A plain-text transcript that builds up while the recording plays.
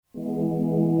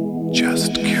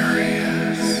Just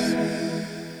Curious.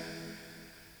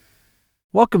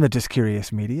 Welcome to Just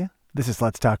Curious Media. This is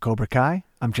Let's Talk Cobra Kai.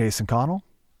 I'm Jason Connell.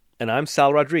 And I'm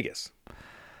Sal Rodriguez.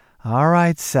 All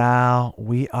right, Sal,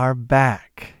 we are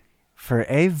back for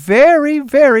a very,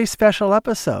 very special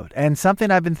episode and something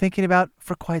I've been thinking about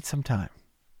for quite some time.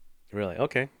 Really?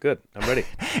 Okay, good. I'm ready.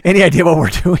 Any idea what we're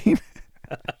doing?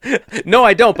 No,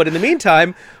 I don't. But in the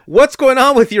meantime, what's going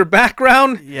on with your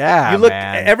background? Yeah, you look.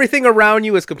 man. Everything around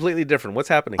you is completely different. What's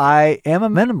happening? I am a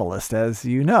minimalist, as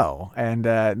you know, and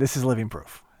this is living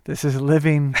proof. This is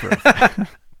living proof.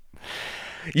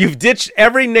 You've ditched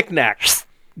every knickknack.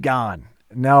 Gone.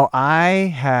 No,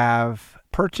 I have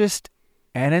purchased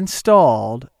and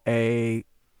installed a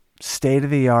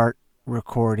state-of-the-art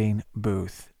recording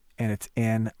booth, and it's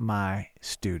in my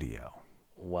studio.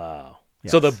 Wow.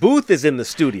 Yes. So the booth is in the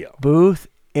studio. Booth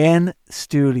in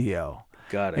studio.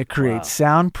 Got it. It creates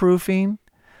soundproofing,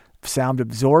 sound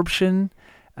absorption.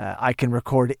 I can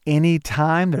record any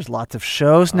time. There's lots of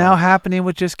shows now happening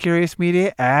with Just Curious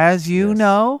Media, as you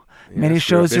know. Many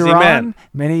shows you're on,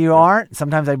 many you aren't.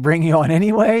 Sometimes I bring you on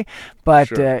anyway.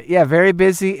 But yeah, very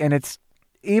busy. And it's,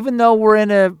 even though we're in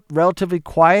a relatively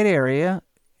quiet area,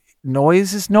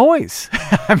 noise is noise.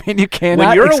 I mean, you cannot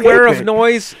When you're aware escape of it.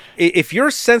 noise, if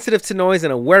you're sensitive to noise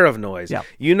and aware of noise, Yep.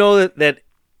 you know that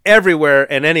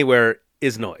everywhere and anywhere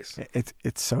is noise.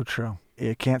 It's so true.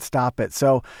 You can't stop it.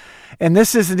 So, and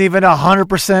this isn't even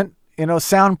 100%,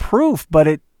 soundproof, but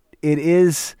it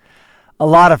is a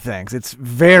lot of things. It's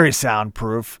very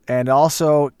soundproof and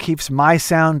also keeps my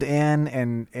sound in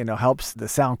and, helps the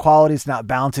sound quality. It's not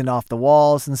bouncing off the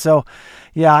walls. And so,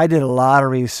 yeah, I did a lot of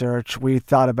research. We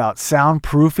thought about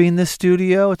soundproofing the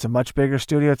studio. It's a much bigger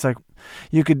studio. It's like,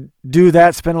 you could do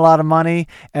that, spend a lot of money,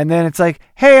 and then it's like,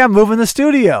 hey, I'm moving the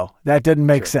studio. That didn't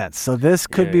make sense. So this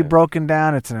could be broken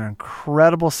down. It's an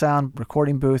incredible sound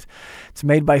recording booth. It's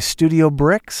made by Studio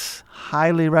Bricks.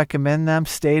 Highly recommend them.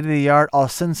 State of the art. I'll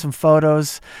send some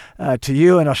photos to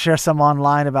you, and I'll share some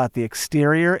online about the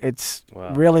exterior. It's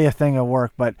really a thing of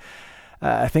work, but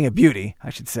a thing of beauty,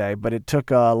 I should say. But it took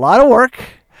a lot of work.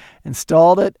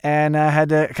 Installed it, and I had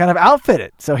to kind of outfit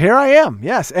it. So here I am.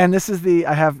 Yes, and this is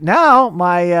I have now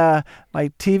my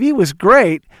TV was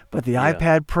great, but the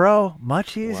iPad Pro,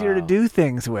 much easier to do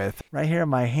things with. Right here,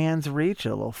 my hands reach, a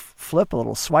little flip, a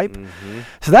little swipe. Mm-hmm.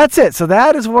 So that's it. So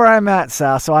that is where I'm at,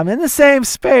 Sal. So I'm in the same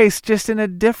space, just in a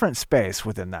different space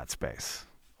within that space.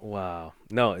 Wow.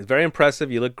 No, it's very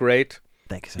impressive. You look great.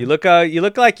 Thank you, sir. You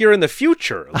look like you're in the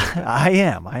future. I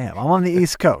am. I'm on the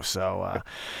East Coast, so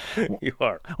You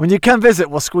are. When you come visit,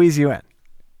 we'll squeeze you in.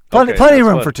 Plenty of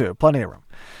room for two. Plenty of room.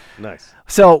 Nice.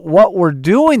 So what we're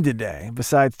doing today,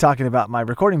 besides talking about my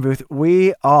recording booth,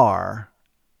 we are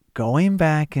going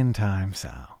back in time,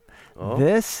 Sal. Oh.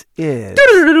 This is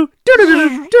the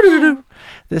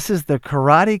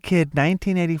Karate Kid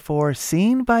 1984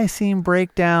 scene-by-scene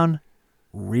breakdown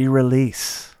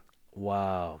re-release.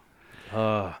 Wow.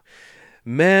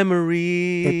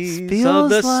 Memories of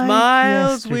the like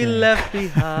smiles yesterday. we left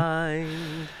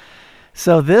behind.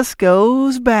 So this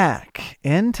goes back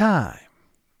in time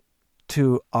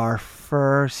to our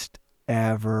first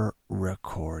ever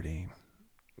recording.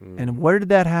 And where did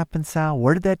that happen, Sal?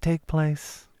 Where did that take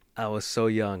place? I was so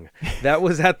young. That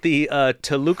was at the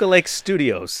Toluca Lake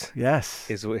Studios.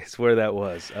 Yes. Is where that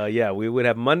was. Yeah, we would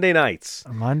have Monday nights.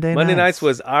 Monday nights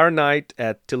was our night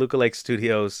at Toluca Lake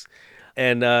Studios.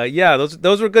 And yeah,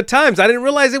 those were good times. I didn't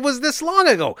realize it was this long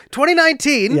ago.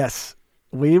 2019. Yes.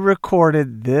 We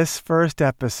recorded this first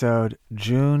episode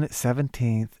June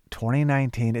 17th,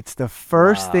 2019. It's the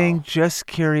first thing Just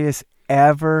Curious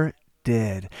ever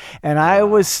did. And I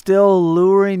was still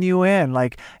luring you in.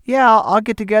 Like, yeah, I'll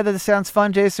get together. This sounds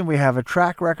fun, Jason. We have a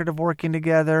track record of working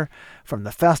together from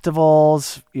the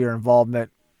festivals, your involvement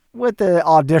with the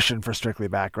audition for Strictly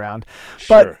Background.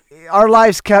 Sure. But our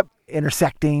lives kept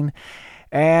intersecting.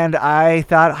 And I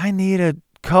thought, I need a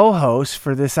co-host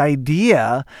for this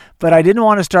idea, but I didn't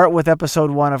want to start with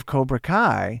episode 1 of Cobra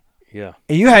Kai. Yeah.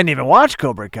 And you hadn't even watched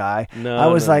Cobra Kai. No, I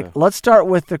was let's start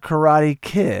with the Karate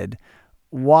Kid,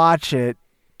 watch it,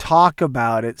 talk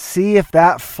about it, see if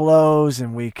that flows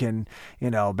and we can,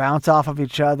 bounce off of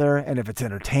each other and if it's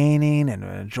entertaining and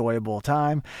an enjoyable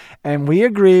time. And we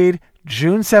agreed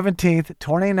June 17th,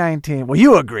 2019. Well,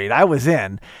 you agreed. I was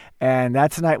in. And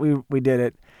that's the night we did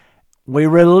it. We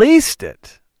released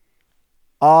it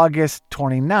August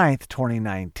 29th,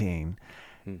 2019,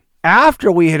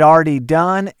 after we had already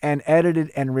done and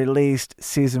edited and released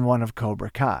season 1 of Cobra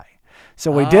Kai.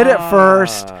 So we did it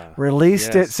first,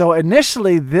 released it. So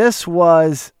initially this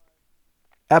was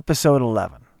episode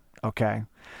 11, okay?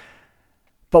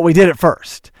 But we did it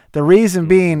first. The reason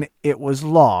being, it was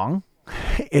long.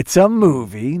 It's a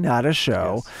movie, not a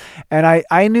show. Yes. And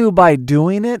I knew by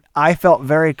doing it, I felt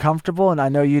very comfortable, and I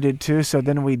know you did too. So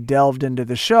then we delved into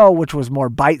the show, which was more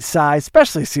bite-sized,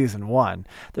 especially season 1.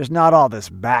 There's not all this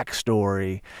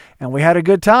backstory. And we had a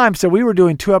good time. So we were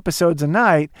doing 2 episodes a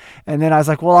night. And then I was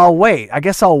like, well, I'll wait. I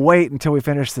guess I'll wait until we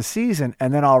finish the season,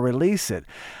 and then I'll release it.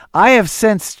 I have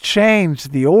since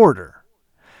changed the order.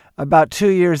 About 2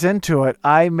 years into it,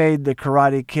 I made The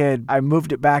Karate Kid, I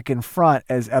moved it back in front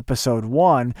as episode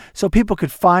 1 so people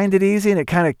could find it easy, and it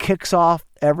kind of kicks off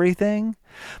everything.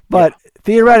 But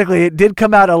theoretically, it did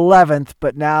come out 11th,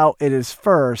 but now it is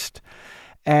first.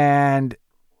 And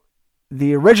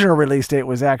the original release date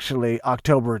was actually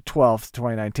October 12th,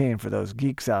 2019, for those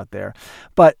geeks out there.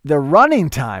 But the running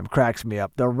time cracks me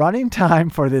up. The running time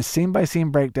for this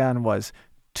scene-by-scene breakdown was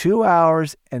 2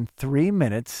 hours and 3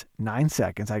 minutes, 9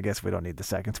 seconds. I guess we don't need the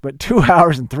seconds, but 2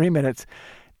 hours and 3 minutes.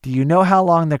 Do you know how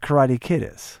long The Karate Kid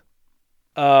is?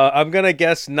 I'm going to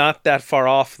guess not that far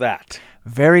off that.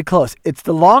 Very close. It's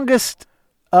the longest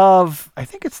I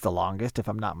think it's the longest, if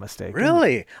I'm not mistaken.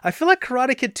 Really? I feel like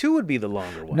Karate Kid 2 would be the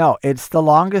longer one. No, it's the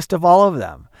longest of all of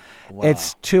them. Wow.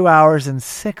 It's 2 hours and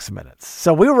 6 minutes.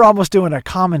 So we were almost doing a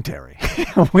commentary.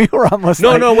 We were almost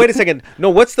No, wait a second.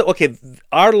 No,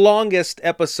 our longest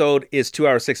episode is 2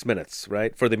 hours, 6 minutes,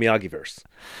 right? For the Miyagi-verse.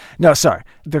 No, sorry.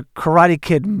 The Karate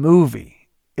Kid movie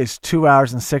is 2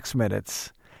 hours and 6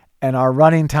 minutes. And our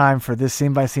running time for this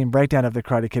scene-by-scene breakdown of The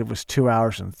Karate Kid was 2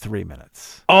 hours and 3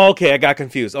 minutes. Oh, okay, I got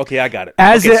confused. Okay, I got it.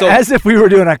 As if we were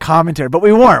doing a commentary, but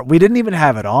we weren't. We didn't even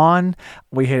have it on.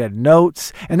 We had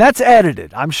notes, and that's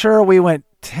edited. I'm sure we went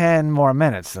 10 more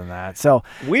minutes than that. So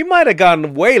we might have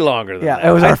gone way longer than that.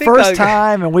 It was our first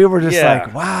time, and we were just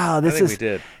like, wow, this is... we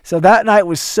did. So that night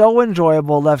was so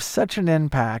enjoyable, left such an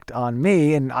impact on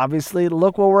me, and obviously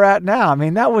look where we're at now. I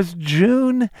mean, that was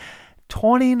June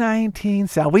 2019,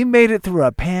 Sal. We made it through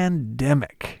a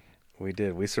pandemic. We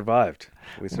did. We survived.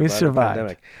 We survived. The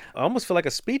pandemic. I almost feel like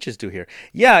a speech is due here.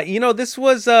 Yeah, this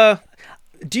was...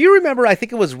 do you remember, I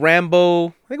think it was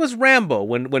Rambo. When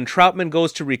Troutman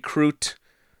goes to recruit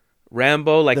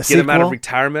Rambo, like get him out of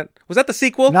retirement. Was that the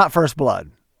sequel? Not First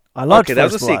Blood. I loved First Blood. Okay, that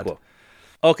was a sequel.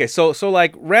 Okay, so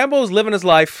like Rambo's living his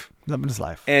life.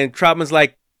 And Troutman's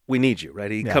like, we need you, right?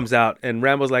 He comes out, and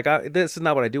Rambo's like, this is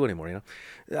not what I do anymore,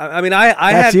 I mean,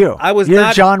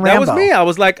 You're John Rambo. That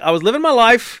was me. I was living my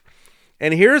life,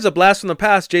 and here's a blast from the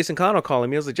past. Jason Connell calling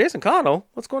me. I was like, Jason Connell,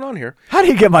 what's going on here? How do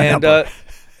you get my number?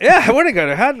 Yeah, where'd it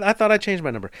go? I thought I changed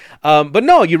my number. But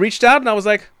no, you reached out, and I was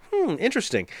like,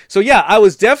 interesting. So yeah, I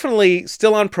was definitely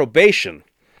still on probation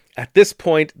at this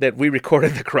point that we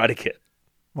recorded The Karate Kid.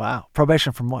 Wow.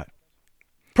 Probation from what?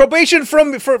 Probation for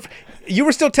you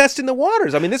were still testing the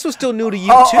waters. I mean, this was still new to you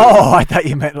too. Oh, I thought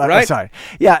you meant like, right? Sorry.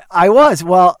 Yeah, I was.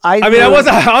 Well, I was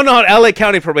on LA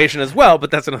County probation as well, but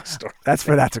that's another story. That's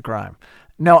a crime.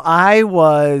 No, I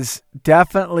was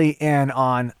definitely in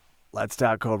on Let's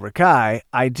Talk Cobra Kai.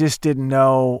 I just didn't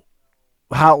know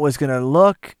how it was going to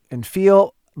look and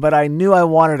feel, but I knew I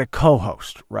wanted a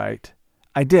co-host, right?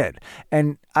 I did.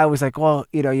 And I was like, well,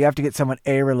 you have to get someone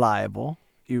reliable,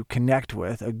 you connect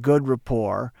with, a good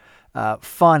rapport,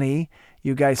 funny,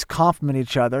 you guys compliment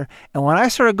each other. And when I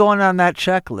started going on that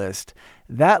checklist,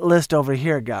 that list over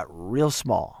here got real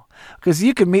small. Because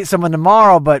you could meet someone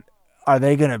tomorrow, but are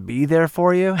they going to be there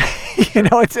for you?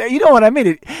 It's what I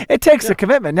mean? It takes a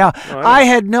commitment. Now, I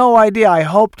had no idea. I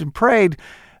hoped and prayed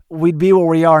we'd be where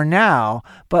we are now.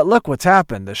 But look what's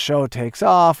happened. The show takes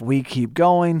off. We keep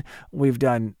going. We've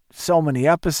done so many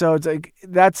episodes.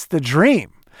 That's the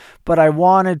dream. But I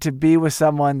wanted to be with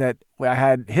someone that I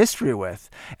had history with,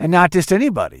 and not just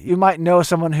anybody. You might know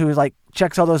someone who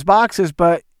checks all those boxes,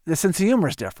 but the sense of humor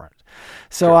is different.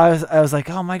 So sure. I was like,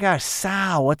 oh my gosh,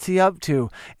 Sal, what's he up to?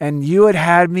 And you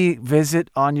had me visit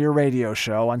on your radio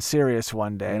show on Sirius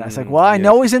one day. And I was like, well, I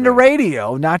know he's into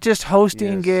radio, not just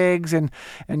hosting gigs and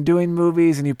doing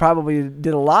movies. And he probably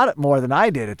did a lot more than I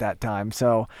did at that time.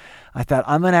 So I thought,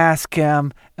 I'm going to ask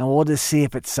him, and we'll just see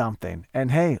if it's something.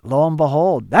 And hey, lo and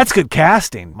behold, that's good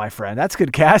casting, my friend. That's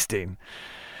good casting.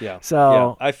 Yeah.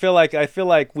 So I feel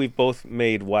like we've both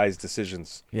made wise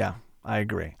decisions. Yeah. I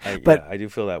agree. I do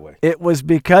feel that way. It was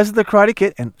because of The Karate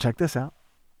Kid. And check this out.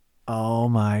 Oh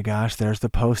my gosh, there's the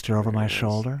poster over my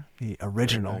shoulder. The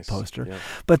original poster. Yep.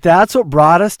 But that's what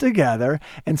brought us together.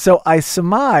 And so I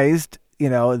surmised,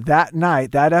 that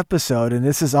night, that episode, and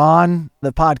this is on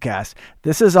the podcast,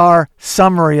 this is our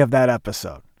summary of that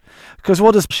episode. Because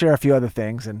we'll just share a few other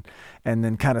things and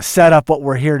then kind of set up what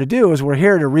we're here to do. Is we're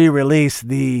here to re-release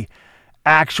the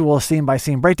actual scene by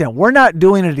scene breakdown. We're not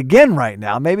doing it again right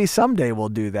now. Maybe someday we'll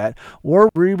do that. We're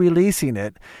re-releasing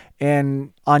it,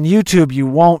 and on YouTube you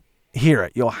won't hear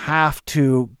it. You'll have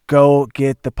to go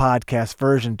get the podcast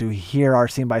version to hear our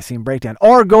scene by scene breakdown,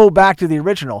 or go back to the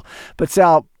original. But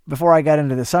Sal, before I got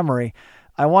into the summary,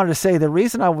 I wanted to say the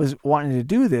reason I was wanting to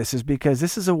do this is because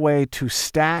this is a way to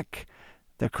stack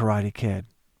the Karate Kid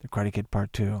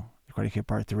Part 2, the Karate Kid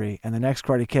Part 3, and the next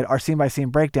Karate Kid, our scene by scene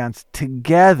breakdowns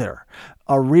together.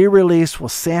 A re-release will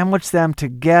sandwich them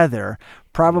together,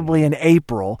 probably in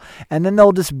April, and then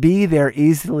they'll just be there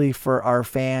easily for our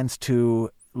fans to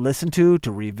listen to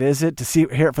revisit, to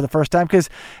hear it for the first time. Because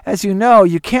as you know,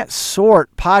 you can't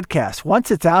sort podcasts. Once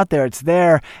it's out there, it's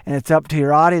there, and it's up to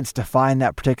your audience to find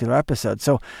that particular episode.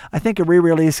 So I think a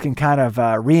re-release can kind of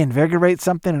reinvigorate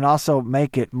something and also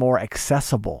make it more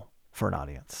accessible for an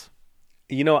audience.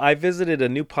 You know, I visited a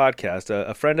new podcast.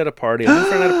 A friend at a party,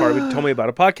 told me about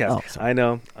a podcast. Oh, I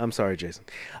know. I'm sorry, Jason.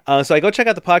 So I go check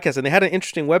out the podcast, and they had an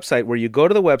interesting website where you go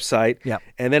to the website,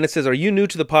 and then it says, "Are you new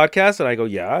to the podcast?" And I go,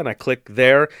 "Yeah," and I click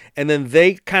there, and then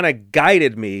they kind of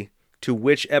guided me to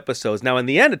which episodes. Now, in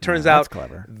the end, it turns out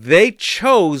clever. They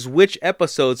chose which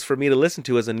episodes for me to listen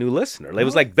to as a new listener. It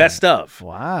was like best of.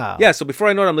 Wow. Yeah, so before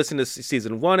I know it, I'm listening to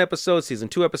season 1 episode, season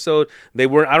 2 episode. I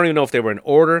don't even know if they were in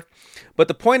order. But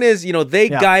the point is, they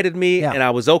guided me, and I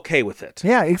was okay with it.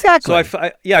 Yeah, exactly. So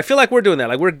I feel like we're doing that.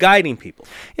 Like, we're guiding people.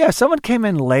 Yeah, if someone came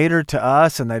in later to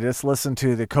us and they just listened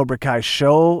to the Cobra Kai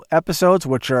show episodes,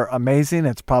 which are amazing,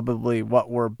 it's probably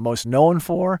what we're most known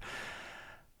for,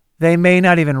 they may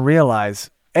not even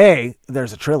realize, A,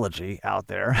 there's a trilogy out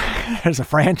there, there's a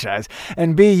franchise,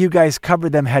 and B, you guys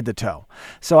covered them head to toe.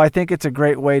 So I think it's a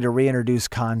great way to reintroduce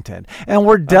content. And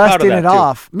we're dusting it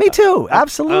off. Me too,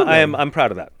 absolutely. I'm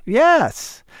proud of that.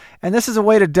 Yes. And this is a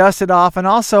way to dust it off. And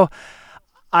also,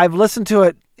 I've listened to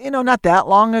it, not that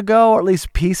long ago, or at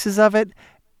least pieces of it.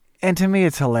 And to me,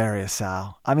 it's hilarious,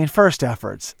 Sal. I mean, first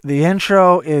efforts. The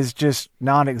intro is just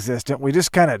non-existent. We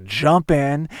just kind of jump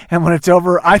in, and when it's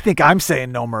over, I think I'm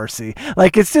saying no mercy.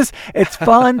 Like, it's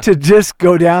fun to just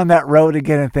go down that road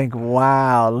again and think,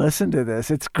 wow, listen to this.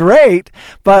 It's great,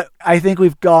 but I think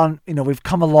we've come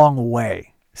a long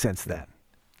way since then.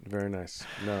 Very nice.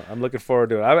 No, I'm looking forward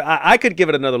to it. I could give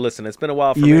it another listen. It's been a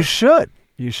while for me. You should.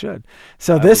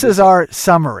 So this is our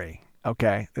summary.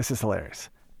 Okay, this is hilarious.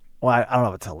 Well, I don't know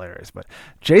if it's hilarious, but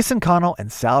Jason Connell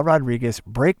and Sal Rodriguez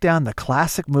break down the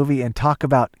classic movie and talk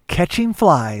about Catching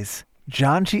Flies,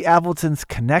 John G. Avildsen's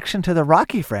connection to the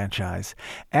Rocky franchise,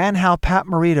 and how Pat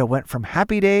Morita went from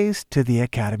Happy Days to the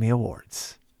Academy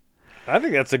Awards. I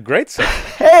think that's a great summary.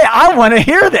 Hey, I want to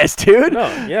hear this, dude. No,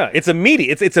 yeah, it's a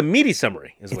meaty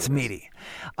summary. It's meaty.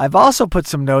 I've also put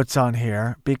some notes on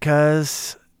here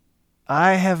because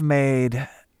I have made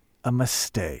a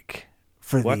mistake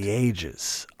for the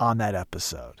ages on that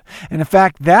episode. And in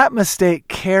fact, that mistake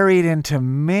carried into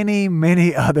many,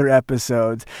 many other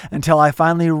episodes until I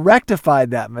finally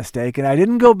rectified that mistake, and I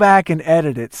didn't go back and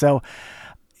edit it. So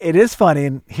it is funny,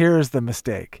 and here's the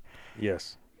mistake.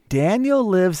 Yes. Daniel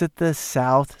lives at the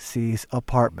South Seas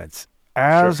Apartments,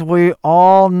 as we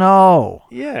all know.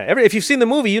 Yeah, if you've seen the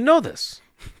movie, you know this.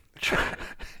 True.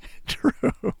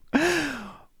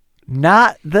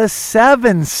 Not the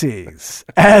Seven Seas,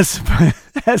 as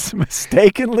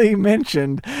mistakenly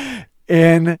mentioned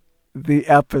in the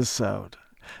episode.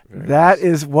 That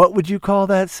is, what would you call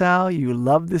that, Sal? You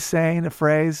love the saying, the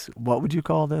phrase. What would you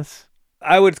call this?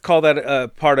 I would call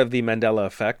that part of the Mandela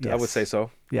effect. Yes. I would say so.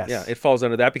 Yes. Yeah, it falls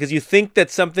under that because you think that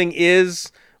something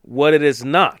is what it is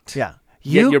not. Yeah.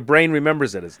 Yet your brain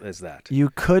remembers it as that. You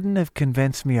couldn't have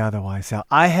convinced me otherwise, Sal.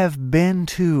 I have been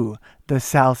to the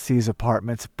South Seas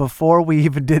Apartments before we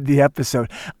even did the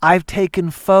episode. I've taken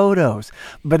photos,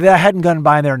 but I hadn't gone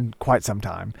by there in quite some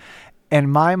time.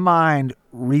 And my mind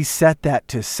reset that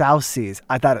to South Seas.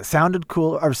 I thought it sounded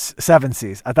cooler, or Seven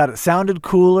Seas. I thought it sounded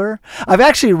cooler. I've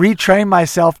actually retrained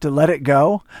myself to let it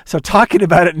go. So talking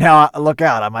about it now, look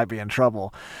out, I might be in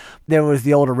trouble. There was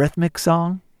the old Eurythmics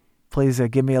song. Please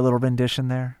give me a little rendition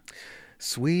there.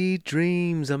 Sweet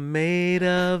dreams are made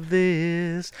of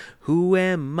this. Who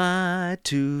am I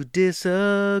to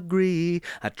disagree?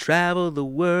 I travel the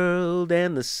world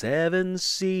and the seven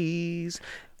seas.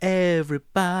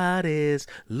 Everybody's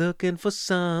looking for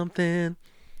something.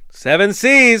 Seven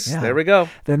seas. Yeah. There we go.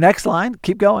 The next line,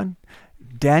 keep going.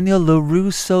 Daniel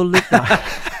LaRusso.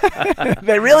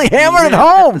 They really hammered it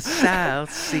home. The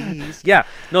South Seas. Yeah,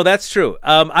 no, that's true.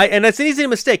 And that's an easy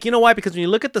mistake. You know why? Because when you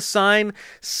look at the sign,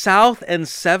 South and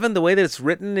 7, the way that it's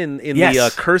written in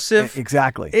the cursive,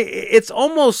 exactly, it's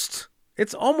almost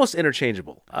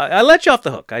interchangeable. I let you off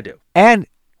the hook. I do. And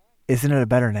isn't it a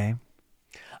better name?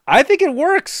 I think it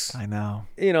works. I know.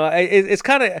 You know, it's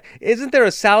kind of, isn't there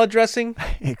a salad dressing?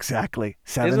 Exactly.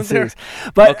 7 Isn't there?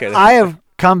 Seas. But Okay, I have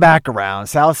come back around.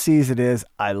 South Seas it is.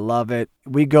 I love it.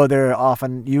 We go there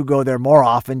often. You go there more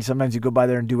often. Sometimes you go by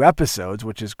there and do episodes,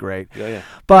 which is great. Yeah.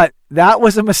 But that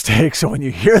was a mistake. So when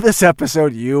you hear this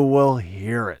episode, you will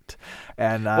hear it.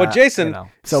 And Well, Jason,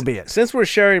 so be it. Since we're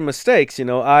sharing mistakes,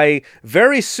 I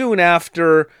very soon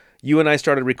after you and I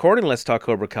started recording Let's Talk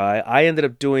Cobra Kai, I ended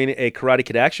up doing a Karate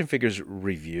Kid action figures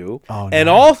review. Oh, no. And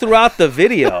all throughout the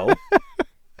video,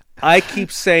 I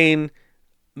keep saying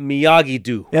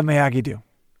Miyagi-Do. Yeah, Miyagi-Do.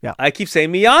 Yeah. I keep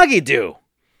saying Miyagi-Do.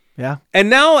 Yeah. And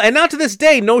now to this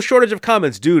day, no shortage of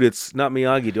comments. Dude, it's not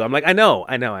Miyagi-Do. I'm like, I know.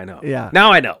 Yeah.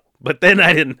 Now I know. But then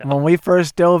I didn't know. When we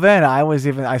first dove in,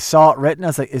 I saw it written. I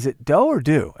was like, is it Do or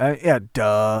Do? Yeah,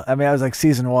 duh. I mean, I was like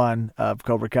season 1 of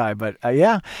Cobra Kai, but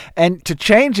yeah. And to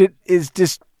change it is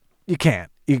just, you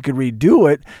can't. You could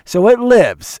redo it. So it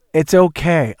lives. It's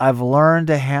okay. I've learned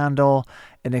to handle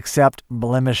and accept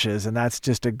blemishes, and that's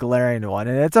just a glaring one.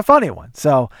 And it's a funny one.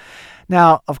 So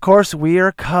now, of course, we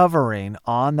are covering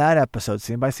on that episode,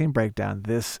 scene by scene breakdown,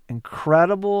 this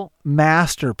incredible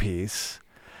masterpiece.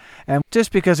 And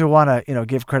just because we want to,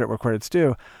 give credit where credit's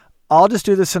due, I'll just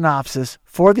do the synopsis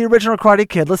for the original Karate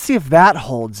Kid. Let's see if that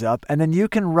holds up. And then you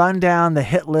can run down the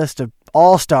hit list of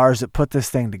all-stars that put this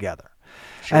thing together.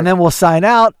 Sure. And then we'll sign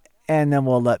out, and then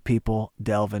we'll let people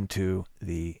delve into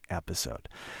the episode.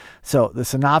 So the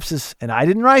synopsis, and I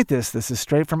didn't write this. This is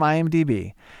straight from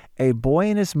IMDb. A boy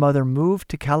and his mother moved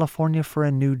to California for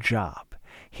a new job.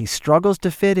 He struggles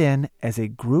to fit in as a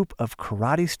group of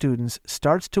karate students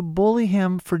starts to bully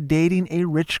him for dating a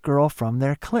rich girl from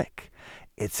their clique.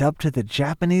 It's up to the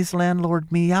Japanese landlord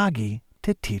Miyagi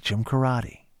to teach him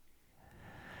karate.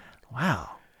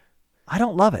 Wow. I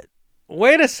don't love it.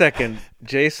 Wait a second,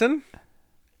 Jason.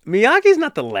 Miyagi's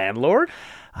not the landlord.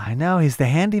 I know. He's the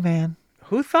handyman.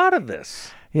 Who thought of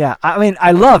this? Yeah, I mean,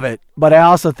 I love it, but I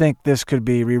also think this could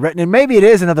be rewritten. And maybe it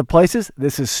is in other places.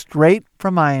 This is straight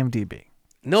from IMDb.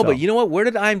 No, but you know what? Where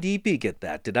did IMDb get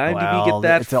that? Did IMDb get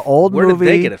that? It's an old movie. Where did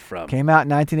they get it from? Came out in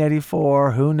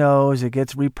 1984. Who knows? It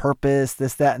gets repurposed,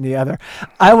 this, that, and the other.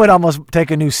 I would almost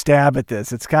take a new stab at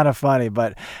this. It's kind of funny,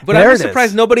 but I'm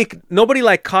surprised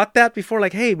nobody caught that before.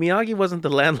 Like, hey, Miyagi wasn't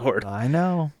the landlord. I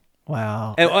know.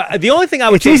 Wow. And the only thing I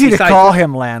would it's easy to call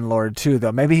him landlord too,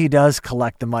 though. Maybe he does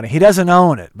collect the money. He doesn't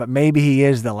own it, but maybe he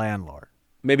is the landlord.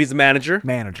 Maybe he's the manager.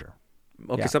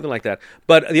 Okay, yeah. Something like that.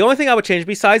 But the only thing I would change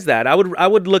besides that, I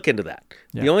would look into that.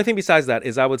 Yeah. The only thing besides that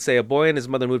is I would say a boy and his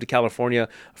mother moved to California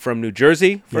from New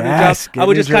Jersey for a new job. I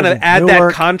would just kind of add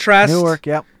that contrast. Newark,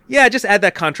 yep. Yeah, just add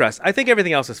that contrast. I think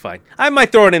everything else is fine. I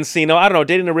might throw an Encino. I don't know,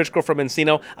 dating a rich girl from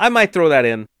Encino. I might throw that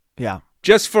in. Yeah.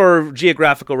 Just for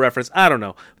geographical reference. I don't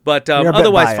know. But You're a bit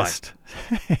otherwise biased.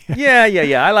 fine. Yeah.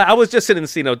 I was just in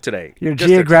Encino today. You're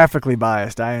geographically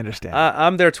biased. I understand.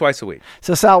 I'm there twice a week.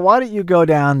 So, Sal, why don't you go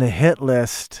down the hit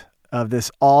list of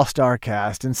this all-star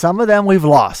cast? And some of them we've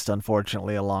lost,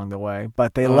 unfortunately, along the way.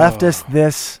 But they left us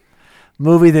this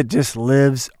movie that just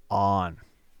lives on.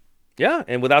 Yeah,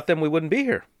 and without them, we wouldn't be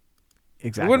here.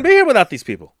 Exactly. We wouldn't be here without these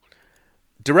people.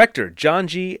 Director, John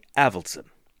G. Avildsen.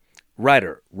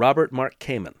 Writer, Robert Mark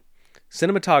Kamen.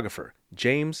 Cinematographer,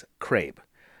 James Crabe.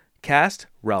 Cast,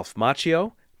 Ralph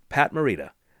Macchio, Pat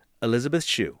Morita, Elizabeth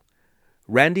Shue,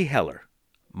 Randy Heller,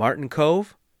 Martin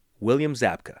Kove, William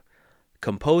Zabka.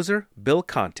 Composer, Bill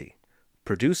Conti.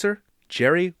 Producer,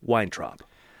 Jerry Weintraub.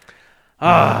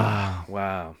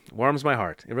 Wow. Warms my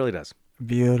heart. It really does.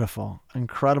 Beautiful.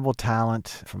 Incredible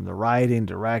talent from the writing,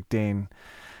 directing,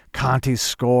 Conti's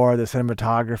score, the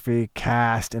cinematography,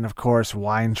 cast, and of course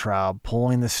Weintraub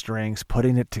pulling the strings,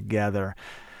 putting it together.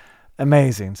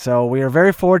 Amazing. So we are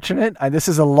very fortunate. This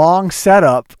is a long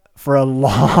setup for a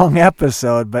long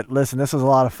episode, but listen, this was a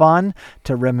lot of fun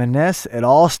to reminisce. It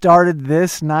all started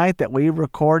this night that we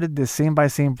recorded this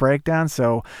scene-by-scene breakdown,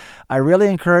 so I really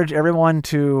encourage everyone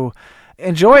to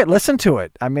enjoy it, listen to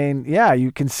it. I mean, yeah,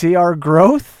 you can see our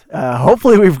growth.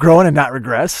 Hopefully we've grown and not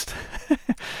regressed.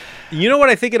 You know what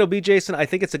I think it'll be, Jason? I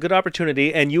think it's a good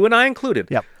opportunity, and you and I included.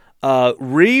 Yep.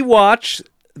 Rewatch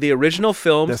the original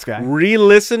films,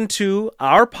 re-listen to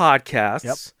our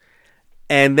podcasts,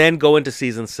 and then go into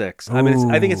season 6. I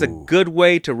mean, I think it's a good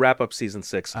way to wrap up season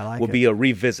 6. Will be a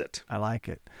revisit. I like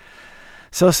it.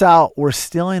 So, Sal, we're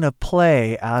stealing a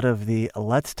play out of the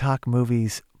Let's Talk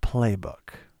Movies playbook.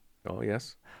 Oh,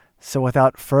 yes. So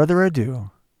without further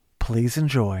ado, please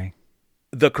enjoy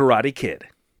The Karate Kid.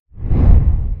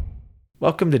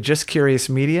 Welcome to Just Curious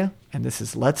Media, and this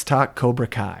is Let's Talk Cobra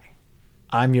Kai.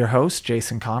 I'm your host,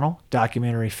 Jason Connell,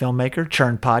 documentary filmmaker,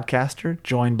 churned podcaster,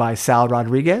 joined by Sal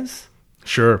Rodriguez.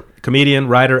 Sure. Comedian,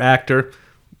 writer, actor.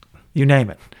 You name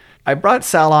it. I brought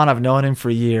Sal on. I've known him for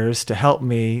years to help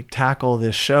me tackle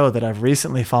this show that I've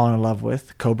recently fallen in love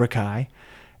with, Cobra Kai.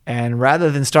 And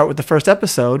rather than start with the first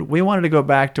episode, we wanted to go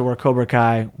back to where Cobra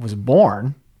Kai was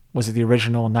born. Was it the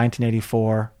original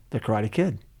 1984, The Karate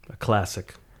Kid? A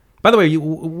classic. By the way,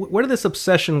 where did this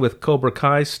obsession with Cobra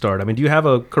Kai start? I mean, do you have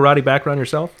a karate background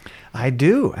yourself? I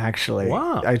do, actually.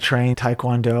 Wow. I trained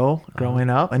Taekwondo growing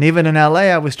up. And even in LA,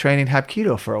 I was training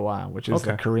Hapkido for a while, which is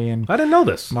the Korean I didn't know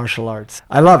this. martial arts.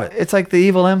 I love it. It's like the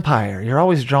evil empire. You're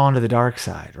always drawn to the dark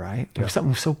side, right? There's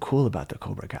something so cool about the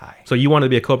Cobra Kai. So you wanted to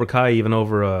be a Cobra Kai even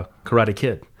over a Karate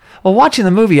Kid? Well, watching the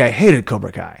movie, I hated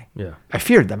Cobra Kai. Yeah. I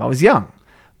feared them. I was young.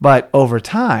 But over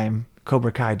time,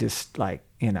 Cobra Kai just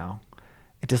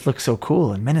it just looked so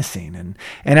cool and menacing.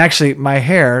 And actually, my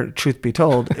hair, truth be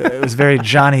told, it was very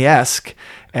Johnny-esque.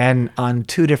 And on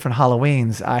 2 different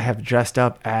Halloweens, I have dressed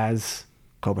up as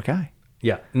Cobra Kai.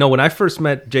 Yeah. No, when I first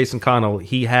met Jason Connell,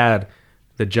 he had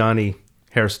the Johnny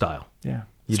hairstyle. Yeah,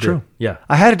 You it's did. true. Yeah.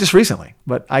 I had it just recently,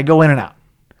 but I go in and out.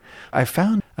 I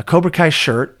found a Cobra Kai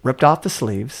shirt, ripped off the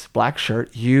sleeves, black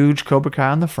shirt, huge Cobra Kai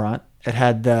on the front. It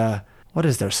had what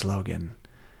is their slogan?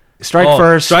 Strike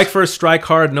first. Strike first, strike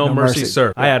hard, no, No mercy, mercy.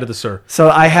 sir. Yeah. I added the sir.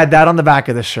 So I had that on the back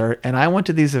of the shirt, and I went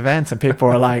to these events, and people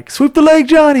were like, "Sweep the leg,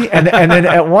 Johnny!" And then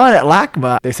at one at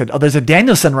LACMA, they said, "Oh, there's a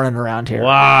Danielson running around here."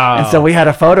 Wow. And so we had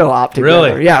a photo op together.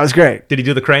 Really? Yeah, it was great. Did he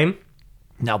do the crane?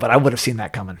 No, but I would have seen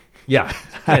that coming. Yeah.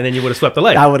 And then you would have swept the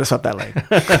leg. I would have swept that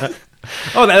leg.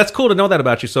 Oh, that's cool to know that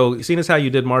about you. So seeing as how you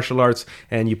did martial arts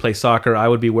and you play soccer, I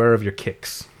would be aware of your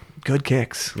kicks. Good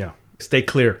kicks. Yeah. Stay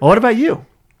clear. Well, what about you?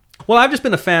 Well, I've just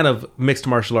been a fan of mixed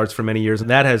martial arts for many years, and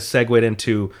that has segued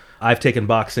into I've taken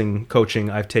boxing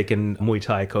coaching, I've taken Muay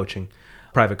Thai coaching,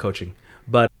 private coaching.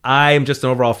 But I'm just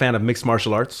an overall fan of mixed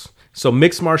martial arts. So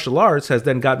mixed martial arts has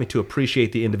then got me to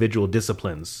appreciate the individual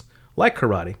disciplines, like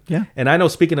karate. Yeah. And I know,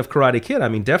 speaking of Karate Kid, I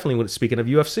mean, definitely speaking of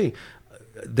UFC,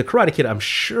 the Karate Kid, I'm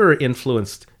sure,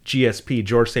 influenced GSP,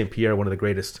 George St. Pierre, one of the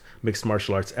greatest mixed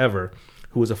martial arts ever,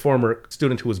 who was a former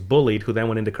student who was bullied, who then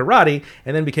went into karate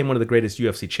and then became one of the greatest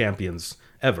UFC champions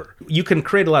ever. You can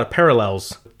create a lot of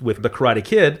parallels with the Karate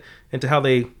Kid into how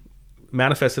they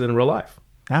manifested in real life.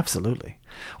 Absolutely.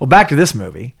 Well, back to this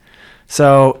movie.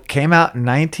 So came out in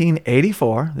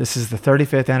 1984. This is the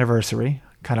 35th anniversary.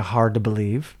 Kind of hard to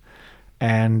believe.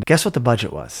 And guess what the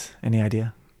budget was? Any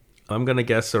idea? I'm going to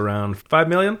guess around $5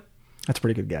 million. That's a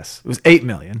pretty good guess. It was $8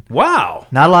 million. Wow.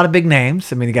 Not a lot of big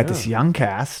names. I mean, you got this young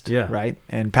cast, Yeah. right?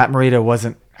 And Pat Morita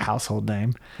wasn't a household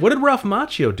name. What did Ralph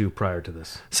Macchio do prior to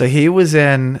this? So he was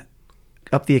in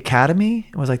Up the Academy.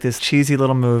 It was like this cheesy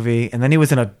little movie. And then he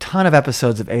was in a ton of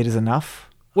episodes of 8 is Enough.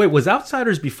 Wait, was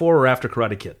Outsiders before or after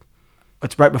Karate Kid?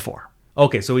 It's right before.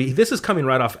 Okay, so this is coming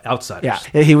right off Outsiders.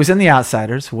 Yeah. He was in The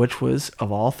Outsiders, which was,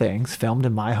 of all things, filmed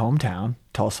in my hometown,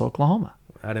 Tulsa, Oklahoma.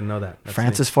 I didn't know that. That's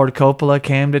Francis Ford Coppola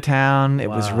came to town. It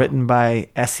was Wow. written by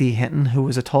S.E. Hinton, who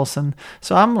was a Tulsan.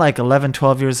 So I'm like 11,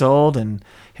 12 years old, and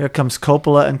here comes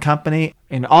Coppola and company.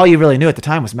 And all you really knew at the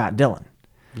time was Matt Dillon.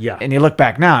 neat. Yeah. And you look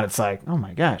back now, and it's like, oh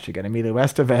my gosh, you got Emilio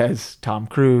Estevez, Tom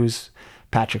Cruise,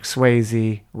 Patrick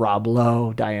Swayze, Rob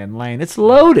Lowe, Diane Lane. It's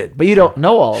loaded, but you don't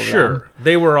know all of them. Sure.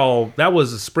 They were all, that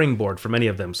was a springboard for many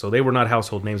of them, so they were not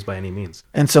household names by any means.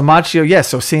 And so Macchio, yes,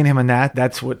 so seeing him in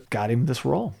that's what got him this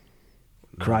role.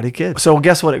 Karate Kid. So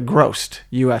guess what it grossed?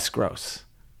 U.S. gross.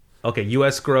 Okay,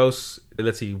 U.S. gross,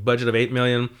 let's see, budget of $8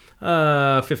 million,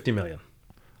 $50 million.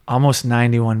 Almost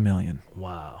 91 million.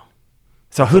 Wow.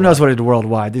 So who knows what it did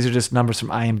worldwide? These are just numbers from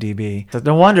IMDb. So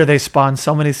no wonder they spawned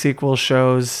so many sequels,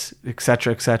 shows,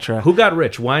 etc., etc. Who got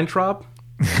rich? Weintraub?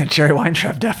 Jerry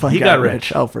Weintraub definitely He got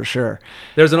rich. Oh, for sure.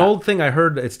 There's an old thing I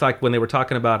heard. It's like when they were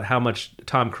talking about how much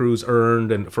Tom Cruise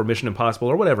earned and for Mission Impossible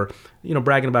or whatever,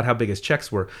 bragging about how big his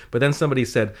checks were. But then somebody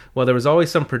said, well, there was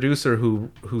always some producer who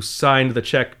signed the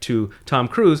check to Tom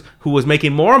Cruise who was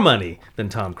making more money than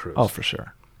Tom Cruise. Oh, for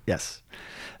sure. Yes.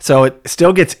 So it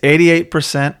still gets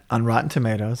 88% on Rotten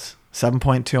Tomatoes,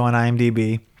 7.2 on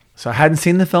IMDb. So I hadn't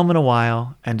seen the film in a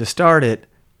while, and to start it,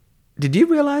 did you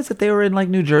realize that they were in like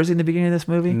New Jersey in the beginning of this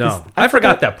movie? No, 'Cause I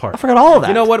forgot that part. I forgot all of that.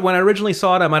 You know what? When I originally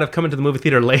saw it, I might have come into the movie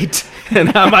theater late,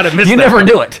 and I might have missed You that never part.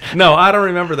 knew it. No, I don't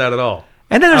remember that at all.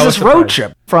 And then there's I was this road surprised.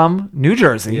 trip from New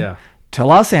Jersey Yeah. to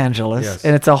Los Angeles, Yes.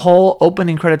 and it's a whole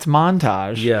opening credits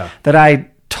montage Yeah. that I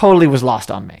totally was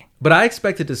lost on me. But I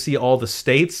expected to see all the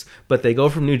states, but they go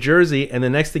from New Jersey, and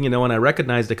the next thing you know, and I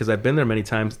recognized it because I've been there many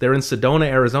times, they're in Sedona,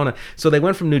 Arizona. So they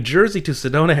went from New Jersey to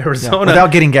Sedona, Arizona.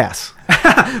 Without getting gas.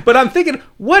 But I'm thinking,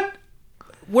 where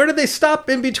did they stop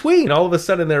in between? All of a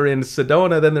sudden they're in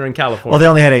Sedona, then they're in California. Well, they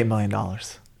only had $8 million.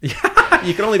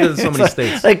 You can only do it in so many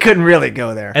states. They couldn't really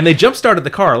go there. And they jump-started the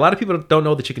car. A lot of people don't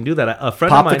know that you can do that. A friend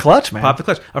Pop of mine, the clutch, man. Pop the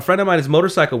clutch. A friend of mine, his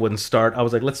motorcycle wouldn't start. I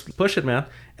was like, let's push it, man.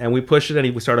 And we pushed it, and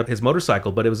he would start up his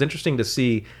motorcycle. But it was interesting to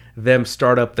see them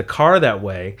start up the car that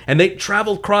way. And they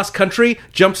traveled cross-country,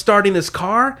 jump-starting this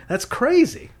car. That's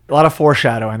crazy. A lot of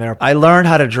foreshadowing there. I learned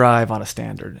how to drive on a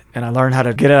standard, and I learned how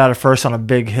to get it out of first on a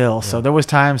big hill. So there was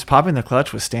times popping the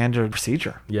clutch was standard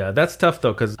procedure. Yeah, that's tough,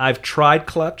 though, because I've tried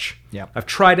clutch. Yeah. I've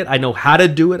tried it. I know how to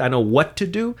do it. I know what to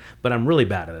do, but I'm really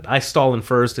bad at it. I stall in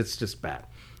first. It's just bad.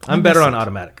 I'm better on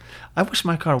automatic. I wish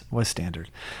my car was standard.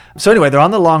 So anyway, they're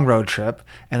on the long road trip,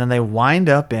 and then they wind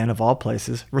up in, of all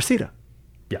places, Reseda.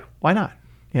 Yeah. Why not?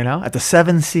 You know, at the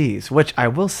Seven Seas, which I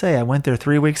will say I went there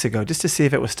 3 weeks ago just to see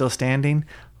if it was still standing.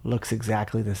 Looks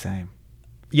exactly the same.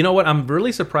 You know what? I'm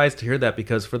really surprised to hear that,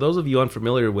 because for those of you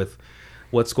unfamiliar with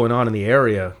what's going on in the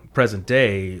area, present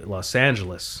day, Los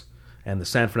Angeles, and the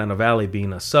San Fernando Valley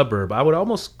being a suburb, I would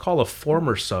almost call a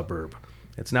former suburb.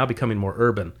 It's now becoming more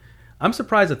urban. I'm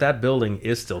surprised that that building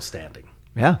is still standing.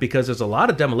 Yeah. Because there's a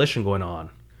lot of demolition going on.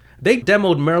 They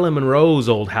demoed Marilyn Monroe's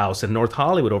old house in North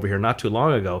Hollywood over here not too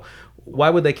long ago.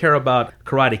 Why would they care about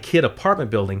Karate Kid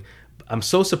apartment building? I'm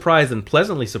so surprised and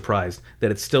pleasantly surprised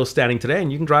that it's still standing today,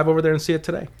 and you can drive over there and see it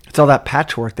today. It's all that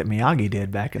patchwork that Miyagi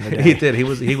did back in the day. He did. He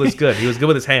was good. He was good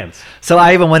with his hands. So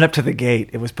I even went up to the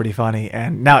gate. It was pretty funny.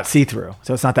 And now it's see-through.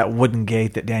 So it's not that wooden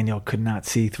gate that Daniel could not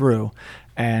see through.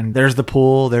 And there's the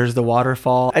pool. There's the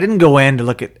waterfall. I didn't go in to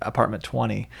look at apartment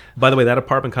 20. By the way, that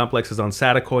apartment complex is on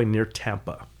Satakoy near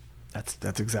Tampa.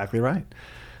 That's exactly right.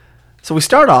 So we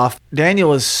start off.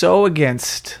 Daniel is so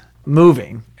against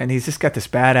moving, and he's just got this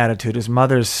bad attitude. His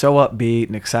mother's so upbeat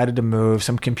and excited to move.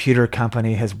 Some computer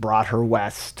company has brought her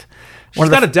west. She's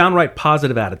got a downright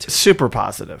positive attitude. Super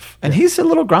positive. And he's a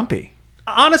little grumpy.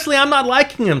 Honestly, I'm not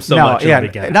liking him so much. Yeah, in the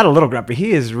beginning. not a little grumpy.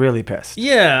 He is really pissed.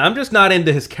 Yeah, I'm just not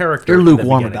into his character. You're in the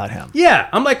lukewarm beginning. about him. Yeah,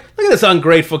 I'm like, look at this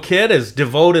ungrateful kid, his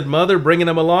devoted mother bringing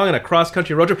him along on a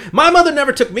cross-country road trip. My mother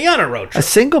never took me on a road A trip.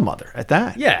 single mother at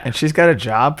that. Yeah. And she's got a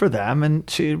job for them, and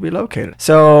she relocated.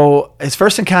 So his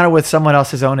first encounter with someone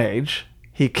else his own age,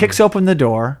 he kicks open the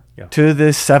door to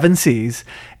the Seven Seas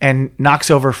and knocks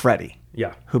over Freddie,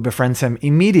 who befriends him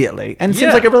immediately and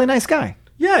seems like a really nice guy.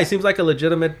 Yeah, he seems like a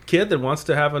legitimate kid that wants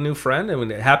to have a new friend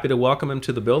and happy to welcome him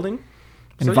to the building.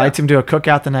 Invites him to a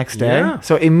cookout the next day. Yeah.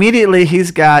 So immediately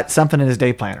he's got something in his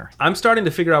day planner. I'm starting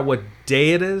to figure out what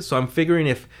day it is, so I'm figuring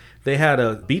if they had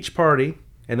a beach party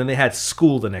and then they had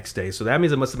school the next day, so that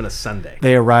means it must have been a Sunday.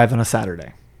 They arrived on a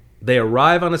Saturday. They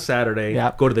arrive on a Saturday,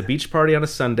 go to the beach party on a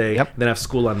Sunday, then have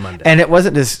school on Monday. And it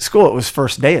wasn't his school, it was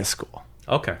first day of school.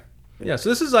 Okay. Yeah, so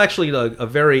this is actually a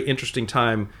very interesting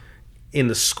time in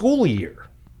the school year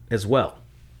as well.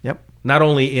 Yep. Not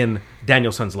only in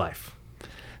Daniel-san's life.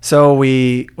 So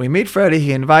we meet Freddie,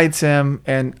 he invites him,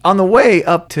 and on the way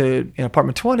up to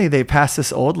apartment 20, they pass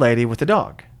this old lady with a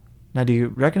dog. Now, do you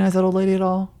recognize that old lady at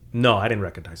all? No, I didn't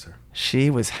recognize her. She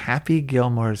was Happy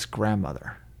Gilmore's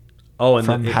grandmother. Oh, and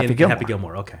from Happy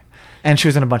Gilmore. Okay. And she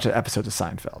was in a bunch of episodes of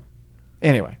Seinfeld.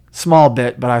 Anyway, small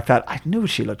bit, but I thought I knew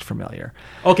she looked familiar.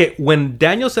 Okay, when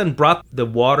Daniel-san brought the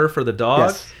water for the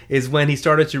dog is when he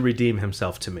started to redeem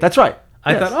himself to me. That's right.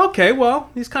 I thought, okay, well,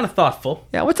 he's kind of thoughtful.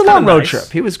 Yeah, it's a long road trip.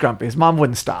 He was grumpy. His mom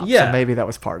wouldn't stop, so maybe that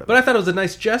was part of it. But I thought it was a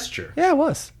nice gesture. Yeah, it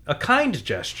was. A kind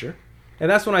gesture. And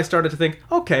that's when I started to think,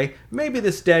 okay, maybe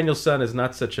this Daniel-san is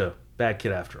not such a bad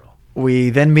kid after all.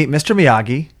 We then meet Mr.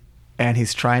 Miyagi, and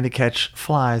he's trying to catch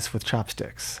flies with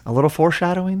chopsticks. A little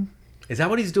foreshadowing. Is that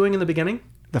what he's doing in the beginning?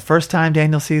 The first time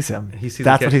Daniel sees him,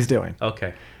 that's what he's doing.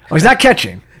 Okay. Well, he's not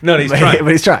catching. No, he's trying.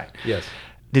 But he's trying. Yes.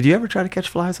 Did you ever try to catch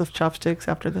flies with chopsticks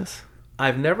after this?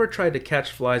 I've never tried to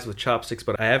catch flies with chopsticks,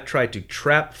 but I have tried to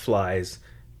trap flies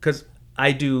because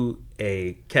I do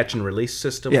a catch and release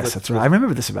system. Yes, that's right. I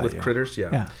remember this about with you. Critters,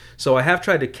 yeah. So I have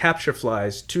tried to capture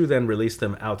flies to then release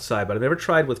them outside, but I've never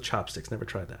tried with chopsticks. Never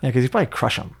tried that. Yeah, because you probably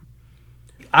crush them.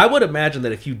 I would imagine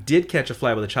that if you did catch a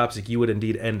fly with a chopstick, you would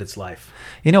indeed end its life.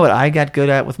 You know what I got good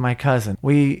at with my cousin?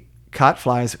 We caught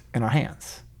flies in our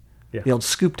hands. Yeah. The old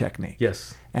scoop technique.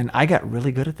 Yes. And I got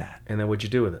really good at that. And then what'd you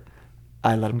do with it?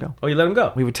 I let him go. Oh, you let him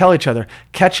go? We would tell each other,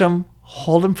 catch him,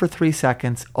 hold him for 3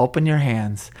 seconds, open your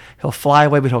hands. He'll fly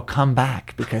away, but he'll come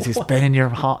back because he's been in your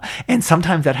home. And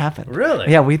sometimes that happened.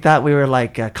 Really? Yeah, we thought we were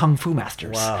like kung fu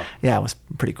masters. Wow. Yeah, it was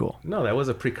pretty cool. No, that was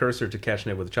a precursor to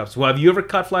catching it with chopsticks. Well, have you ever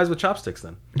caught flies with chopsticks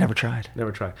then? Never tried.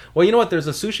 Never tried. Well, you know what? There's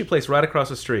a sushi place right across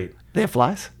the street. They have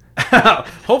flies?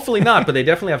 Hopefully not, but they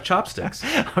definitely have chopsticks.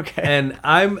 Okay. And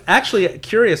I'm actually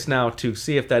curious now to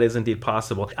see if that is indeed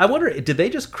possible. I wonder, did they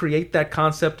just create that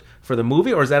concept for the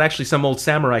movie, or is that actually some old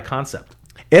samurai concept?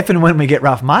 If and when we get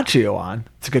Ralph Macchio on,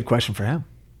 it's a good question for him.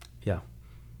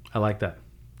 I like that.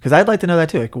 Because I'd like to know that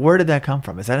too. Like, where did that come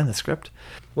from? Is that in the script?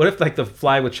 What if like the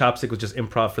fly with chopstick was just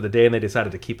improv for the day and they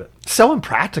decided to keep it? So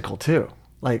impractical too.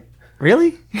 Like,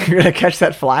 really? You're going to catch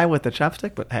that fly with the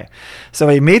chopstick? But hey. So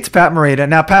he meets Pat Morita.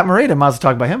 Now, Pat Morita, might as well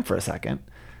talk about him for a second.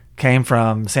 Came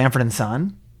from Sanford and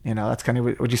Son. You know, that's kind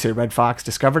of, would you say Red Fox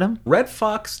discovered him? Red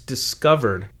Fox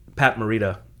discovered Pat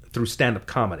Morita through stand-up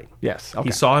comedy. Yes. Okay.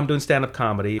 He saw him doing stand-up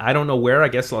comedy. I don't know where, I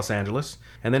guess Los Angeles.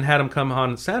 And then had him come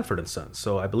on Sanford and Son.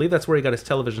 So I believe that's where he got his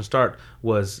television start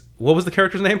what was the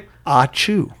character's name? Ah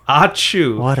Chu. Ah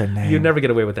Chu. What a name. You'd never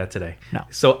get away with that today. No.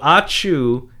 So Ah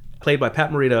Chu, played by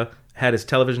Pat Morita, had his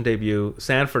television debut,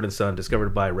 Sanford and Son,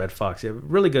 discovered by Red Fox. Yeah,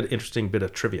 really good, interesting bit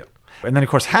of trivia. And then, of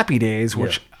course, Happy Days,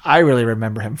 which I really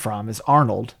remember him from, is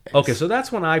Arnold. Okay, so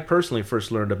that's when I personally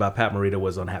first learned about Pat Morita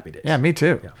was on Happy Days. Yeah, me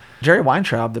too. Yeah. Jerry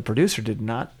Weintraub, the producer, did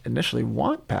not initially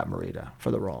want Pat Morita for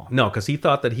the role. No, because he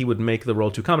thought that he would make the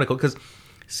role too comical. Because,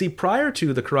 see, prior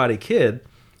to The Karate Kid,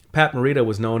 Pat Morita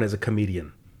was known as a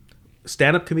comedian.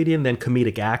 Stand-up comedian, then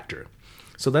comedic actor.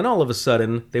 So then all of a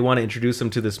sudden, they want to introduce him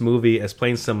to this movie as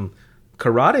playing some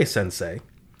karate sensei.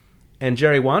 And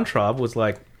Jerry Weintraub was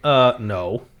like,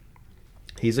 no.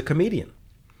 He's a comedian.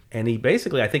 And he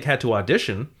basically, I think, had to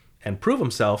audition and prove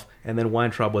himself, and then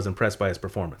Weintraub was impressed by his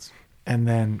performance. And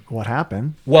then what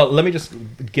happened? Well, let me just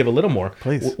give a little more.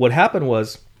 Please. What happened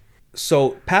was,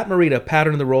 so Pat Morita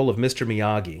patterned the role of Mr.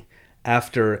 Miyagi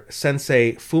after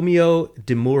Sensei Fumio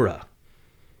Demura.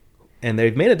 And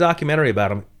they've made a documentary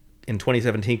about him in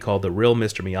 2017 called The Real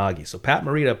Mr. Miyagi. So Pat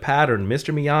Morita patterned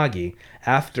Mr. Miyagi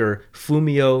after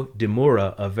Fumio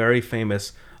Demura, a very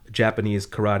famous Japanese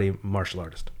karate martial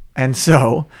artist. And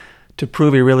so, to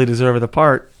prove he really deserved the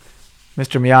part,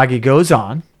 Mr. Miyagi goes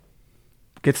on,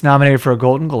 gets nominated for a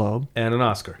Golden Globe. And an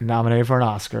Oscar. Nominated for an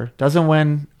Oscar. Doesn't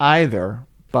win either,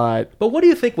 but what do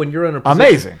you think when you're in a position...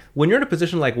 Amazing. When you're in a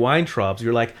position like Weintraub's,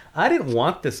 you're like, I didn't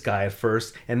want this guy at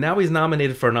first, and now he's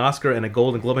nominated for an Oscar and a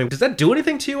Golden Globe. I mean, does that do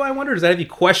anything to you, I wonder? Does that have you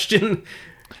question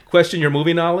your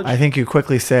movie knowledge? I think you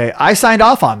quickly say, I signed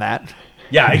off on that.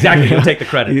 Yeah, exactly. You'll take the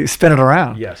credit. You spin it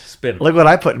around. Yes, spin. Look what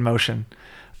I put in motion.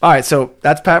 All right, so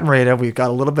that's Pat Morita. We've got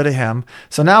a little bit of him.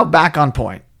 So now back on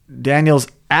point. Daniel's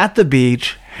at the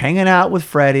beach, hanging out with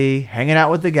Freddie, hanging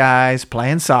out with the guys,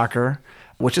 playing soccer,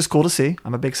 which is cool to see.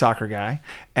 I'm a big soccer guy.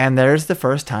 And there's the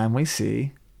first time we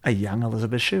see a young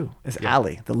Elizabeth Shue. It's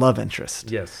Allie, the love interest.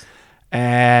 Yes.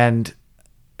 And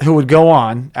who would go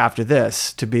on after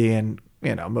this to be in,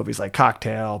 movies like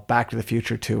Cocktail, Back to the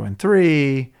Future 2 and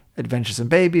 3, Adventures in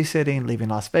Babysitting, Leaving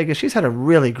Las Vegas. She's had a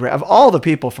really great, of all the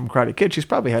people from Karate Kid, she's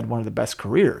probably had one of the best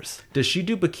careers. Does she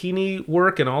do bikini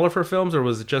work in all of her films, or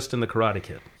was it just in The Karate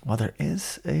Kid? Well, there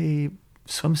is a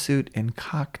swimsuit in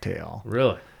Cocktail.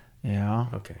 Really? Yeah.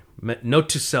 Okay. Note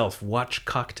to self, watch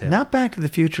Cocktail. Not Back to the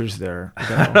Future's there.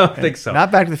 I don't think so.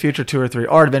 Not Back to the Future 2 or 3,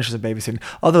 or Adventures in Babysitting.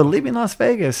 Although Leaving Las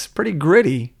Vegas, pretty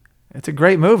gritty. It's a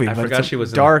great movie. I forgot she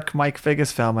was in dark Mike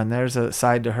Figgis film, and there's a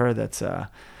side to her that's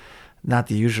not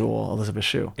the usual Elizabeth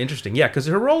Shue. Interesting. Yeah, because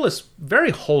her role is very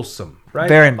wholesome, right?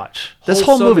 Very much. This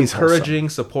Wholesome, whole movie's encouraging,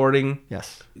 wholesome. supporting.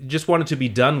 Yes. Just wanted to be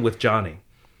done with Johnny.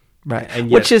 Right.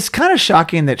 And yet, which is kind of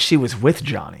shocking that she was with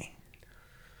Johnny.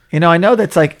 I know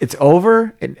that's like, it's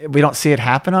over. We don't see it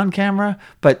happen on camera,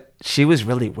 but she was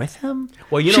really with him?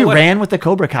 Well, she ran with the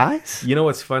Cobra Kais? You know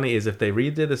what's funny is if they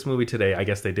redid this movie today, I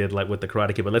guess they did like with the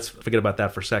Karate Kid, but let's forget about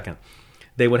that for a second.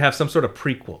 They would have some sort of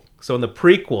prequel. So in the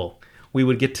prequel, we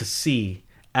would get to see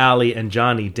Allie and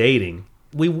Johnny dating.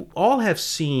 We all have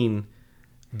seen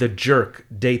the jerk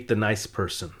date the nice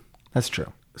person. That's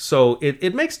true. So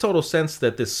it makes total sense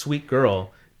that this sweet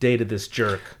girl dated this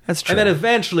jerk. That's true. And then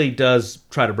eventually does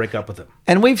try to break up with him.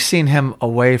 And we've seen him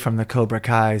away from the Cobra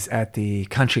Kais at the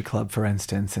country club, for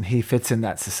instance, and he fits in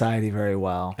that society very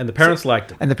well. And the parents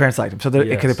liked him. And the parents liked him. So they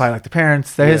Yes. probably like the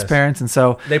parents. They're his Yes. parents. And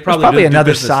so They there's probably do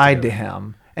another business side together. to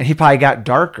him. And he probably got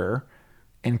darker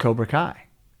in Cobra Kai.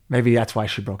 Maybe that's why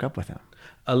she broke up with him.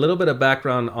 A little bit of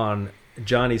background on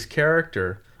Johnny's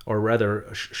character, or rather,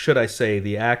 should I say,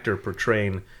 the actor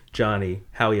portraying Johnny,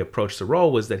 how he approached the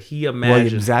role, was that he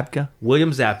imagined...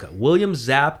 William Zabka? William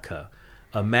Zabka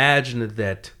imagined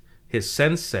that his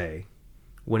sensei,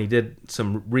 when he did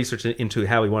some research into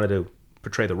how he wanted to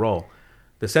portray the role,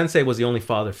 the sensei was the only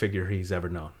father figure he's ever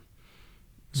known.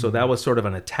 So that was sort of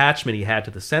an attachment he had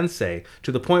to the sensei,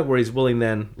 to the point where he's willing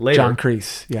then later... John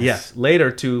Kreese, yes. Yes,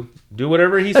 later to do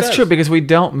whatever he says. That's true, because we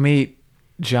don't meet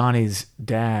Johnny's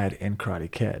dad in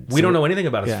Karate Kid. We don't know anything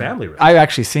about his family, really. I've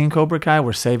actually seen Cobra Kai.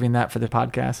 We're saving that for the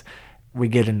podcast. We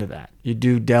get into that. You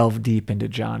do delve deep into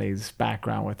Johnny's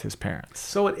background with his parents.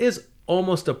 So it is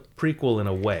almost a prequel in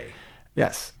a way.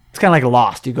 Yes. It's kind of like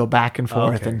Lost. You go back and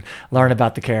forth Okay. and learn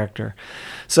about the character.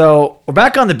 So we're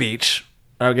back on the beach.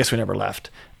 I guess we never left.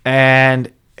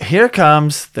 And here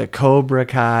comes the Cobra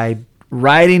Kai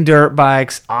riding dirt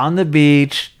bikes on the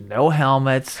beach, no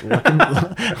helmets,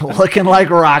 looking like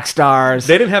rock stars.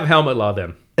 They didn't have helmet law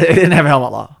then. They didn't have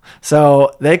helmet law.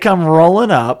 So they come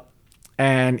rolling up,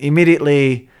 and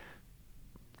immediately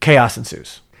chaos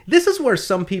ensues. This is where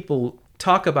some people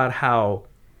talk about how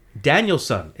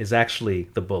Danielson is actually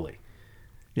the bully.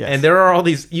 Yes. And there are all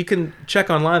these, you can check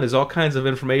online, there's all kinds of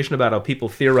information about how people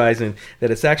theorizing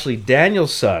that it's actually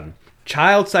Danielson,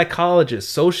 child psychologist,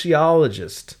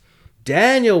 sociologist.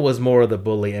 Daniel was more of the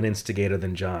bully and instigator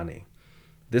than Johnny.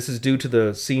 This is due to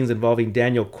the scenes involving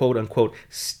Daniel, quote unquote,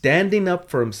 standing up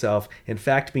for himself, in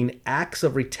fact being acts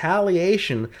of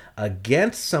retaliation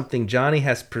against something Johnny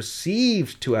has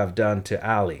perceived to have done to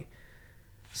Ali.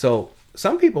 So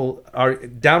some people are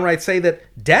downright say that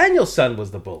Danielson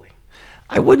was the bully.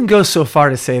 I wouldn't go so far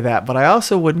to say that, but I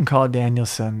also wouldn't call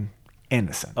Danielson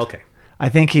innocent. Okay. I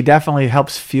think he definitely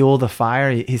helps fuel the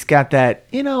fire. He's got that,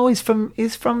 he's from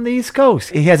the East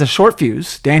Coast. He has a short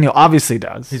fuse. Daniel obviously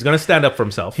does. He's going to stand up for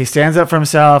himself. He stands up for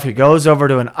himself. He goes over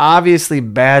to an obviously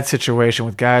bad situation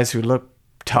with guys who look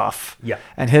tough. Yeah.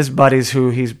 And his buddies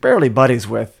who he's barely buddies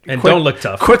with. And don't look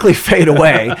tough. Quickly fade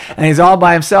away. And he's all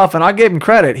by himself. And I'll give him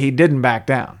credit. He didn't back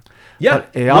down. Yeah.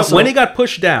 But he also, when he got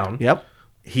pushed down, Yep.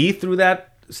 he threw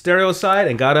that stereo aside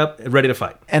and got up ready to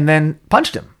fight. And then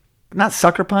punched him. Not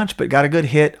sucker punch, but got a good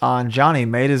hit on Johnny,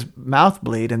 made his mouth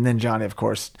bleed, and then Johnny, of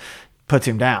course, puts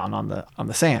him down on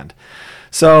the sand.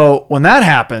 So when that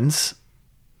happens,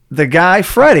 the guy,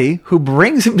 Freddie, who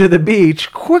brings him to the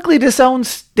beach, quickly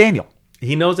disowns Daniel.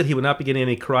 He knows that he would not be getting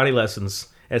any karate lessons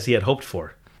as he had hoped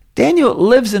for. Daniel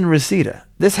lives in Reseda.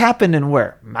 This happened in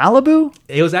where? Malibu?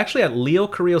 It was actually at Leo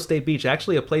Carrillo State Beach,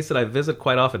 actually a place that I visit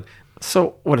quite often.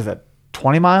 So what is that,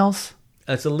 20 miles?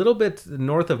 It's a little bit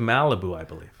north of Malibu, I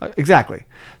believe. Exactly.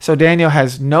 So Daniel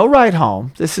has no ride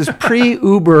home. This is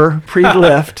pre-Uber,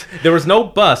 pre-Lyft. There was no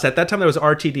bus. At that time, there was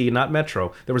RTD, not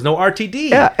Metro. There was no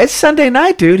RTD. Yeah, it's Sunday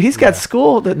night, dude. He's got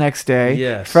school the next day.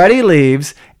 Yes. Freddie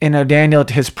leaves, and Daniel,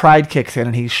 his pride kicks in,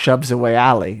 and he shoves away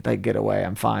Ali. Like, get away.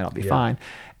 I'm fine. I'll be fine.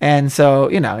 And so,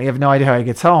 you have no idea how he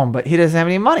gets home, but he doesn't have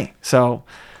any money. So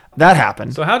that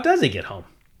happened. So how does he get home?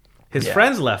 His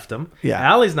friends left him. Yeah.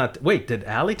 Allie's not... Wait, did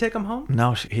Allie take him home?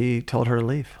 No, he told her to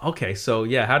leave. Okay, so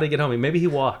yeah, how did he get home? Maybe he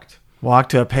walked.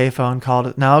 Walked to a payphone, called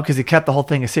it. No, because he kept the whole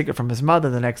thing a secret from his mother.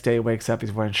 The next day he wakes up,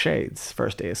 he's wearing shades.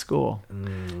 First day of school.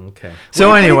 Okay. So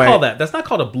What do you anyway... call that? That's not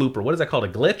called a blooper. What is that called? A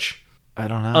glitch? I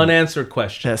don't know. Unanswered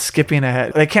question. Yeah, skipping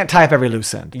ahead. They can't type every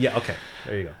loose end. Yeah, okay.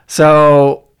 There you go.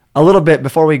 So a little bit,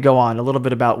 before we go on, a little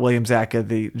bit about William Zabka,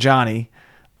 the Johnny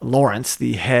Lawrence,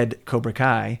 the head Cobra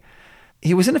Kai.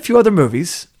 He was in a few other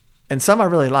movies, and some I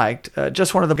really liked.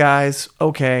 Just One of the Guys,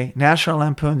 okay. National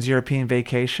Lampoon's European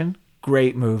Vacation,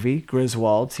 great movie.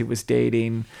 Griswolds, he was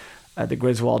dating the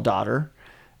Griswold daughter.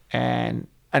 And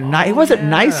he wasn't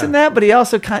nice in that, but he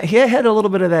also he had a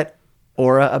little bit of that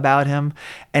aura about him.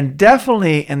 And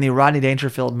definitely in the Rodney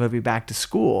Dangerfield movie Back to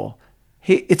School,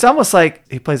 it's almost like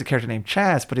he plays a character named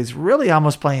Chaz, but he's really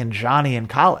almost playing Johnny in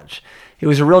college. He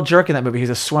was a real jerk in that movie.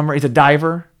 He's a swimmer. He's a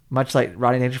diver, much like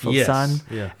Rodney Dangerfield's son.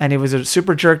 Yeah. And he was a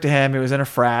super jerk to him. He was in a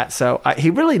frat. So he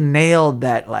really nailed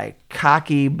that like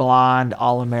cocky, blonde,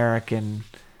 all-American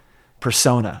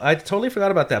persona. I totally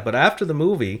forgot about that. But after the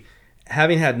movie,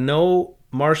 having had no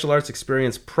martial arts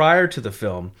experience prior to the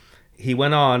film, he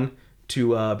went on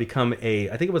to become I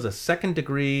think it was a second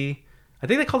degree... I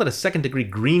think they called it a second degree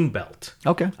green belt.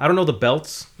 Okay. I don't know the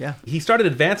belts. Yeah. He started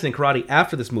advancing in karate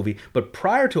after this movie, but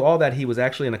prior to all that, he was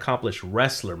actually an accomplished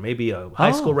wrestler, maybe a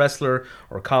high school wrestler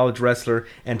or college wrestler.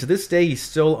 And to this day, he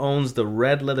still owns the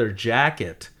red leather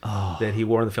jacket that he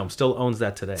wore in the film. Still owns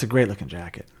that today. It's a great looking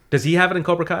jacket. Does he have it in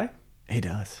Cobra Kai? He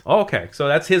does. Oh, okay. So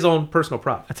that's his own personal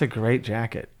prop. That's a great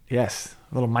jacket. Yes.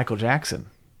 A little Michael Jackson.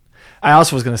 I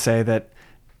also was going to say that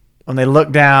when they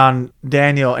look down,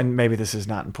 Daniel, and maybe this is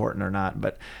not important or not,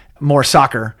 but more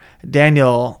soccer,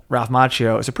 Daniel Ralph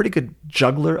Macchio is a pretty good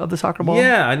juggler of the soccer ball.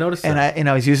 Yeah, I noticed that. And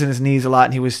he's using his knees a lot,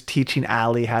 and he was teaching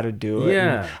Ali how to do it.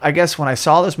 Yeah. And I guess when I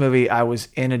saw this movie, I was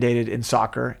inundated in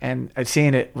soccer, and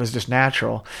seeing it was just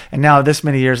natural. And now, this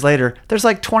many years later, there's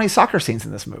like 20 soccer scenes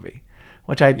in this movie.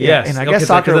 Which Yes. and I Okay, guess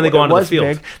soccer then they go onto the was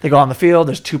field. big. They go on the field.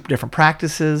 There's 2 different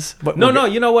practices. But No,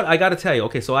 you know what? I got to tell you.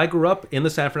 Okay, so I grew up in the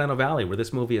San Fernando Valley where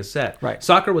this movie is set. Right.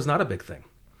 Soccer was not a big thing.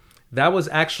 That was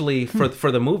actually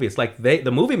for the movie. It's like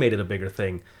the movie made it a bigger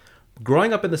thing.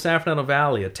 Growing up in the San Fernando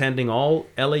Valley, attending all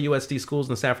LAUSD schools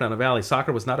in the San Fernando Valley,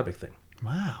 soccer was not a big thing.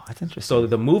 Wow, that's interesting. So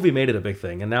the movie made it a big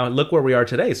thing, and now look where we are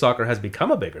today. Soccer has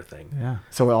become a bigger thing. Yeah.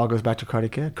 So it all goes back to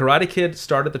Karate Kid. Karate Kid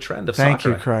started the trend of Thank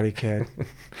soccer. you, Karate Kid.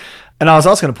 And I was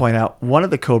also going to point out, one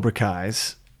of the Cobra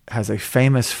Kais has a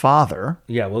famous father.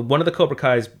 Yeah, well, one of the Cobra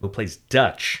Kais who plays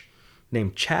Dutch,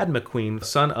 named Chad McQueen,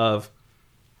 son of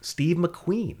Steve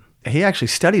McQueen. He actually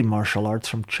studied martial arts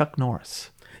from Chuck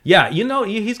Norris. Yeah,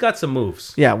 he's got some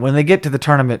moves. Yeah, when they get to the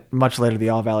tournament, much later, the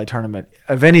All Valley tournament,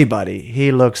 of anybody,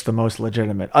 he looks the most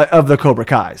legitimate of the Cobra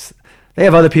Kais. They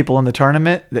have other people in the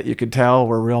tournament that you could tell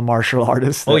were real martial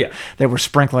artists. Oh, yeah. They were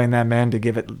sprinkling them in to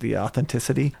give it the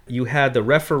authenticity. You had the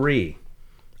referee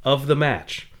of the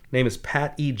match. Name is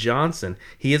Pat E. Johnson.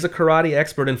 He is a karate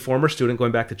expert and former student,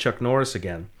 going back to Chuck Norris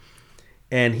again.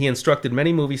 And he instructed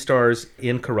many movie stars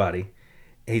in karate.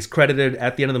 He's credited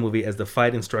at the end of the movie as the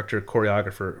fight instructor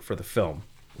choreographer for the film.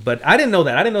 But I didn't know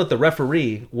that. I didn't know that the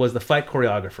referee was the fight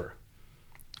choreographer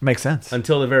Makes sense.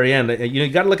 until the very end. You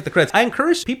got to look at the credits. I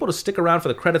encourage people to stick around for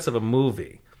the credits of a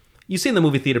movie. You see in the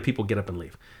movie theater, people get up and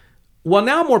leave. Well,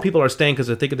 now more people are staying because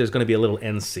they're thinking there's going to be a little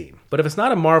end scene. But if it's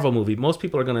not a Marvel movie, most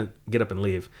people are going to get up and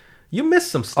leave. You miss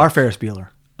some stuff. Our Ferris Bueller.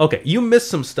 Okay, you miss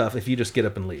some stuff if you just get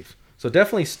up and leave. So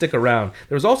definitely stick around.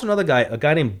 There was also another guy, a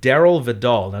guy named Daryl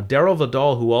Vidal. Now, Daryl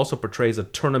Vidal, who also portrays a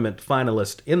tournament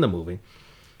finalist in the movie,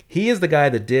 he is the guy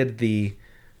that did the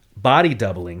body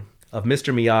doubling of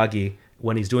Mr. Miyagi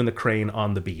when he's doing the crane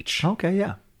on the beach. Okay,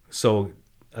 yeah. So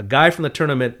a guy from the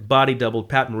tournament body doubled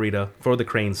Pat Morita for the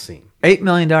crane scene. $8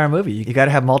 million movie. You got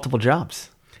to have multiple jobs.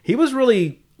 He was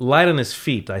really light on his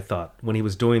feet, I thought, when he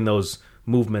was doing those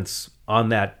movements on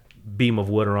that beam of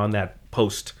wood or on that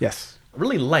post. Yes.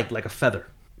 Really light, like a feather.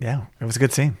 Yeah, it was a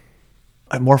good scene.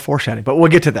 More foreshadowing, but we'll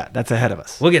get to that. That's ahead of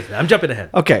us. We'll get to that. I'm jumping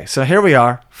ahead. Okay, so here we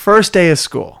are. First day of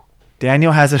school.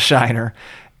 Daniel has a shiner,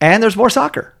 and there's more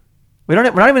soccer. We're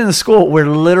not even in the school. We're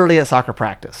literally at soccer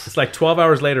practice. It's like 12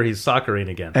 hours later, he's soccering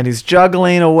again. And he's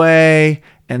juggling away,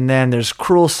 and then there's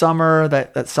Cruel Summer,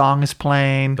 that song is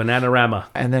playing. Bananarama.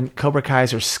 And then Cobra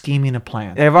Kais are scheming a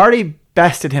plan. They've already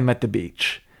bested him at the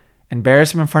beach,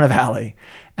 embarrassed him in front of Allie,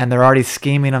 and they're already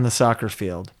scheming on the soccer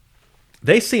field.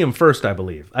 They see him first, I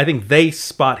believe. I think they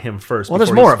spot him first. Well, there's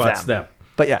before more he of spots them.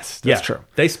 But yes, that's true.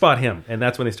 They spot him, and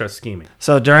that's when they start scheming.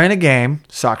 So during a game,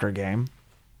 soccer game,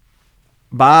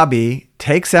 Bobby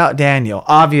takes out Daniel.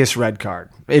 Obvious red card.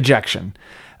 Ejection.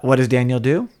 What does Daniel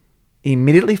do?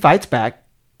 Immediately fights back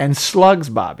and slugs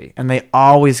Bobby. And they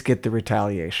always get the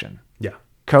retaliation. Yeah.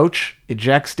 Coach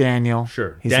ejects Daniel.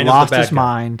 Sure. He's Daniel's lost the bad his guy.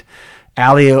 mind.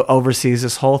 Allie oversees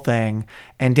this whole thing.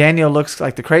 And Daniel looks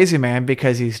like the crazy man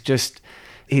because he's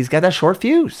got that short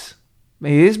fuse.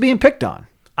 He is being picked on.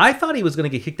 I thought he was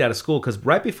going to get kicked out of school because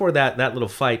right before that little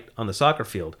fight on the soccer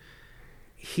field,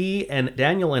 he and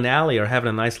Daniel and Allie are having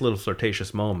a nice little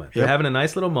flirtatious moment. They're having a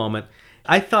nice little moment.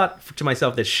 I thought to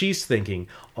myself that she's thinking,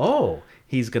 oh,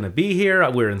 he's going to be here.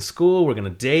 We're in school. We're going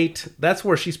to date. That's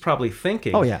where she's probably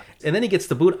thinking. Oh, yeah. And then he gets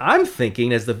the boot. I'm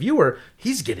thinking as the viewer,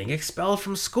 he's getting expelled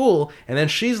from school. And then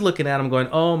she's looking at him going,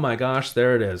 oh my gosh,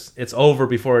 there it is. It's over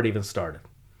before it even started.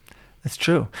 That's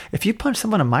true. If you punch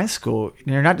someone in my school,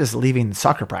 you're not just leaving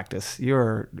soccer practice. You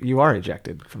are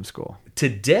ejected from school.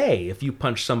 Today, if you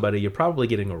punch somebody, you're probably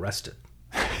getting arrested.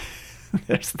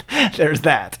 There's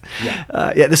that.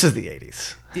 Yeah. This is the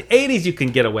 80s. The 80s you can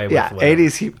get away with. Yeah, whatever.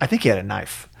 80s. I think he had a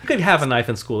knife. You could have a knife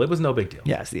in school. It was no big deal.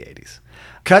 Yeah, it's the 80s.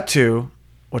 Cut to,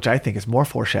 which I think is more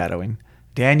foreshadowing,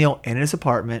 Daniel in his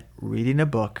apartment reading a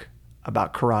book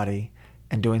about karate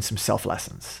and doing some self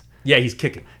lessons. Yeah, he's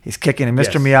kicking. He's kicking, and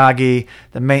Mr. Yes. Miyagi,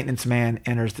 the maintenance man,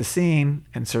 enters the scene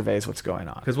and surveys what's going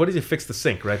on. Because what does he fix the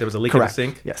sink, right? There was a leak Correct. in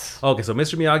the sink? Yes. Okay, so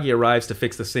Mr. Miyagi arrives to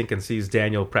fix the sink and sees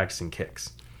Daniel practicing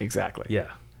kicks. Exactly. Yeah.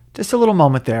 Just a little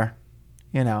moment there,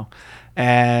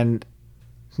 And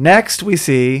next we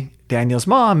see Daniel's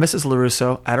mom, Mrs.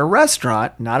 LaRusso, at a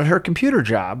restaurant, not at her computer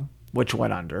job, which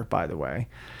went under, by the way.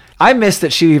 I missed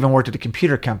that she even worked at a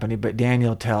computer company, but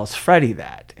Daniel tells Freddie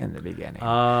that in the beginning.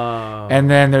 Oh. And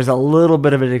then there's a little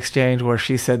bit of an exchange where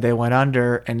she said they went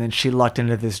under, and then she lucked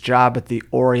into this job at the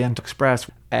Orient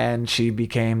Express, and she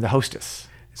became the hostess.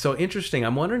 So interesting.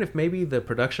 I'm wondering if maybe the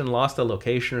production lost a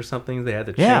location or something. They had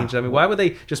to Yeah. change. I mean, why would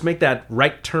they just make that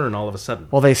right turn all of a sudden?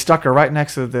 Well, they stuck her right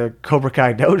next to the Cobra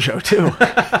Kai dojo, too.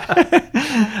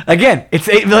 Again, it's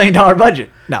 $8 million budget.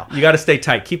 No. You got to stay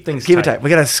tight. Keep things Keep it tight. We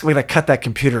gotta cut that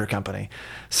computer company.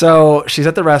 So she's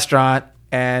at the restaurant,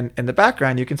 and in the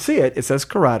background you can see it. It says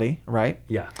karate, right?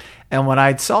 Yeah. And when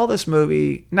I saw this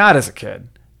movie, not as a kid,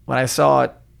 when I saw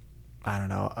it, I don't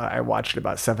know, I watched it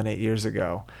about 7-8 years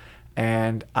ago,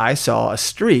 and I saw a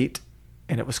street,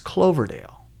 and it was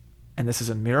Cloverdale, and this is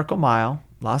in Miracle Mile,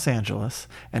 Los Angeles,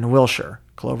 and Wilshire,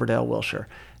 Cloverdale, Wilshire.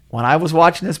 when I was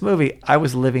watching this movie, I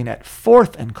was living at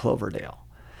 4th and Cloverdale.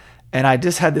 And I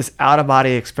just had this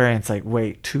out-of-body experience, like,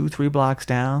 wait, 2-3 blocks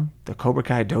down, the Cobra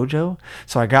Kai dojo?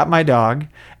 So I got my dog,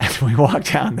 and we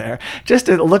walked down there just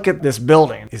to look at this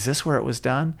building. Is this where it was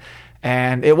done?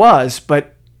 And it was,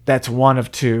 but that's one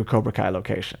of 2 Cobra Kai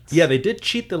locations. Yeah, they did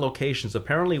cheat the locations.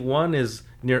 Apparently one is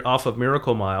near off of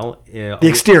Miracle Mile. The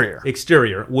exterior.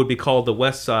 Exterior would be called the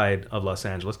west side of Los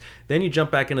Angeles. Then you jump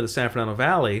back into the San Fernando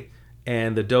Valley,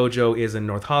 and the dojo is in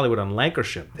North Hollywood on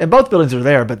Lankershim. And both buildings are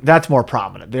there, but that's more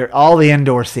prominent. All the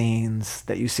indoor scenes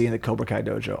that you see in the Cobra Kai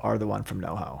dojo are the one from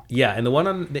NoHo. Yeah, and the one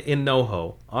in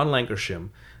NoHo on Lankershim,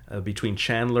 between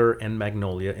Chandler and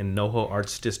Magnolia in NoHo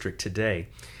Arts District today,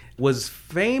 was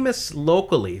famous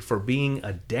locally for being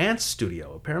a dance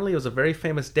studio. Apparently, it was a very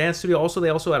famous dance studio. They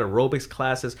also had aerobics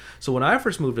classes. So when I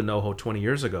first moved to NoHo 20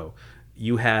 years ago,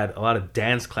 you had a lot of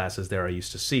dance classes there I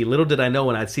used to see. Little did I know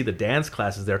when I'd see the dance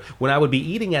classes there, when I would be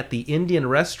eating at the Indian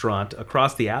restaurant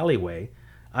across the alleyway,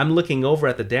 I'm looking over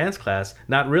at the dance class,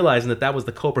 not realizing that was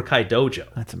the Cobra Kai dojo.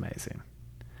 That's amazing.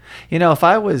 You know, if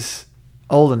I was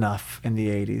old enough in the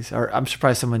 80s, or I'm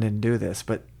surprised someone didn't do this,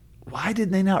 but why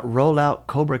did they not roll out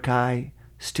Cobra Kai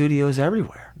studios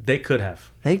everywhere? They could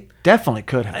have. They definitely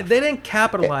could have. They didn't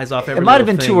capitalize off every It might have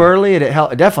been thing. too early. It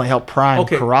definitely helped prime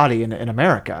karate in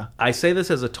America. I say this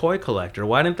as a toy collector.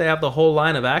 Why didn't they have the whole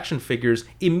line of action figures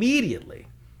immediately?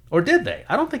 Or did they?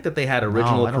 I don't think that they had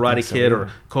original Karate Kid or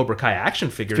Cobra Kai action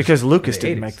figures. Because Lucas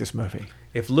didn't make this movie.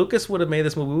 If Lucas would have made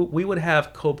this movie, we would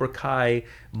have Cobra Kai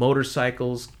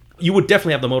motorcycles. You would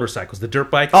definitely have the motorcycles, the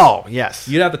dirt bikes. Oh, yes.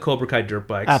 You'd have the Cobra Kai dirt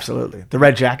bikes. Absolutely. The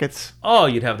red jackets. Oh,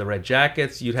 you'd have the red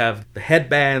jackets. You'd have the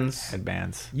headbands.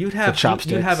 You'd have the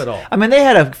chopsticks. You'd have it all. I mean, they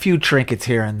had a few trinkets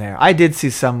here and there. I did see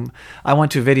some. I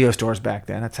went to video stores back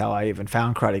then. That's how I even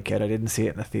found Karate Kid. I didn't see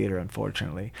it in the theater,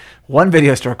 unfortunately. One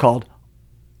video store called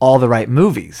All the Right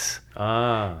Movies.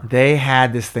 They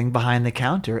had this thing behind the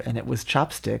counter, and it was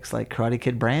chopsticks, like Karate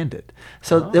Kid branded.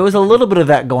 So there was a little bit of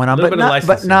that going on, but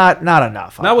not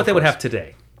enough. Not what they would have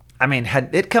today. I mean,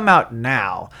 had it come out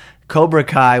now, Cobra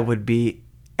Kai would be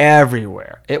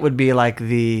everywhere. It would be like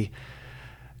the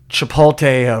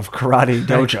Chipotle of karate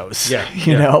dojos.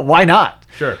 You know, why not?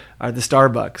 Sure. Or the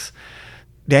Starbucks.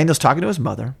 Daniel's talking to his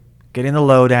mother, getting the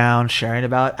lowdown, sharing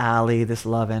about Ali, this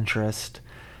love interest.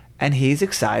 And he's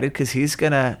excited because he's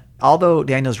going to, although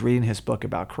Daniel's reading his book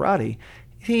about karate,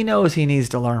 he knows he needs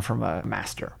to learn from a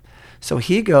master. So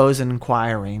he goes and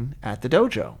inquiring at the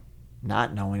dojo,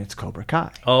 not knowing it's Cobra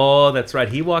Kai. Oh, that's right.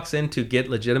 He walks in to get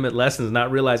legitimate lessons, not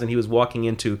realizing he was walking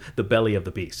into the belly of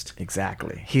the beast.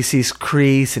 Exactly. He sees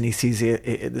Kreese, and he sees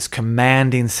this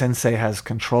commanding sensei has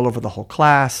control over the whole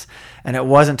class. And it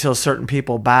wasn't until certain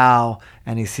people bow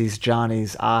and he sees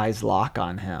Johnny's eyes lock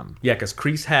on him. Yeah, because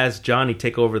Kreese has Johnny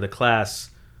take over the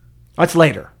class. That's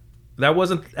later. That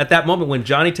wasn't at that moment when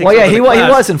Johnny takes over the class. He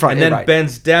was in front. And then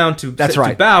bends down to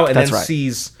bow and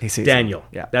sees Daniel.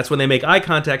 Yeah. That's when they make eye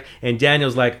contact, and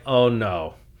Daniel's like, oh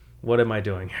no, what am I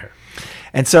doing here?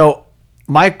 And so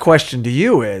my question to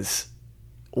you is,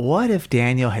 what if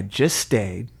Daniel had just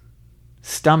stayed,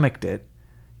 stomached it,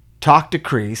 talked to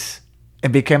Kreese,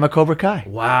 and became a Cobra Kai?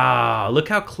 Wow, look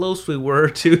how close we were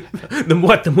to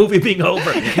the movie being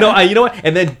over. No, you know what?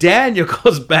 And then Daniel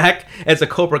goes back as a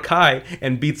Cobra Kai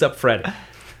and beats up Freddy.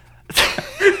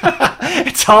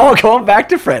 It's all going back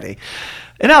to Freddy.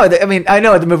 No, I mean, I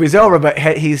know the movie's over, but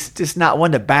he's just not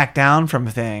one to back down from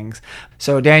things.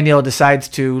 So Daniel decides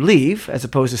to leave as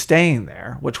opposed to staying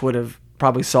there, which would have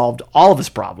probably solved all of his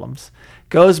problems.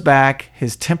 Goes back,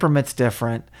 his temperament's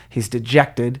different, he's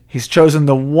dejected, he's chosen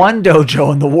the one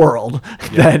dojo in the world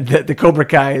that the Cobra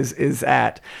Kai is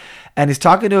at. And he's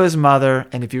talking to his mother,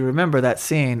 and if you remember that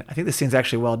scene, I think the scene's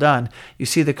actually well done. You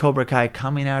see the Cobra Kai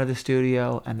coming out of the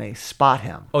studio, and they spot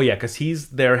him. Oh, yeah, because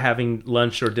he's there having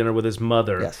lunch or dinner with his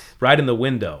mother right in the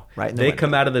window. They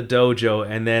come out of the dojo,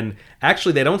 and then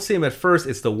actually they don't see him at first.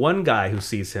 It's the one guy who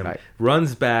sees him,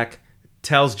 runs back,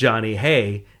 tells Johnny,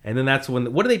 hey, and then that's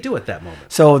when, what do they do at that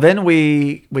moment? So then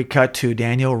we cut to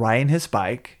Daniel riding his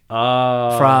bike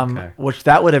which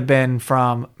that would have been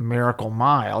from Miracle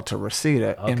Mile to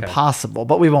Reseda. Impossible,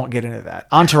 but we won't get into that.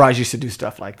 Entourage used to do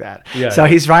stuff like that.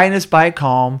 He's riding his bike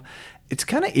home. It's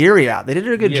kind of eerie out. They did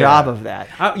a good job of that.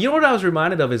 You know what I was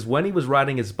reminded of is when he was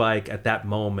riding his bike at that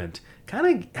moment,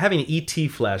 kind of having E.T.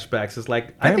 flashbacks. Is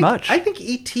like, I think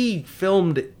E.T.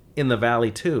 filmed in the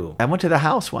valley too. I went to the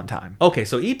house one time. Okay,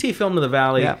 so E.T. filmed in the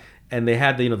valley, and they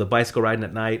had the bicycle riding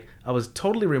at night. I was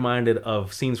totally reminded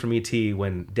of scenes from E.T.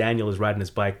 when Daniel is riding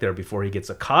his bike there before he gets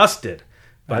accosted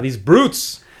by these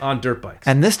brutes on dirt bikes.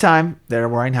 And this time they're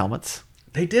wearing helmets.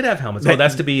 They did have helmets. Oh,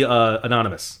 that's to be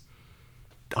anonymous.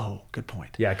 Oh, good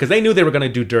point. Yeah, because they knew they were going to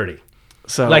do dirty.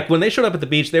 So Like when they showed up at the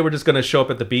beach, they were just going to show up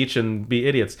at the beach and be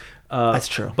idiots. That's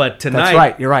true. But tonight, That's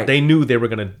right. You're right. They knew they were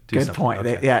going to do good something. point.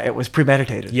 Okay. It was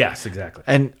premeditated. Yes, exactly.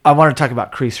 And I want to talk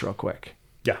about Kreese real quick.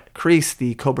 Yeah. Kreese,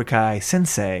 the Cobra Kai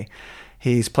sensei,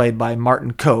 he's played by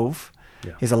Martin Kove.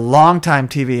 Yeah. He's a longtime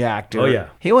TV actor. Oh, yeah.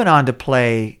 He went on to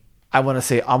play, I want to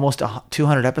say, almost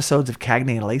 200 episodes of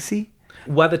Cagney and Lacey.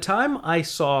 By the time I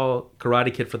saw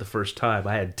Karate Kid for the first time,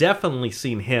 I had definitely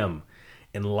seen him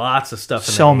in lots of stuff.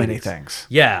 In So the many 80s. things.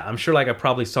 Yeah, I'm sure. Like I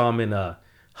probably saw him in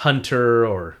Hunter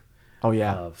or Oh,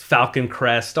 yeah. Falcon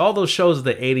Crest, all those shows of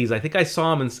the '80s. I think I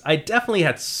saw him, and I definitely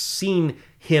had seen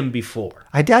him before.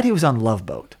 I doubt he was on Love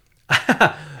Boat.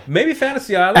 Maybe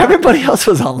Fantasy Island. Everybody else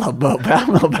was on Love Boat, but I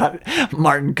don't know about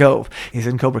Martin Kove. He's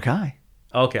in Cobra Kai.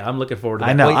 Okay, I'm looking forward to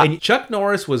that. I know. And Chuck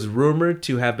Norris was rumored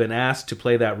to have been asked to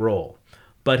play that role,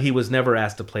 but he was never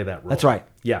asked to play that role. That's right.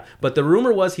 Yeah, but the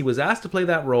rumor was he was asked to play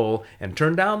that role and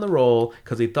turned down the role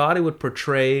because he thought it would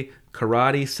portray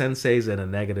karate senseis in a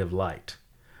negative light.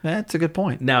 That's a good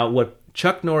point. Now, what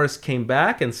Chuck Norris came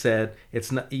back and said,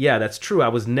 it's not. Yeah, that's true. I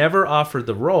was never offered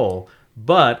the role,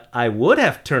 but I would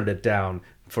have turned it down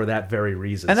for that very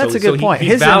reason. And that's So- a good so point. He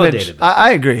His validated image, that.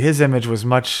 I agree. His image was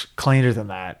much cleaner than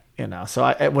that, so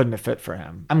it wouldn't have fit for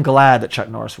him. I'm glad that Chuck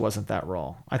Norris wasn't that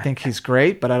role. I think he's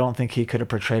great, but I don't think he could have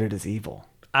portrayed it as evil.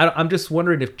 I'm just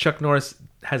wondering if Chuck Norris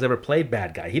has ever played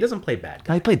bad guy. He doesn't play bad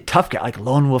guy. Now, he played tough guy, like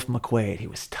Lone Wolf McQuaid. He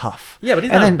was tough. Yeah, but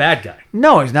he's And not then- a bad guy.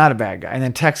 No, he's not a bad guy. And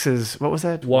then Texas, what was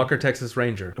that? Walker, Texas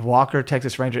Ranger. Walker,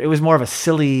 Texas Ranger. It was more of a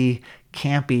silly,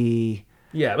 campy.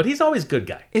 Yeah, but he's always good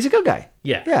guy. He's a good guy.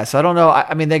 Yeah. Yeah, so I don't know.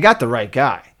 I mean, they got the right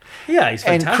guy. Yeah, he's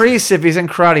And fantastic. Kreese, if he's in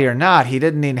karate or not, he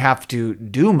didn't even have to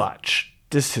do much.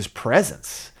 Just his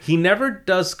presence. He never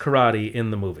does karate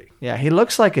in the movie. Yeah, he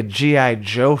looks like a G.I.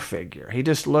 Joe figure. He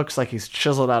just looks like he's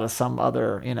chiseled out of some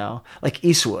other, like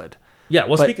Eastwood. Yeah,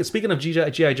 well, But- speaking of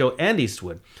G.I. Joe and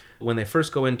Eastwood, when they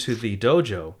first go into the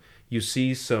dojo, you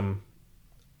see some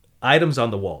items on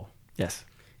the wall. Yes.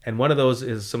 And one of those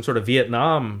is some sort of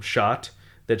Vietnam shot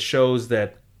that shows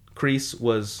that Kreese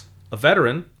was a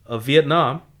veteran of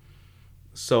Vietnam.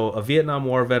 So a Vietnam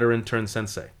War veteran turned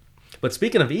sensei. But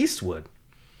speaking of Eastwood,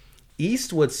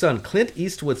 Clint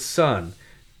Eastwood's son,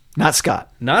 Not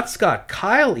Scott. not Scott,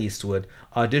 Kyle Eastwood,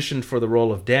 auditioned for the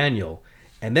role of Daniel.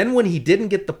 And then when he didn't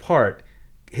get the part,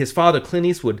 his father, Clint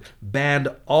Eastwood, banned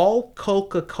all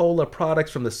Coca-Cola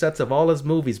products from the sets of all his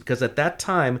movies because at that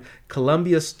time,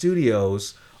 Columbia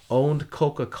Studios owned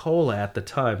Coca-Cola at the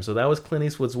time. So that was Clint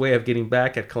Eastwood's way of getting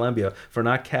back at Columbia for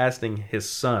not casting his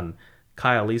son,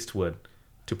 Kyle Eastwood,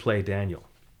 to play Daniel.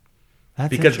 That's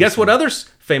Because guess what interesting.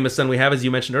 other famous son we have, as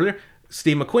you mentioned earlier?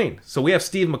 Steve McQueen. So we have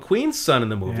Steve McQueen's son in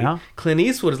the movie. Yeah. Clint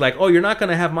Eastwood is like, oh, you're not going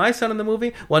to have my son in the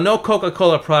movie? Well, no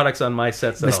Coca-Cola products on my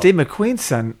sets at But all. Steve McQueen's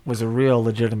son was a real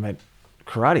legitimate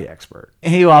karate expert.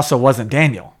 And he also wasn't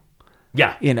Daniel.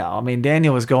 Yeah.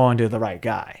 Daniel was going to the right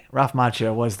guy. Ralph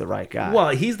Macchio was the right guy. Well,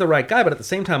 he's the right guy, but at the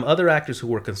same time, other actors who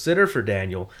were considered for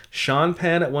Daniel, Sean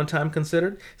Penn at one time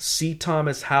considered, C.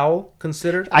 Thomas Howell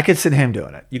considered. I could see him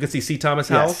doing it. You could see C. Thomas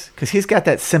Howell. Yes, because he's got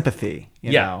that sympathy,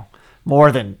 Yeah. more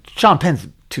than Sean Penn's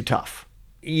too tough.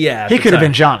 Yeah. at He the could have time.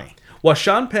 been Johnny. Well,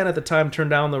 Sean Penn at the time turned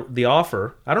down the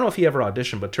offer. I don't know if he ever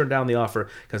auditioned, but turned down the offer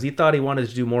because he thought he wanted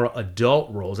to do more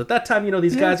adult roles. At that time,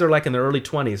 these guys are like in their early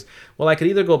 20s. Well, I could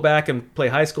either go back and play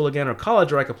high school again or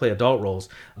college, or I could play adult roles.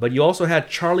 But you also had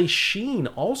Charlie Sheen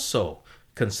also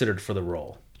considered for the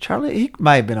role. Charlie, he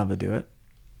might have been able to do it.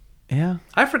 Yeah.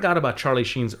 I forgot about Charlie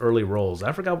Sheen's early roles.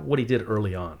 I forgot what he did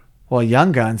early on. Well,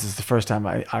 Young Guns is the first time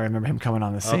I remember him coming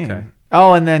on the scene. Okay.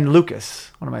 Oh, and then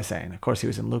Lucas. What am I saying? Of course, he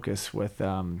was in Lucas with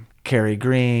Cary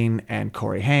Green and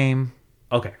Corey Haim.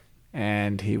 Okay.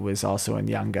 And he was also in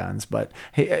Young Guns, but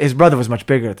his brother was much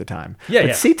bigger at the time. Yeah, but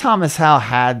yeah. C. Thomas Howell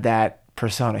had that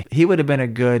persona. He would have been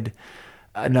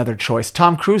another choice.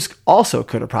 Tom Cruise also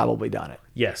could have probably done it.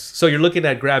 Yes. So you're looking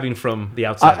at grabbing from the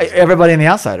outside. Everybody in The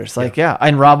Outsiders, yeah.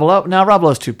 And Rob Lowe. Now, Rob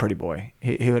Lowe's too pretty boy.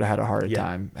 He would have had a harder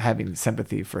time having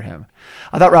sympathy for him.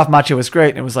 I thought Ralph Macchio was great,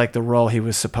 and it was like the role he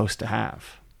was supposed to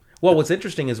have. Well, what's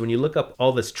interesting is when you look up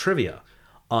all this trivia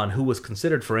on who was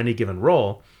considered for any given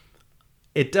role,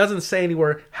 it doesn't say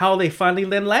anywhere how they finally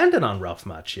then landed on Ralph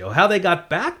Macchio, how they got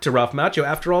back to Ralph Macchio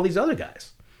after all these other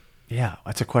guys. Yeah,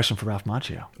 that's a question for Ralph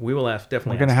Macchio. We will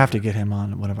definitely. We're going to have to get him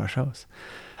on one of our shows.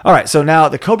 All right, so now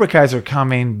the Cobra Kais are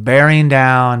coming, bearing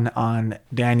down on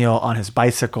Daniel on his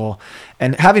bicycle.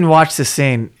 And having watched this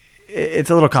scene, it's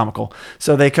a little comical.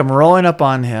 So they come rolling up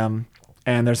on him,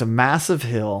 and there's a massive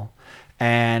hill.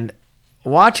 And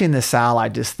watching this, Sal, I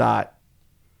just thought,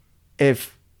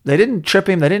 if they didn't trip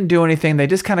him, they didn't do anything, they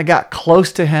just kind of got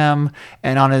close to him,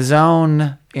 and on his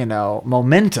own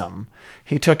momentum,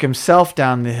 he took himself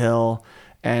down the hill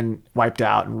and wiped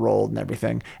out and rolled and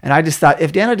everything. And I just thought,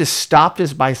 if Daniel just stopped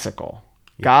his bicycle,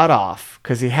 got off,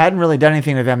 because he hadn't really done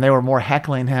anything to them, they were more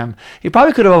heckling him, he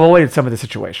probably could have avoided some of the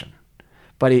situation.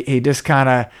 But he just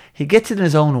he gets it in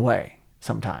his own way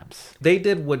sometimes. They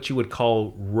did what you would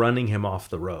call running him off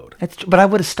the road. But I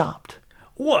would have stopped.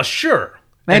 Well, sure.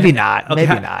 Maybe not. Okay,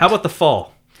 Maybe not. How about the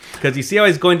fall? Because you see how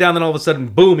he's going down, then all of a sudden,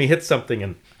 boom, he hits something.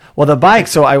 And Well, the bike,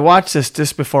 so I watched this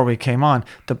just before we came on.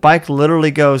 The bike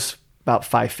literally goes about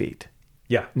 5 feet.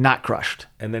 yeah. Not crushed.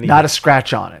 And then not a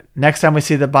scratch on it. Next time we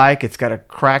see the bike, it's got a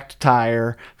cracked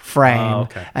tire frame,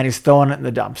 okay. and he's throwing it in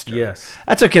the dumpster. Yes.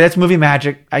 That's okay. That's movie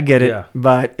magic. I get it. Yeah.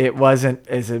 But it wasn't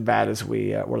as bad as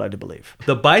we were led to believe.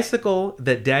 The bicycle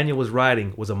that Daniel was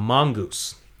riding was a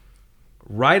Mongoose.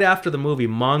 Right after the movie,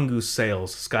 Mongoose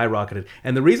sales skyrocketed.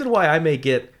 And the reason why I may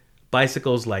get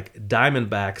bicycles like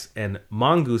Diamondbacks and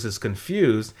Mongooses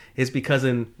confused is because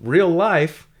in real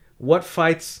life, what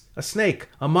fights a snake?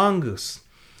 A mongoose.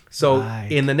 So Right.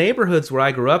 in the neighborhoods where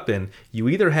I grew up in, you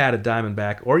either had a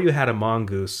Diamondback or you had a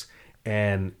Mongoose,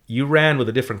 and you ran with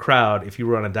a different crowd if you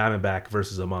were on a Diamondback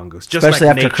versus a Mongoose. Just Especially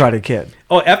like after nature. Karate Kid.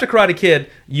 Oh, after Karate Kid,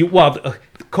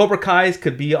 Cobra Kai's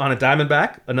could be on a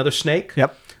Diamondback, another snake.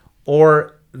 Yep.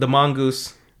 Or the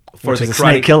Mongoose for Which the is a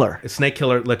snake killer. Snake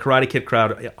killer, the Karate Kid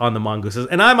crowd on the Mongooses.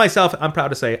 And I myself, I'm proud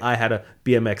to say I had a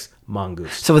BMX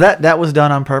Mongoose. So that was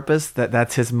done on purpose?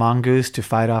 That's his mongoose to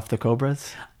fight off the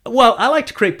cobras? Well, I like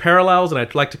to create parallels, and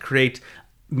I'd like to create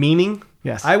meaning.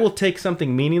 Yes. I will take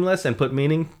something meaningless and put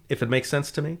meaning if it makes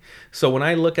sense to me. So when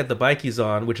I look at the bike he's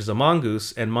on, which is a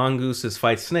mongoose, and mongooses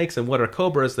fight snakes, and what are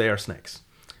cobras? They are snakes.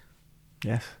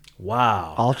 Yes.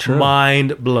 Wow. All true.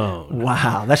 Mind blown.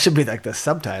 Wow. That should be like the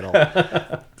subtitle.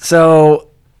 So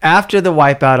after the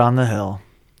wipeout on the hill,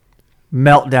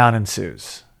 meltdown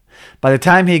ensues. By the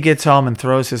time he gets home and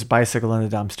throws his bicycle in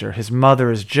the dumpster, his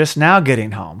mother is just now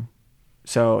getting home.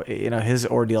 So, his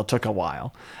ordeal took a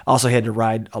while. Also, he had to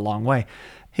ride a long way.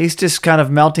 He's just kind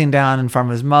of melting down in front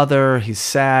of his mother. He's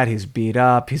sad. He's beat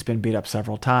up. He's been beat up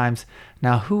several times.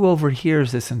 Now, who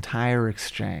overhears this entire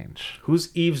exchange?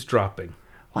 Who's eavesdropping?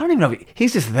 Well, I don't even know.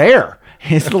 He's just there.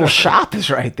 His little shop is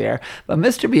right there. But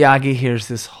Mr. Miyagi hears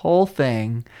this whole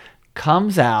thing,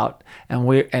 comes out,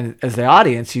 and as the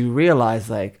audience, you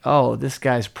realize, oh, this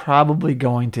guy's probably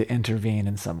going to intervene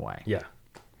in some way. Yeah.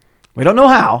 We don't know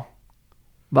how.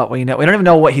 But we don't even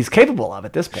know what he's capable of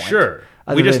at this point. Sure.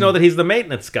 We just know that he's the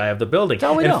maintenance guy of the building. That's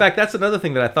all we In know. fact, that's another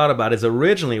thing that I thought about is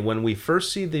originally when we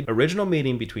first see the original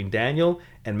meeting between Daniel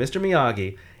and Mr.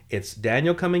 Miyagi, it's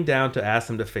Daniel coming down to ask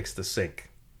him to fix the sink.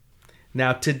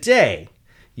 Now, today,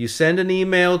 you send an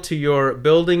email to your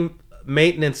building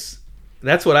maintenance.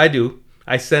 That's what I do.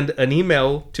 I send an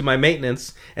email to my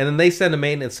maintenance, and then they send a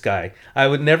maintenance guy. I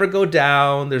would never go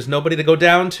down. There's nobody to go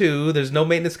down to. There's no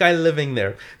maintenance guy living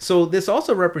there. So this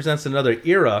also represents another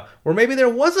era where maybe there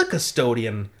was a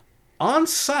custodian on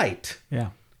site. Yeah.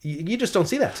 You just don't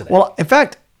see that today. Well, in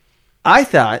fact, I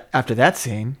thought after that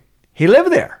scene, he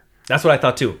lived there. That's what I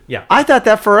thought too. Yeah. I thought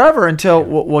that forever until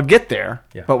we'll get there.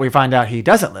 Yeah. But we find out he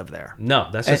doesn't live there. No,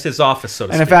 that's just his office, so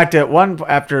to And speak. in fact,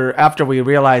 after we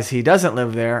realize he doesn't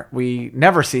live there, we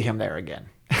never see him there again.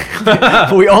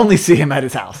 We only see him at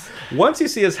his house. Once you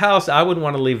see his house, I wouldn't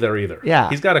want to leave there either. Yeah.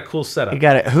 He's got a cool setup. You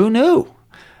got it. Who knew?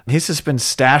 He's just been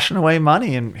stashing away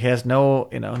money, and he has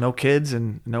no kids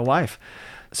and no wife.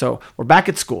 So we're back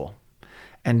at school,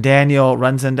 and Daniel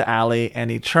runs into Allie,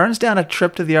 and he turns down a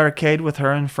trip to the arcade with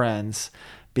her and friends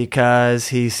because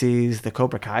he sees the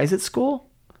Cobra Kai's at school.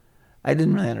 I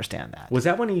didn't really understand that. Was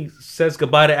that when he says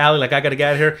goodbye to Allie, like, I got to get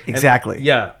out of here? Exactly.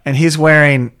 Yeah. And he's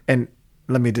wearing, and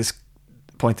let me just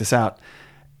point this out,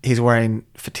 he's wearing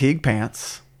fatigue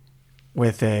pants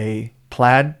with a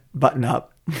plaid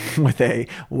button-up with a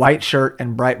white shirt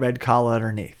and bright red collar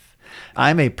underneath.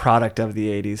 I'm a product of the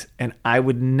 80s, and I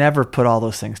would never put all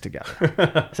those things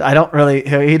together. So I don't really,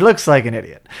 he looks like an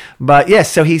idiot. But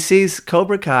yes, so he sees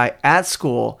Cobra Kai at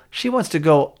school. She wants to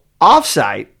go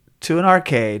off-site to an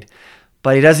arcade,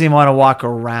 but he doesn't even want to walk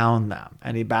around them.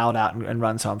 And he bowed out and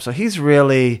runs home. So he's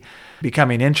really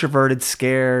becoming introverted,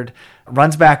 scared,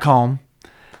 runs back home.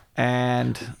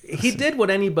 And He did what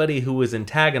anybody who was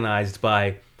antagonized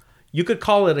by, you could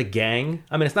call it a gang.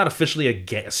 I mean, it's not officially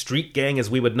a street gang as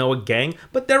we would know a gang,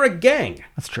 but they're a gang.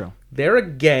 that's true. They're a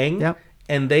gang, Yep.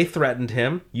 and they threatened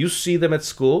him. You see them at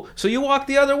school, so you walk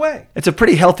the other way. It's a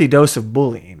pretty healthy dose of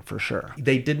bullying, for sure.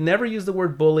 They did never use the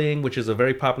word bullying, which is a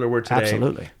very popular word today.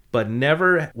 Absolutely. But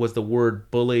never was the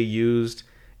word bully used.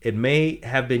 It may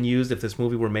have been used if this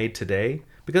movie were made today,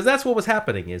 because that's what was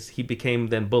happening, is he became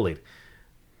then bullied.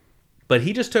 But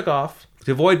he just took off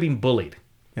to avoid being bullied.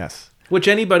 Yes. Which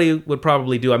anybody would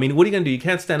probably do. I mean, what are you going to do? You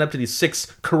can't stand up to these 6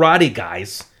 karate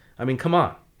guys. I mean, come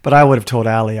on. But I would have told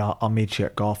Allie, I'll meet you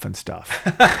at golf and stuff.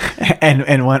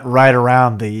 and went right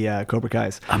around the Cobra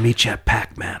Kai's. I'll meet you at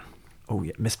Pac-Man. Oh,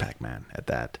 yeah, Miss Pac-Man at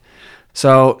that.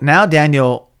 So now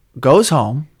Daniel goes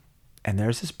home, and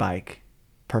there's his bike.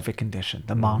 Perfect condition.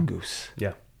 The Mongoose.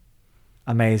 Yeah.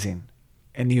 Amazing.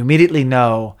 And you immediately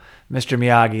know Mr.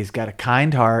 Miyagi's got a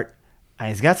kind heart, and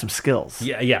he's got some skills.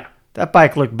 Yeah. That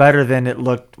bike looked better than it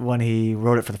looked when he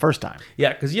rode it for the first time.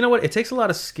 Yeah, because you know what? It takes a lot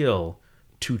of skill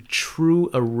to true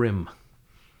a rim.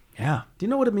 Yeah. Do you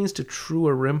know what it means to true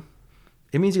a rim?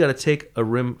 It means you got to take a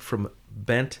rim from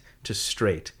bent to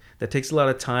straight. That takes a lot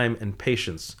of time and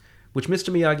patience, which Mr.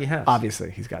 Miyagi has.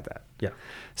 Obviously, he's got that. Yeah.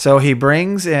 So he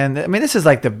brings in, I mean, this is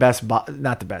like the best,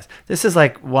 not the best. This is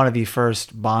like one of the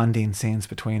first bonding scenes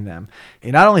between them.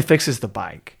 He not only fixes the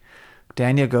bike,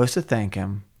 Daniel goes to thank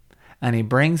him, and he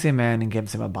brings him in and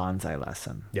gives him a bonsai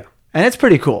lesson. Yeah. And it's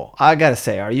pretty cool. I got to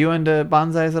say, are you into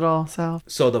bonsais at all, Sal?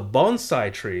 So the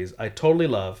bonsai trees, I totally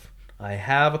love. I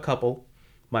have a couple.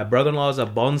 My brother-in-law is a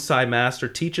bonsai master,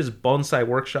 teaches bonsai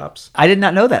workshops. I did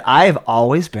not know that. I've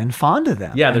always been fond of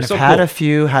them. Yeah, they're and so I've had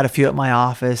cool. had a few at my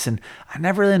office, and I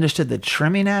never really understood the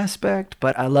trimming aspect,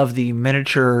 but I love the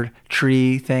miniature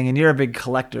tree thing, and you're a big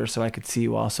collector, so I could see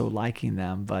you also liking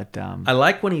them. But I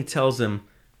like when he tells him,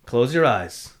 close your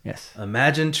eyes. yes.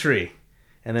 Imagine tree.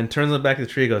 And then turns them back to the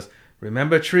tree and goes,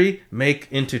 remember tree, make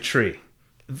into tree.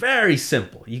 Very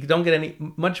simple. You don't get any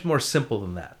much more simple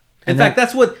than that. In fact,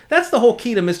 that's the whole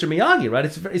key to Mr. Miyagi, right?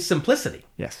 It's simplicity.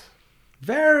 Yes.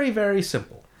 Very, very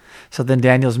simple. So then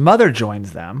Daniel's mother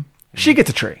joins them. She gets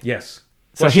a tree. Yes.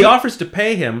 So Well, she offers to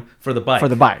pay him for the bike. for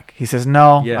the bike. He says,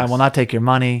 no, Yes. I will not take your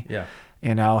money. Yeah.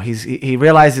 You know, he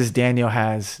realizes Daniel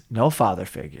has no father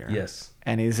figure. Yes.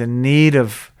 And he's in need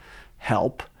of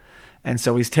help. And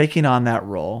so he's taking on that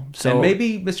role. So And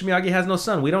maybe Mr. Miyagi has no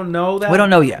son. We don't know that. We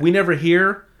don't know yet. We never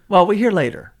hear. Well, we hear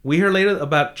later. We hear later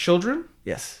about children.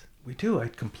 Yes. We do. I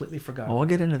completely forgot. Well, we'll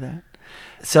get into that.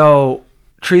 So,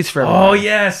 trees for everyone. Oh,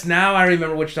 yes. Now I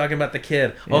remember what you're talking about, the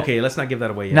kid. Okay, let's not give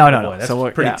that away yet. No, Oh, no, boy, no. That's So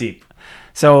pretty yeah. deep.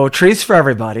 So, trees for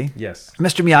everybody. Yes.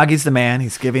 Mr. Miyagi's the man.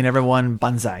 He's giving everyone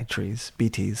bonsai trees,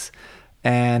 BTs.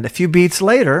 And a few beats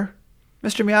later,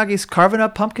 Mr. Miyagi's carving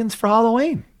up pumpkins for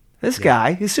Halloween. This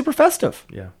guy, he's super festive.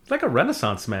 Yeah. It's like a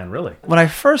Renaissance man, really. When I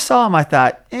first saw him, I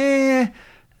thought,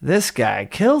 this guy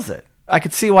kills it. I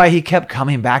could see why he kept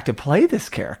coming back to play this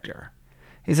character.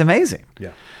 He's amazing.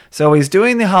 Yeah. So he's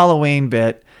doing the Halloween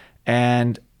bit,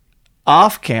 and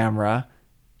off camera,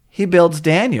 he builds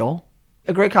Daniel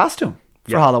a great costume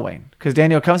for Halloween. Because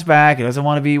Daniel comes back, he doesn't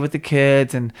want to be with the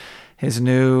kids, and his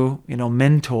new,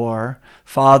 mentor,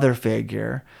 father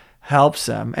figure, helps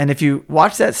him. And if you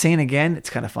watch that scene again, it's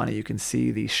kind of funny. You can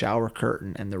see the shower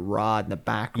curtain and the rod in the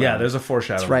background. Yeah, there's a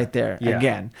foreshadowing. It's right there Yeah.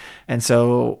 again. And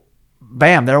so,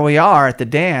 bam, there we are at the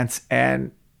dance.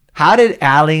 And how did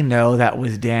Allie know that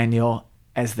was Daniel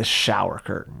as the shower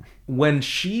curtain? When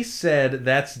she said,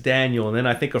 that's Daniel, and then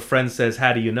I think a friend says,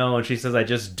 how do you know? And she says, I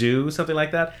just do, something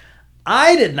like that.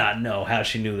 I did not know how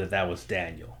she knew that was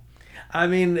Daniel. I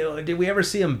mean, did we ever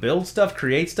see him build stuff,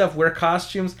 create stuff, wear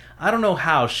costumes? I don't know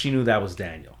how she knew that was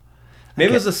Daniel.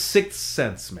 Maybe it was a sixth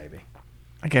sense, maybe.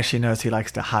 I guess she knows he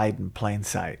likes to hide in plain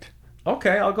sight.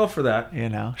 Okay, I'll go for that. She I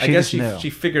guess just knew. she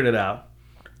figured it out.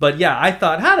 But yeah, I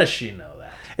thought, how does she know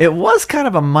that? It was kind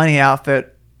of a money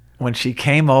outfit when she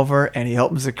came over and he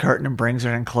opens the curtain and brings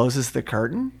her and closes the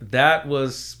curtain. That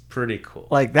was pretty cool.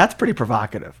 Like, that's pretty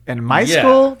provocative. In my Yeah.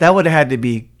 school, that would have had to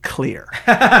be clear.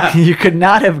 You could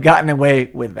not have gotten away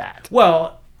with that.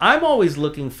 Well, I'm always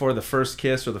looking for the first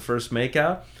kiss or the first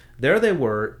makeout. There they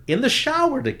were in the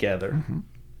shower together. Mm-hmm.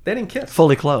 They didn't kiss.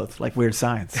 Fully clothed, like Weird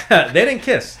Science. They didn't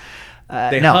kiss.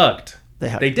 They no. hugged. They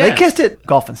hugged. They They danced. kissed at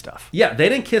golf and stuff. Yeah, they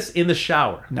didn't kiss in the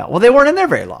shower. No. Well, they weren't in there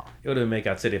very long. It would have been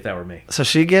Makeout City if that were me. So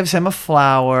she gives him a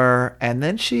flower, and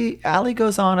then Allie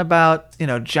goes on about,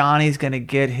 Johnny's going to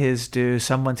get his due.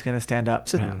 Someone's going to stand up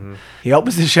to him. He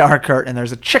opens the shower curtain, and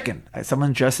there's a chicken.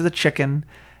 Someone dressed as a chicken,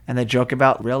 and they joke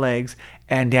about real eggs,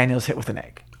 and Daniel's hit with an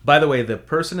egg. By the way, the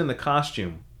person in the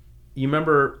costume, you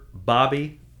remember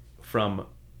Bobby from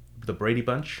the Brady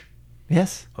Bunch?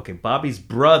 Yes. Okay, Bobby's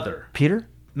brother. Peter?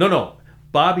 No.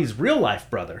 Bobby's real life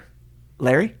brother.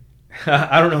 Larry?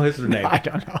 I don't know his name. I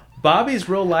don't know. Bobby's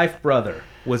real life brother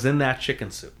was in that chicken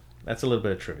suit. That's a little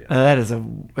bit of trivia.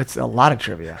 It's a lot of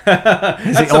trivia.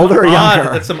 Is he older or younger?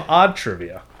 That's some odd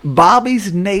trivia.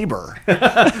 Bobby's neighbor.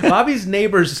 Bobby's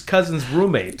neighbor's cousin's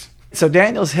roommate. So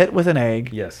Daniel's hit with an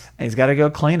egg. Yes. And he's got to go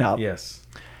clean up. Yes.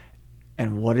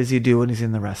 And what does he do when he's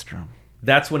in the restroom?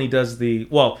 That's when he does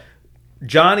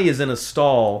Johnny is in a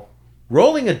stall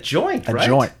Rolling a joint, A right?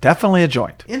 joint. Definitely a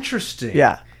joint. Interesting.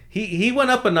 Yeah. He went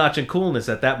up a notch in coolness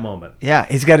at that moment. Yeah,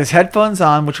 he's got his headphones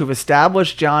on, which we've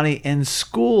established Johnny in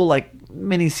school, like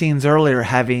many scenes earlier,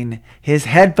 having his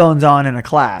headphones on in a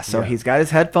class. So Yeah. he's got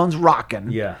his headphones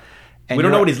rocking. Yeah. And We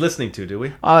don't you're- know what he's listening to, do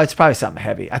we? Oh, it's probably something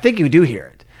heavy. I think you do hear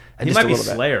it. He Just might a be little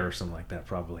bit. Slayer or something like that,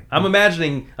 probably. I'm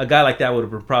imagining a guy like that would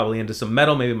have been probably into some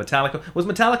metal, maybe Metallica. Was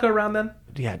Metallica around then?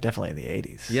 Yeah, definitely in the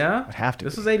 80s. Yeah? Would have to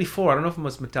This be. was 84. I don't know if it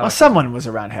was Metallica. Well, someone was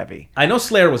around heavy. I know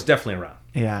Slayer was definitely around.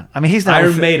 Yeah. I mean, he's not...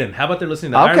 Iron Maiden. How about they're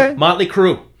listening to Okay. Motley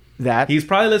Crue? That. He's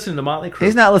probably listening to Motley Crue.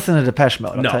 He's not listening to Depeche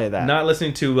Mode, I'll no, tell you that. not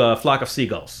listening to Flock of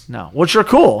Seagulls. No, which are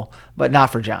cool, but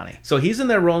not for Johnny. So he's in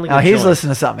there rolling Now a he's joint. listening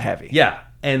to something heavy. Yeah.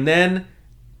 And then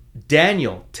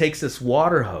Daniel takes this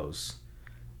water hose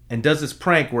and does this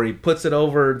prank where he puts it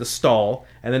over the stall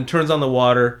and then turns on the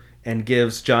water and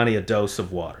gives Johnny a dose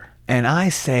of water. And I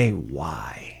say,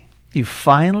 why? You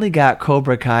finally got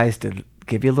Cobra Kai's to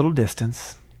give you a little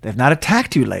distance. They've not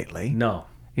attacked you lately. No.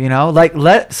 You know, like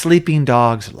let sleeping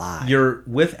dogs lie. You're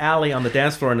with Allie on the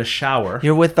dance floor in a shower.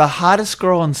 You're with the hottest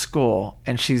girl in school,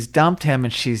 and she's dumped him,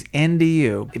 and she's into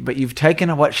you. But you've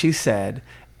taken what she said,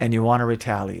 and you want to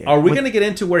retaliate. Are we With going to get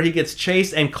into where he gets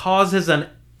chased and causes an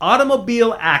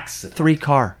automobile accident?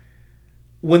 3-car.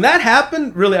 When that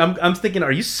happened, really, I'm thinking,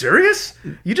 are you serious?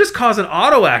 You just caused an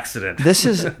auto accident. This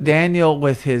is Daniel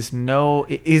with his no...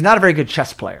 He's not a very good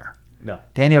chess player. No.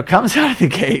 Daniel comes out of the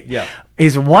gate. Yeah.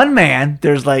 He's one man.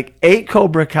 There's like 8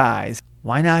 Cobra Kais.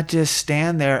 Why not just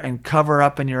stand there and cover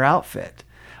up in your outfit?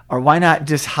 Or why not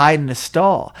just hide in a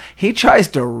stall? He tries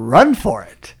to run for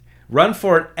it Run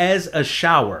for it as a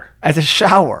shower. as a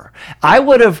shower. I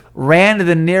would have ran to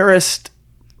the nearest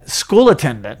school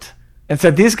attendant and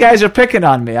said, these guys are picking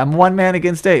on me. I'm one man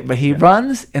against 8. But he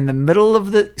runs in the middle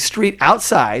of the street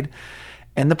outside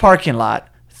in the parking lot.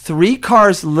 3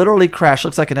 cars literally crash.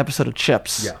 Looks like an episode of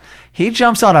Chips. Yeah. He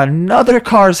jumps on another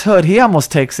car's hood. He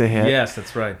almost takes a hit. Yes,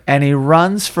 that's right. And he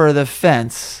runs for the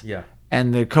fence. Yeah.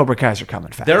 And the Cobra Kais are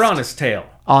coming fast. They're on his tail.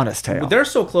 On his tail. They're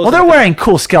so close. Well, they're wearing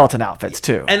cool skeleton outfits,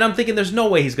 too. And I'm thinking there's no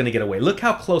way he's going to get away. Look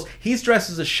how close. He's dressed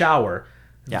as a shower.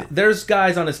 Yeah. There's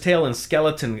guys on his tail in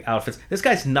skeleton outfits. This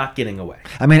guy's not getting away.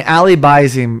 I mean, Allie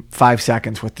buys him 5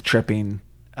 seconds with the tripping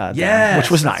down, Yeah,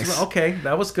 which was nice. Okay,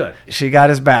 that was good. She got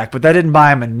his back, but that didn't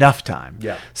buy him enough time.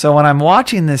 Yeah. So when I'm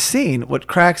watching this scene, what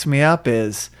cracks me up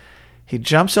is he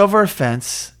jumps over a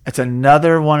fence. It's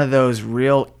another one of those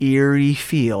real eerie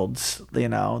fields, you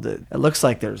know, that it looks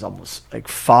like there's almost like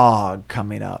fog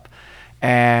coming up.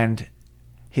 And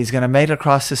he's going to make it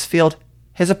across this field.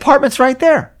 His apartment's right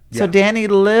there. So Yeah. Danny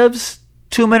lives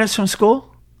 2 minutes from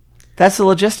school. That's the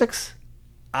logistics.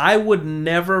 I would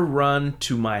never run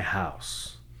to my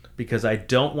house because I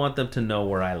don't want them to know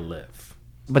where I live.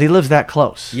 But he lives that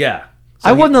close. Yeah. I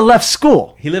So wouldn't have left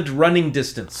school. He lived running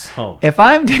distance home. If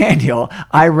I'm Daniel,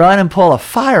 I run and pull a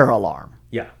fire alarm,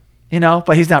 Yeah. you know,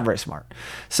 but he's not very smart.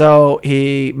 So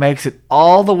he makes it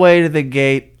all the way to the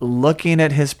gate, looking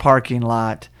at his parking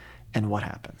lot, and what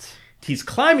happens? He's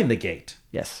climbing the gate.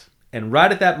 Yes. And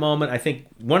right at that moment, I think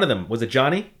one of them, was it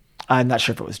Johnny? I'm not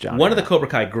sure if it was John. One of the Cobra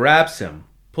Kai grabs him,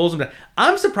 pulls him down.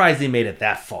 I'm surprised he made it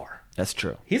that far. That's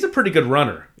true. He's a pretty good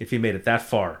runner if he made it that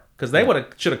far. Because they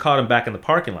should have caught him back in the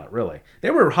parking lot, really. They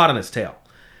were hot on his tail.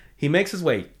 He makes his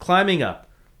way, climbing up,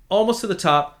 almost to the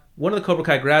top. One of the Cobra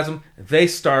Kai grabs him. They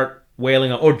start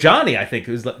wailing on... Or Johnny, I think.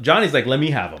 Johnny's like, let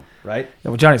me have him, right? Yeah,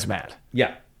 well, Johnny's mad.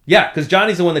 Yeah. Yeah, because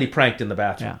Johnny's the one that he pranked in the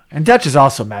bathroom. Yeah. And Dutch is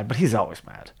also mad, but he's always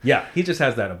mad. Yeah, he just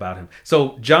has that about him.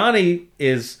 So Johnny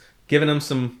is giving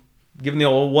the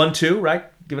old 1-2, right?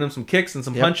 Giving him some kicks and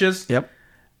some punches. Yep.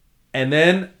 And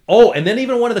then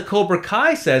even one of the Cobra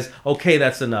Kai says, okay,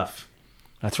 that's enough.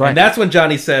 That's right. And that's when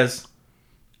Johnny says,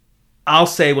 I'll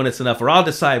say when it's enough, or I'll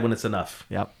decide when it's enough.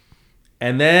 Yep.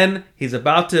 And then he's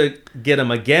about to get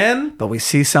him again. But we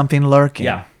see something lurking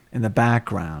Yeah. in the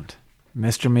background.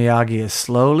 Mr. Miyagi has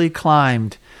slowly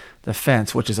climbed the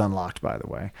fence, which is unlocked, by the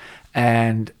way,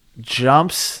 and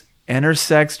jumps,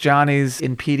 intersects Johnny's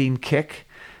impeding kick,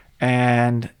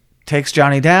 and takes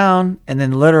Johnny down, and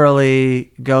then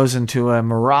literally goes into a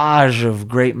mirage of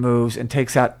great moves and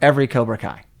takes out every Cobra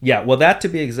Kai. Yeah, well, that to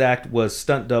be exact was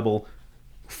stunt double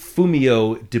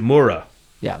Fumio Demura.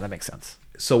 Yeah, that makes sense.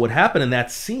 So what happened in that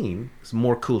scene, some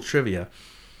more cool trivia,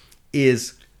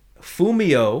 is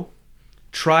Fumio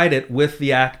tried it with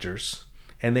the actors,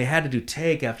 and they had to do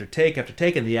take after take after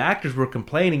take, and the actors were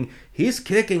complaining, he's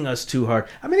kicking us too hard.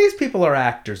 I mean, these people are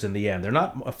actors in the end. They're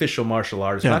not official martial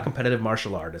artists. They're Yeah. not competitive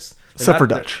martial artists. Except for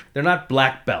Dutch. They're not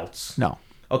black belts. No.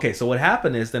 Okay, so what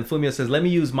happened is then Fumio says, let me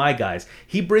use my guys.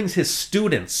 He brings his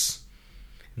students.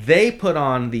 They put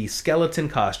on the skeleton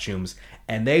costumes,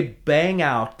 and they bang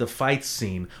out the fight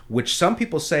scene, which some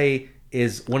people say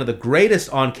is one of the greatest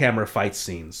on-camera fight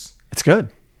scenes. It's good.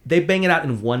 They bang it out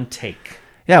in one take.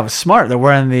 Yeah, it was smart. They're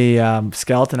wearing the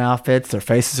skeleton outfits. Their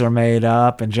faces are made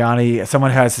up. And Johnny,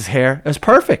 someone has his hair. It was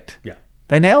perfect. Yeah.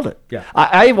 They nailed it. Yeah.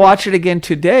 I watched it again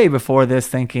today before this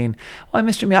thinking, well,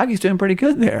 Mr. Miyagi's doing pretty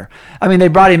good there. I mean, they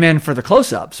brought him in for the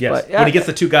close-ups. Yes. But, When he gets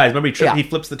the two guys. Remember he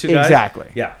flips the two guys? Exactly.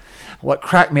 Yeah. What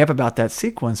cracked me up about that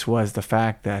sequence was the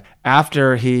fact that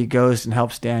after he goes and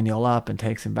helps Daniel up and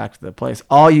takes him back to the place,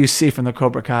 all you see from the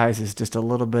Cobra Kais is just a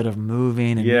little bit of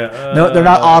moving. And no, they're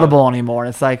not audible anymore.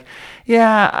 And it's like,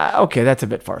 yeah, okay, that's a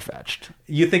bit far-fetched.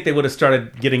 You think they would have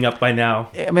started getting up by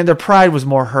now? I mean, their pride was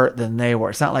more hurt than they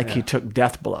were. It's not like he took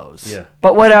death blows. Yeah.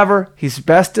 But whatever. He's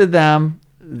bested them.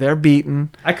 They're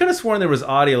beaten. I could have sworn there was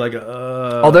audio like,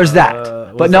 Oh, there's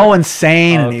that. But no one's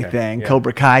saying anything, Yeah.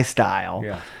 Cobra Kai style.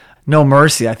 Yeah. No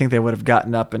mercy. I think they would have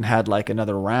gotten up and had like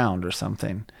another round or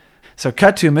something. So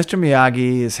cut to Mr.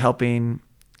 Miyagi is helping,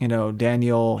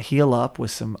 Daniel heal up with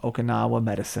some Okinawa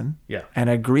medicine. Yeah. And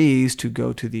agrees to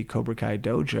go to the Cobra Kai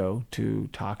dojo to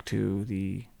talk to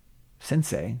the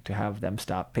sensei to have them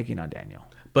stop picking on Daniel.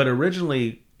 But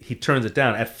originally, he turns it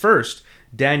down. At first,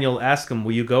 Daniel asks him,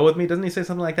 will you go with me? Doesn't he say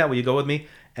something like that? Will you go with me?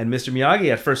 And Mr.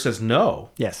 Miyagi at first says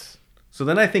no. Yes. So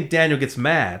then I think Daniel gets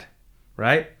mad,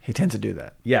 right? He tends to do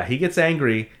that. Yeah, he gets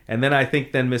angry. And then I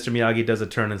think then Mr. Miyagi does a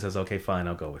turn and says, okay, fine,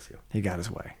 I'll go with you. He got his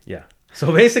way. Yeah.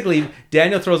 So basically,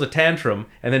 Daniel throws a tantrum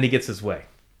and then he gets his way.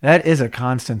 That is a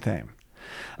constant theme.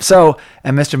 So,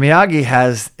 and Mr. Miyagi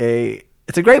has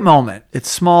it's a great moment. It's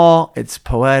small, it's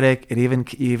poetic. You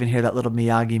even hear that little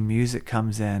Miyagi music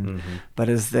comes in. Mm-hmm. But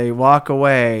as they walk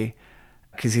away,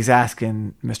 because he's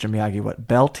asking Mr. Miyagi what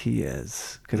belt he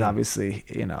is, because obviously,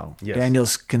 Yes.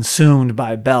 Daniel's consumed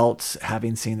by belts,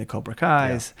 having seen the Cobra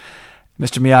Kais. Yeah.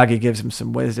 Mr. Miyagi gives him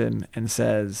some wisdom and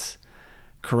says,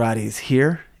 karate's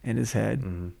here in his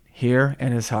head, here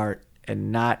in his heart,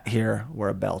 and not here where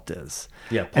a belt is.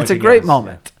 Yeah, and it's a great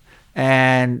moment. Yeah.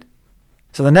 And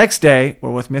so the next day,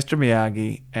 we're with Mr.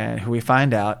 Miyagi, and who we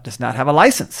find out does not have a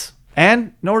license,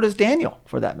 and nor does Daniel,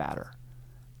 for that matter.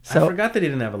 So I forgot that he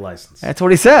didn't have a license. That's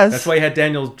what he says. That's why he had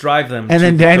Daniel drive them. And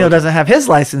then Daniel doesn't have his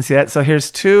license yet, so here's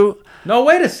two. No,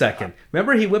 wait a second.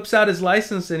 Remember, he whips out his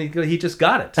license and he just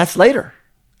got it. That's later.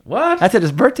 What? That's at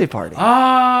his birthday party.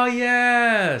 Oh,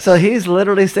 yes. So he's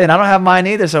literally saying, I don't have mine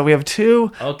either. So we have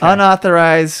two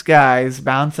unauthorized guys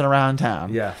bouncing around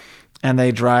town. Yeah. And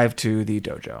they drive to the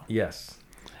dojo. Yes.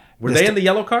 Were they in the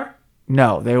yellow car?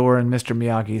 No, they were in Mr.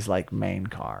 Miyagi's main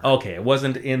car. Okay, it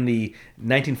wasn't in the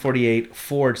 1948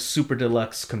 Ford Super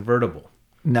Deluxe convertible.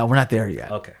 No, we're not there yet.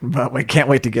 Okay. But we can't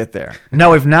wait to get there.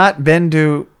 No, we've not been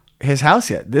to his house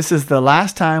yet. This is the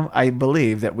last time, I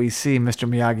believe, that we see Mr.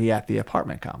 Miyagi at the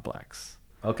apartment complex.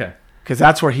 Okay. Because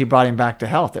that's where he brought him back to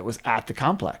health. It was at the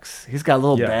complex. He's got a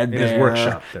little bed in there. his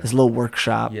workshop. There. His little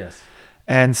workshop. Yes.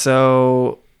 And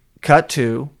so, cut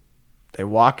to, they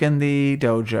walk in the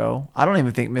dojo. I don't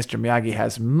even think Mr. Miyagi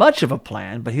has much of a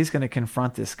plan, but he's going to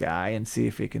confront this guy and see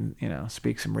if he can,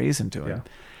 speak some reason to him.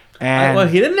 Yeah. Well,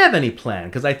 he didn't have any plan,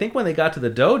 because I think when they got to the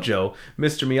dojo,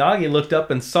 Mr. Miyagi looked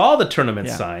up and saw the tournament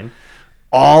sign.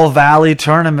 All Valley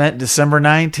Tournament, December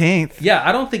 19th. Yeah,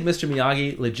 I don't think Mr.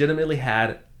 Miyagi legitimately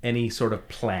had any sort of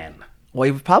plan. Well,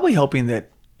 he was probably hoping that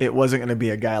it wasn't going to be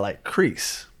a guy like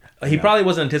Kreese. He probably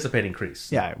wasn't anticipating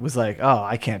Kreese. Yeah, it was like, oh,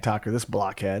 I can't talk to this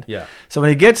blockhead. Yeah. So when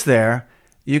he gets there,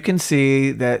 you can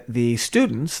see that the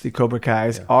students, the Cobra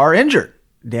Kais, are injured.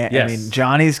 Yes. I mean,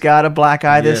 Johnny's got a black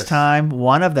eye this time.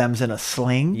 One of them's in a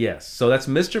sling. Yes. So that's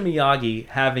Mr. Miyagi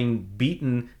having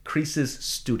beaten Kreese's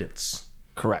students.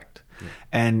 Correct. Yeah.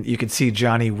 And you can see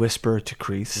Johnny whisper to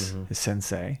Kreese, his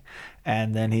sensei.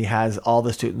 And then he has all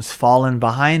the students fallen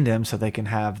behind him so they can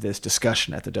have this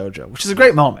discussion at the dojo, which is a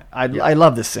great moment. I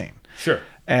love this scene. Sure.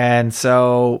 And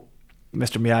so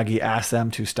Mr. Miyagi asks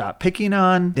them to stop picking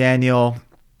on Daniel,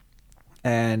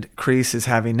 and Kreese is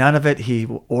having none of it. He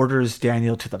orders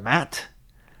Daniel to the mat,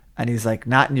 and he's like,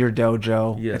 not in your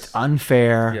dojo. Yes. It's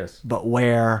unfair, but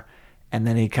where? And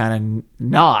then he kind of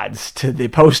nods to the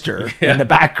poster in the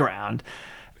background.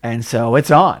 And so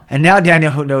it's on. And now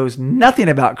Daniel, who knows nothing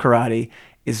about karate,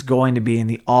 is going to be in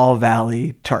the All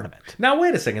Valley tournament. Now,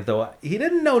 wait a second, though. He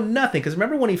didn't know nothing, because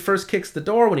remember when he first kicks the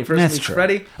door, when he first meets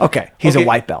Freddy? Okay, he's a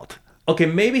white belt. Okay,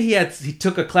 maybe he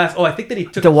took a class. Oh, I think that he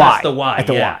took the class Y. At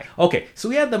the Y. Okay,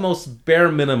 so he had the most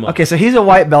bare minimum. Okay, so he's a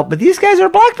white belt, but these guys are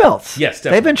black belts. Yes,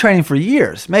 definitely. They've been training for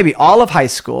years, maybe all of high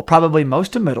school, probably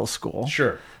most of middle school.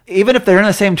 Sure. Even if they're in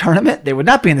the same tournament, they would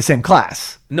not be in the same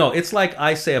class. No, it's like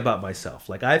I say about myself.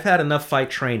 Like, I've had enough fight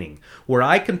training where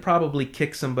I can probably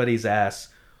kick somebody's ass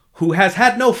who has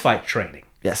had no fight training.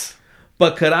 Yes.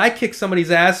 But could I kick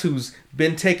somebody's ass who's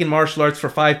been taking martial arts for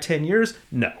 5-10 years?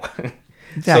 No. So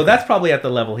Exactly. that's probably at the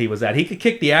level he was at. He could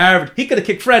kick the average. He could have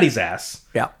kicked Freddy's ass.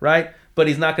 Yeah. Right? But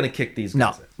he's not going to kick these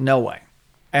guys. No way.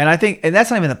 And I think, and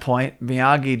that's not even the point.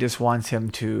 Miyagi just wants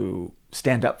him to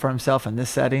stand up for himself in this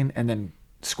setting and then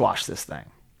squash this thing.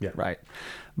 Yeah. Right.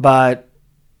 But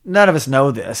none of us know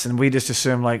this, and we just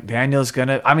assume like Daniel's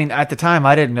gonna. I mean, at the time,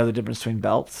 I didn't know the difference between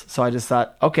belts, so I just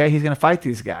thought, okay, he's gonna fight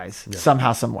these guys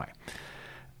somehow, some way.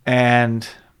 And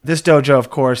this dojo, of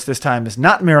course, this time is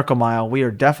not Miracle Mile. We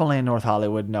are definitely in North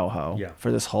Hollywood, NoHo,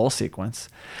 for this whole sequence.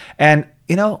 And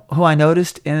you know who I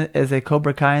noticed as a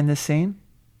Cobra Kai in this scene?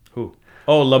 Who?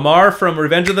 Oh, Lamar from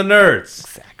Revenge of the Nerds.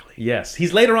 Exactly. Yes.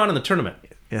 He's later on in the tournament.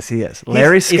 Yes, he is.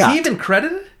 Larry Scott. Is he even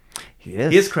credited? He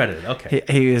is. He is credited. Okay.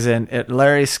 He is in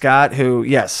Larry Scott, who,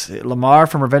 yes, Lamar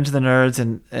from Revenge of the Nerds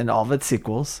and all of its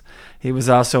sequels. He was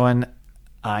also in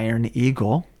Iron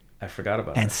Eagle I forgot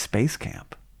about and that. Space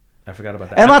Camp. I forgot about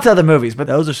that. And lots of other movies, but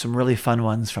those are some really fun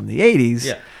ones from the 80s.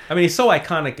 Yeah. I mean, he's so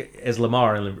iconic as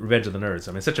Lamar in Revenge of the Nerds.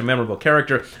 I mean, such a memorable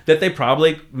character that they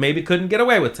probably maybe couldn't get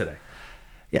away with today.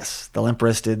 Yes, the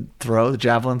limp-wristed throw, the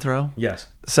javelin throw. Yes.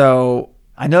 So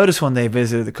I noticed when they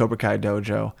visited the Cobra Kai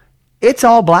dojo, it's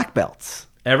all black belts.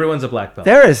 Everyone's a black belt.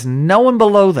 There is no one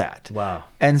below that. Wow.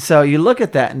 And so you look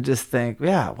at that and just think,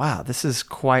 yeah, wow, this is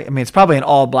quite, I mean, it's probably an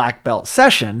all black belt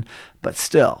session, but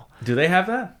still. Do they have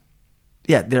that?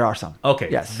 Yeah, there are some. Okay.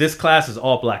 Yes. This class is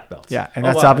all black belts. Yeah, and Oh,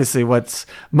 that's wow. obviously what's,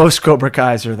 most Cobra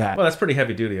Kais are that. Well, that's pretty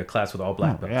heavy duty, a class with all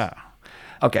black belts. Yeah.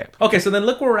 Okay, Okay, so then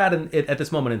look where we're at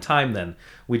this moment in time then.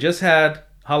 We just had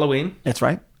Halloween, that's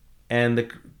right. and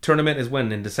the tournament is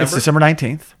when? In December? It's December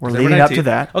 19th. We're December leading up to 19th.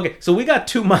 that. Okay, so we got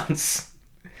 2 months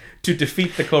to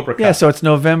defeat the Cobra Kai. Yeah, so it's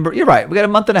November. You're right. We got a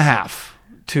month and a half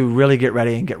to really get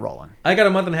ready and get rolling. I got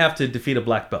a month and a half to defeat a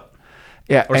black belt.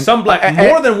 Yeah, Or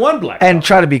more than one black belt. and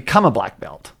try to become a black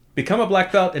belt. Become a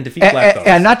black belt and defeat black belts.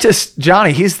 And not just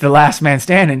Johnny, he's the last man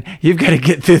standing. You've got to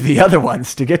get through the other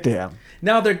ones to get to him.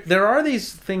 Now, there are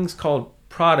these things called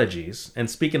prodigies. And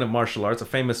speaking of martial arts, a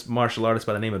famous martial artist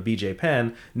by the name of B.J.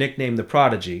 Penn, nicknamed the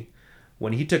Prodigy,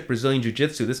 when he took Brazilian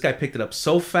Jiu-Jitsu, this guy picked it up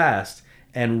so fast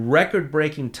and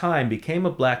record-breaking time, became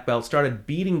a black belt, started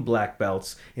beating black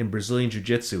belts in Brazilian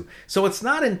Jiu-Jitsu. So it's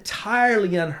not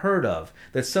entirely unheard of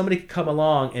that somebody could come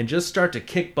along and just start to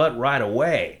kick butt right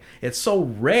away. It's so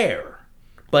rare,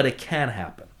 but it can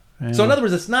happen. Yeah. So in other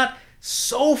words, it's not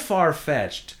so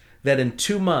far-fetched that in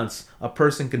 2 months a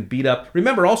person can beat up.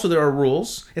 Remember, also there are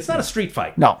rules. It's not a street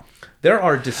fight. No. There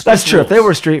are distinct That's true. rules. If they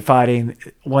were street fighting,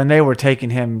 when they were taking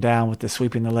him down with the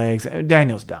sweeping the legs,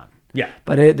 Daniel's done. Yeah.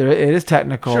 But it is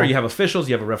technical. Sure, you have officials,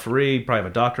 you have a referee, you probably have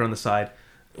a doctor on the side.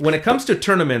 When it comes to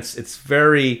tournaments, it's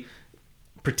very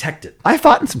protected. I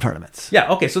fought in some tournaments. Yeah,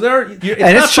 okay, so it's and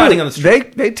not it's true. fighting on the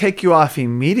street. They take you off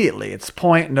immediately. It's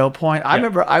point, no point. I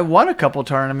remember I won a couple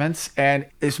tournaments, and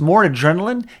it's more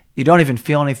adrenaline. You don't even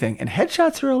feel anything. And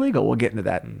headshots are illegal. We'll get into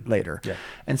that later. Yeah.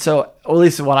 And so, at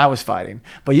least when I was fighting.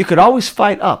 But you could always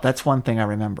fight up. That's one thing I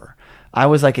remember. I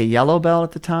was like a yellow belt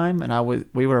at the time, and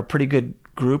we were a pretty good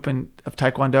group of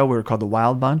Taekwondo. We were called the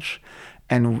Wild Bunch.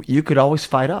 And you could always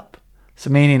fight up. So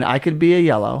meaning I could be a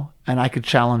yellow, and I could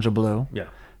challenge a blue. Yeah.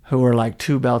 Who were like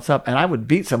 2 belts up, and I would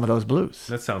beat some of those blues.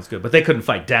 That sounds good. But they couldn't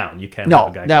fight down. You can't have No,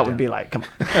 a guy that go would down. be like, come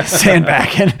on, stand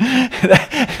back. And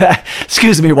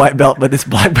excuse me, white belt, but this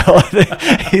black belt,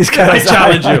 he's kind I of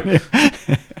challenge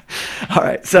you. All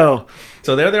right, so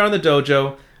there they are in the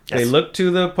dojo. They Yes. look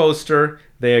to the poster.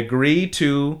 They agree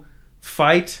to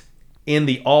fight in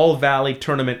the All Valley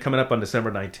tournament coming up on December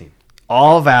 19th.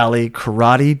 All Valley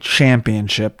Karate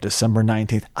Championship, December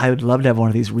 19th. I would love to have one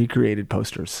of these recreated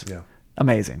posters. Yeah.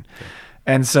 Amazing.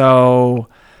 And so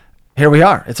here we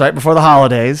are. It's right before the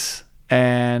holidays,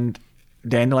 and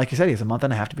Daniel, like you said, he has a month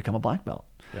and a half to become a black belt.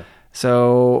 Yeah.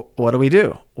 So what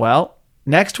do? Well,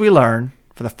 next we learn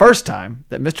for the first time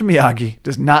that Mr. Miyagi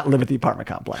does not live at the apartment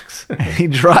complex. He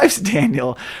drives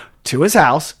Daniel to his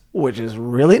house, which is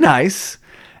really nice,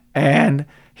 and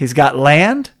he's got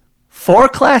land, 4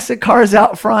 classic cars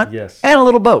out front, Yes. and a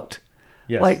little boat.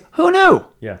 Yes. Like, who knew?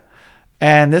 Yeah.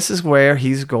 And this is where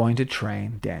he's going to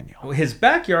train Daniel. His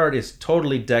backyard is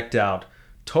totally decked out,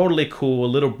 totally cool. A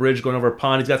little bridge going over a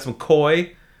pond. He's got some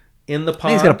koi in the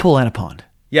pond. He's got a pool and a pond.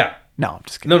 Yeah. No, I'm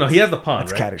just kidding. No, he has the pond,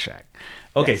 That's right? Caddyshack.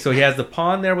 Okay, so he has the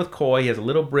pond there with koi. He has a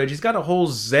little bridge. He's got a whole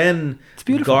Zen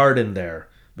beautiful. garden there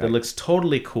that looks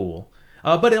totally cool.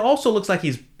 But it also looks like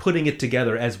he's putting it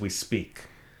together as we speak.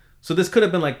 So this could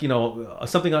have been like,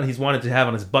 something he's wanted to have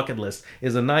on his bucket list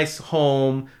is a nice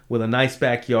home with a nice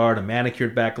backyard, a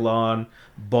manicured back lawn,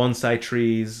 bonsai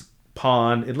trees,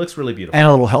 pond. It looks really beautiful. And a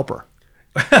little helper.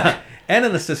 and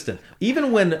an assistant.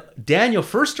 Even when Daniel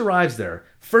first arrives there,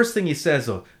 first thing he says,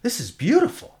 "Oh, this is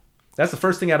beautiful." That's the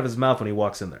first thing out of his mouth when he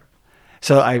walks in there.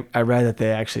 So I read that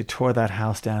they actually tore that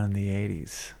house down in the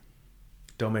 80s.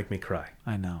 Don't make me cry.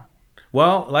 I know.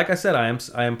 Well, like I said, I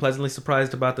am pleasantly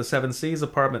surprised about the Seven Seas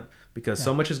apartment because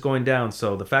so much is going down.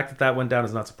 So the fact that that went down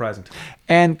is not surprising to me.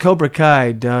 And Cobra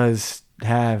Kai does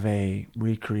have a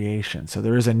recreation. So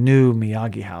there is a new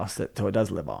Miyagi house that Toa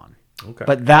does live on. Okay.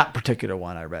 But that particular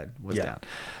one I read was down.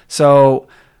 So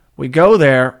we go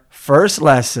there, first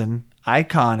lesson,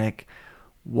 iconic,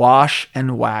 wash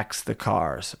and wax the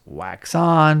cars. Wax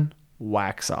on,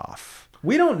 wax off.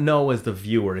 We don't know as the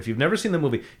viewer, if you've never seen the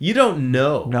movie, you don't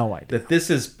know No idea. that this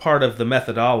is part of the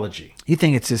methodology. You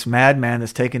think it's this madman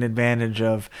that's taking advantage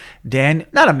of Dan,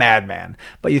 not a madman,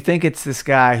 but you think it's this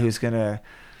guy who's going to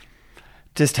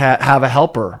just have a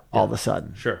helper all of a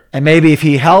sudden. Sure. And maybe if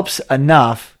he helps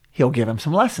enough, he'll give him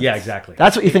some lessons. Yeah, exactly.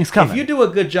 That's what you think's coming. If you do a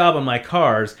good job on my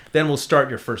cars, then we'll start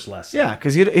your first lesson. Yeah,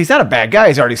 because he's not a bad guy.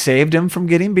 He's already saved him from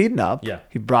getting beaten up. Yeah.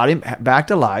 He brought him back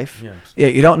to life. Yeah. Yeah,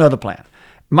 you don't know the plan.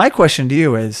 My question to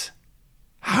you is,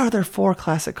 how are there 4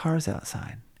 classic cars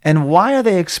outside? And why are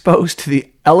they exposed to the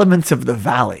elements of the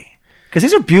valley? Because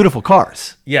these are beautiful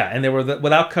cars. Yeah, and they were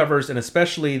without covers, and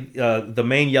especially the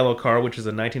main yellow car, which is a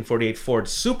 1948 Ford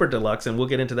Super Deluxe, and we'll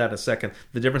get into that in a second.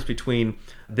 The difference between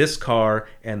this car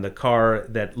and the car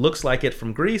that looks like it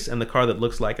from Grease and the car that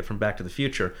looks like it from Back to the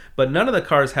Future. But none of the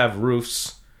cars have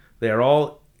roofs. They are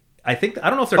all, I don't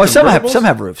know if they're convertibles. Some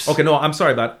have roofs. Okay, no, I'm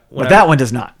sorry about But that one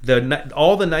does not.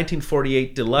 all the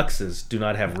 1948 Deluxes do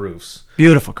not have roofs.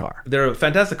 Beautiful car. They're a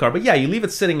fantastic car, but yeah, you leave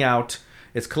it sitting out.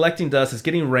 It's collecting dust. It's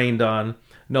getting rained on.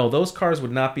 No, those cars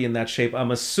would not be in that shape.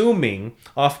 I'm assuming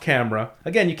off camera.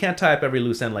 Again, you can't tie up every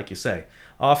loose end like you say.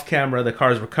 Off camera, the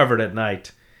cars were covered at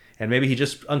night, and maybe he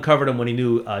just uncovered them when he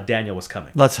knew Daniel was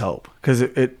coming. Let's hope, because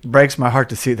it breaks my heart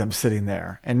to see them sitting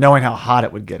there and knowing how hot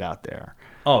it would get out there.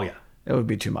 Oh yeah, It would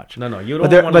be too much. no, you But don't.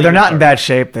 they're, want but they're not in bad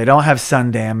shape. They don't have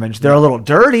sun damage. They're a little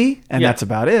dirty, and Yeah. that's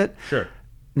about it. Sure.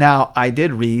 Now, I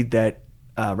did read that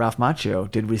Ralph Macchio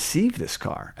did receive this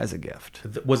car as a gift.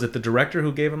 Was it the director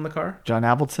who gave him the car? John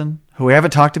Avildsen, who we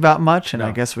haven't talked about much, and I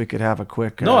No. guess we could have a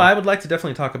quick... No, I would like to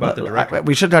definitely talk about the director.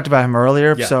 We should have talked about him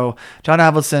earlier. Yeah. So John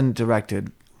Avildsen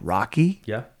directed Rocky.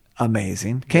 Yeah.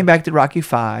 Amazing. Came back to Rocky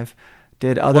 5.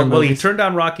 Did other Well, he movies. turned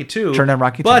down Rocky 2. Turned down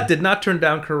Rocky but 2. did not turn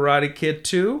down Karate Kid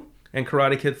 2 and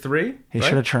Karate Kid 3. He right?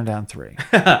 should have turned down 3.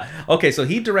 Okay, so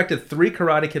he directed 3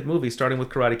 Karate Kid movies, starting with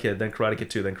Karate Kid, then Karate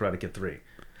Kid 2, then Karate Kid 3.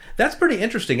 That's pretty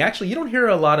interesting. Actually, you don't hear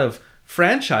a lot of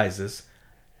franchises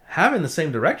having the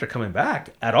same director coming back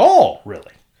at all,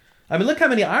 really. I mean, look how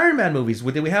many Iron Man movies.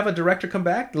 Did we have a director come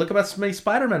back? Look about so many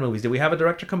Spider-Man movies. Did we have a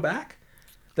director come back?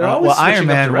 They're always Well, switching Iron up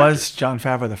Man directors. was Jon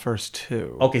Favreau the first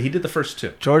 2. Okay, he did the first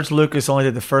 2. George Lucas only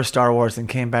did the first Star Wars and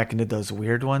came back and did those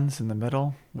weird ones in the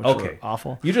middle, which Okay. were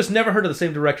awful. You just never heard of the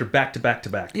same director back to back to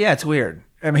back. Yeah, it's weird.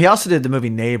 I mean, he also did the movie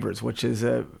Neighbors, which is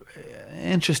a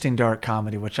interesting dark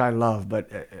comedy, which I love, but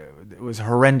it was a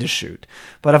horrendous shoot.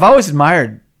 But I've always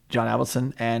admired John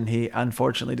Avildsen, and he,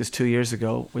 unfortunately, just 2 years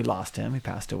ago, we lost him. He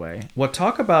passed away. Well,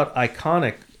 talk about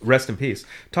iconic, rest in peace.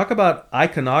 Talk about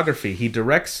iconography. He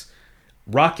directs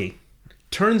Rocky,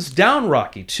 turns down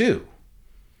Rocky 2,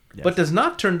 but does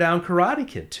not turn down Karate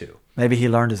Kid 2. Maybe he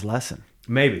learned his lesson.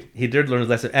 Maybe. He did learn his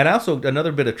lesson. And also,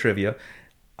 another bit of trivia,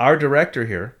 our director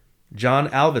here, John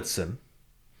Avildsen,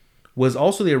 was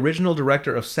also the original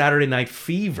director of Saturday Night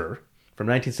Fever from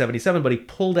 1977, but he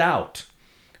pulled out.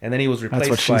 And then he was replaced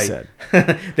That's what she said.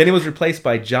 Then he was replaced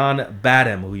by John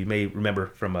Badham, who you may remember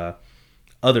from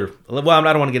other... Well, I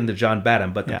don't want to get into John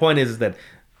Badham, but the point is that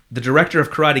the director of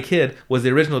Karate Kid was the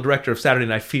original director of Saturday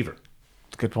Night Fever.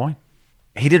 Good point.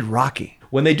 He did Rocky.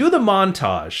 When they do the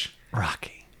montage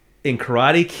Rocky. in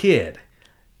Karate Kid,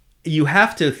 you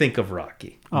have to think of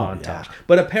Rocky montage. yeah.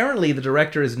 But apparently the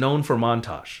director is known for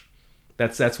montage.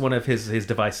 That's one of his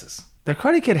devices. The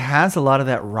Karate Kid has a lot of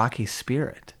that Rocky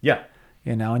spirit. Yeah.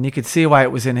 You know, and you could see why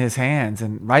it was in his hands,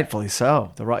 and rightfully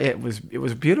so. It was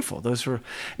beautiful. Those were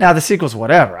now the sequels,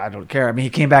 whatever. I don't care. I mean, he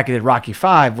came back and did Rocky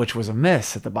 5, which was a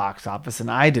miss at the box office, and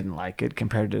I didn't like it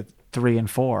compared to 3 and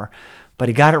 4, but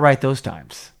he got it right those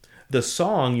times. The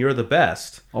song "You're the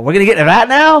Best." Well, we're gonna get into that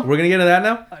now. We're gonna get into that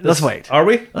now. Let's wait. Are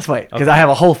we? Let's wait because I have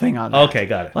a whole thing on that. Okay,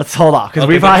 got it. Let's hold off because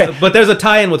Okay, but there's a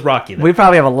tie-in with Rocky. Then. we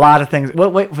probably have a lot of things.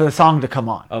 We'll wait for the song to come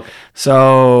on. Okay.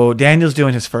 So Daniel's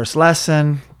doing his first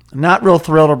lesson. Not real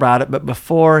thrilled about it, but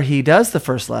before he does the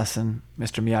first lesson,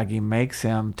 Mr. Miyagi makes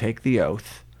him take the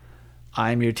oath.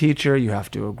 I'm your teacher. You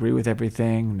have to agree with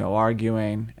everything. No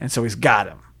arguing. And so he's got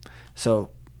him. So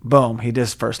boom, he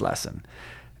does first lesson.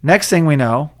 Next thing we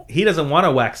know, He doesn't want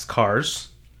to wax cars.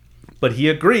 But he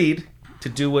agreed to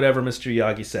do whatever Mr.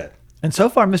 Miyagi said. And so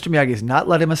far, Mr. Miyagi's not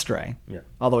let him astray. Yeah.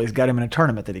 Although he's got him in a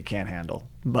tournament that he can't handle.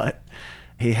 But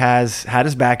he has had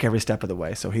his back every step of the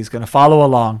way. So he's going to follow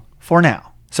along for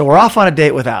now. So we're off on a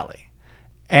date with Allie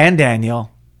and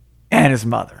Daniel and his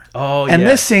mother. Oh, and yeah.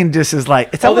 this scene just is like,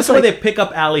 it's Oh, almost this is like where they pick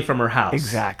up Allie from her house.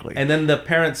 Exactly. And then the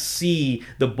parents see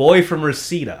the boy from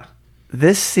Reseda.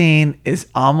 this scene is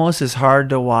almost as hard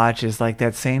to watch as like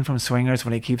that scene from Swingers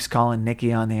when he keeps calling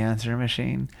Nikki on the answering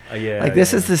machine. Like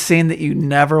this is the scene that you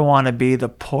never want to be the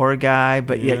poor guy,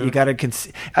 but yet you got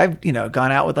to. I've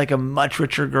gone out with like a much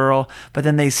richer girl, but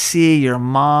then they see your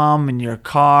mom and your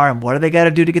car, and what do they got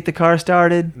to do to get the car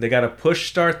started? They got to push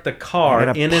start the car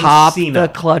in pop Encino. the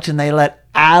clutch, and they let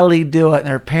Allie do it, and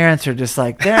their parents are just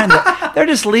like they're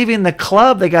just leaving the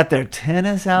club. They got their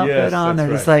tennis outfit on. They're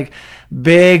just like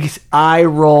big eye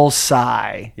roll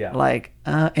sigh. Yeah. Like,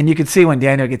 and you can see when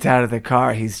Daniel gets out of the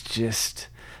car, he's just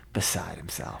beside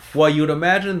himself. Well, you would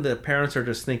imagine the parents are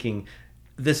just thinking,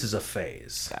 this is a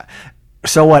phase.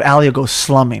 So what? Allie will go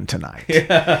slumming tonight.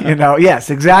 Yes,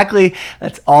 exactly.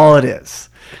 That's all it is.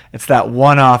 It's that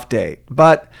one-off date.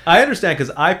 But I understand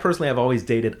because I personally have always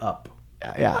dated up.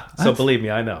 Yeah. So believe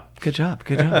me, I know. Good job.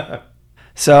 Good job.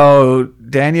 So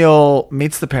Daniel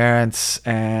meets the parents,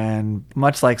 and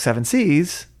much like Seven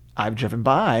Seas, I've driven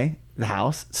by the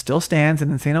house. Still stands in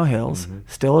Encino Hills.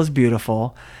 Still is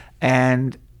beautiful,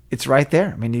 and it's right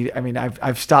there.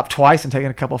 I've stopped twice and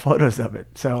taken a couple photos of it.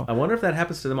 So I wonder if that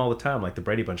happens to them all the time, like the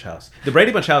Brady Bunch house. The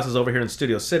Brady Bunch house is over here in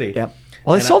Studio City. Yep.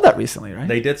 Well, they sold that recently, right?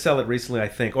 They did sell it recently, I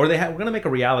think, or we're going to make a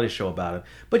reality show about it.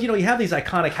 But you have these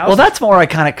iconic houses. Well, that's more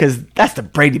iconic because that's the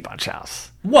Brady Bunch house.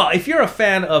 Well, if you're a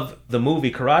fan of the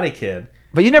movie Karate Kid,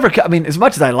 but you never. As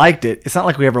much as I liked it, it's not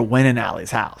like we ever went in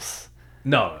Allie's house.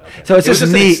 No. Okay. So it's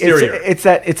just neat. It's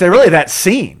It's really that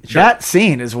scene. Sure. That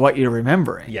scene is what you're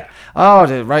remembering. Yeah.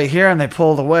 Oh, right here, and they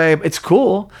pulled away. It's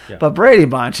cool. Yeah. But Brady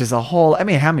Bunch is a whole. How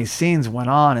many scenes went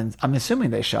on? And I'm assuming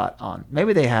they shot on.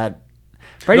 Maybe they had.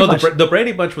 Brady Bunch. The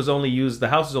Brady Bunch was only used. The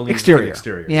house was only exterior. used for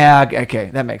the exterior. Yeah. Okay,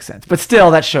 that makes sense. But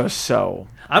still, that shows so.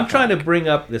 I'm trying to bring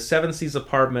up the Seven Seas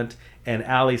apartment and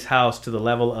Allie's house to the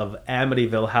level of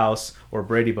Amityville House or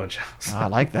Brady Bunch house. Oh, I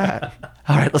like that.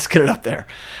 All right, let's get it up there.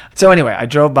 So anyway, I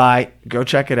drove by. Go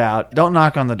check it out. Don't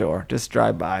knock on the door. Just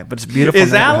drive by. But it's beautiful.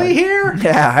 Is Allie here?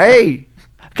 Yeah. Hey,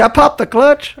 got pop the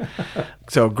clutch.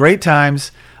 So great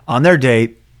times on their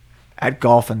date at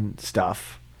golf and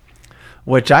stuff,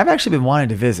 which I've actually been wanting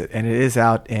to visit, and it is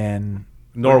out in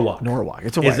Norwalk.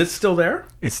 It's a Is it still there?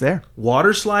 It's there.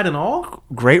 Water slide and all?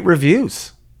 Great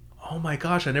reviews. Oh my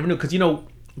gosh, I never knew. Because,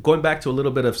 going back to a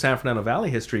little bit of San Fernando Valley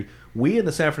history, we in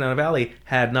the San Fernando Valley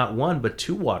had not one, but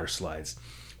two water slides.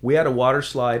 We had a water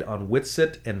slide on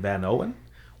Whitsett and Van Owen.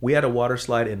 We had a water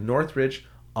slide in Northridge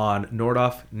on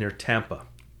Nordhoff near Tampa,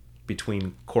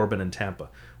 between Corbin and Tampa.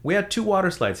 We had two water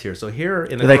slides here. So here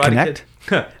in the Do they connect?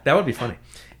 Kid, that would be funny.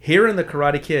 Here in the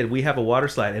Karate Kid, we have a water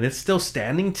slide, and it's still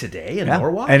standing today in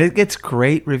Norwalk. And it gets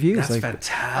great reviews. That's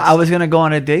fantastic. I was going to go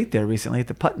on a date there recently at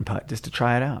the Putt and Putt just to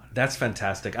try it out. That's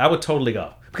fantastic. I would totally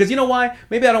go. Because you know why?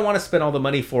 Maybe I don't want to spend all the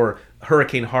money for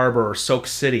Hurricane Harbor or Soak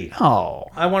City. Oh.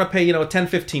 I want to pay, $10,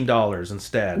 $15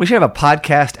 instead. We should have a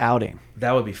podcast outing.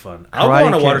 That would be fun. I'll go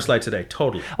on a water slide today.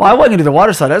 Totally. Well, I wasn't going to do the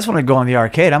water slide. I just want to go on the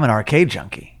arcade. I'm an arcade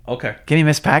junkie. Okay. Give me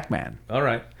Miss Pac-Man. All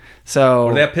right. So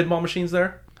Do they have pinball machines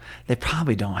there? They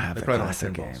probably don't have the probably don't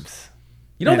classic have pinballs. games.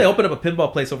 They opened up a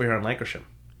pinball place over here in Lancashire.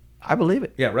 I believe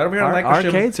it. Yeah, right over here in Lancashire.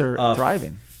 Arcades are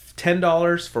thriving.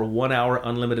 $10 for 1 hour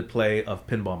unlimited play of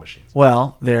pinball machines.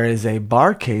 Well, there is a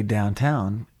barcade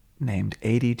downtown named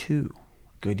 82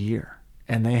 Goodyear,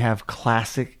 and they have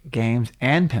classic games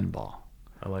and pinball.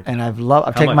 I like And it.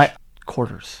 I've taken my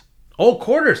quarters. Oh,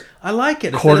 quarters. I like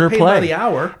it. Quarter Instead of paying play by the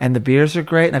hour. and the beers are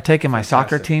great. And I've taken my soccer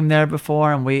Fantastic. team there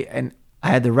before, and I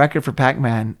had the record for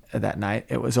Pac-Man that night.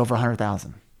 It was over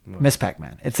 100,000. Miss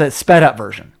Pac-Man. It's a sped up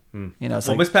version. It's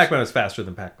Well, Miss Pac-Man is faster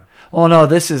than Pac-Man. well, no,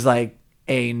 this is like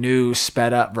a new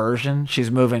sped up version.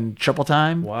 She's moving triple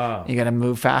time. Wow. You got to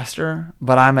move faster.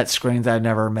 But I'm at screens I've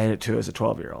never made it to as a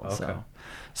 12-year-old. Okay.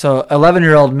 So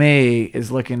 11-year-old me is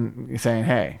saying,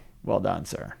 "Hey, well done,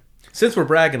 sir." Since we're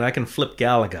bragging, I can flip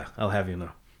Galaga. I'll have you know.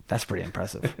 That's pretty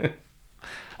impressive.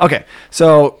 Okay,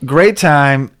 so great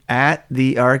time at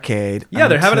the arcade. Yeah,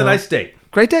 they're having a until- nice date.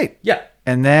 Great date. Yeah.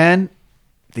 And then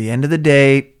the end of the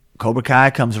date, Cobra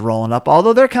Kai comes rolling up.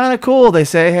 Although they're kind of cool. They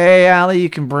say, "Hey, Allie, you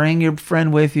can bring your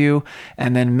friend with you."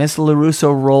 And then Miss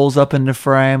LaRusso rolls up into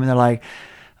frame, and they're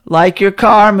like your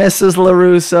car, Mrs.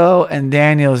 LaRusso. And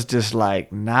Daniel's just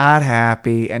not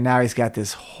happy. And now he's got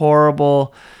this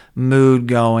horrible mood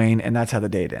going, and that's how the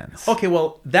date ends. Okay,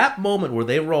 well, that moment where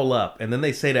they roll up and then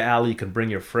they say to Allie, you can bring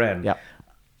your friend. Yep.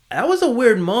 That was a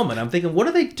weird moment. I'm thinking, what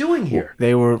are they doing here?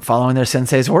 They were following their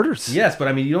sensei's orders. Yes, but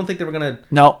I mean, you don't think they were going to...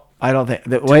 No, I don't think.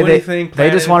 The way anything, they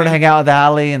plan just wanted to anything? hang out with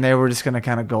Allie, and they were just going to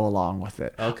kind of go along with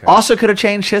it. Okay. Also could have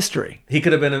changed history. He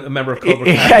could have been a member of Cobra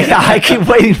Kai. Yeah, I keep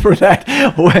waiting for that.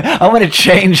 I want to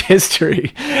change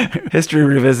history. History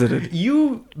revisited.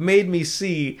 You made me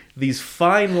see these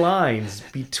fine lines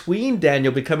between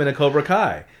Daniel becoming a Cobra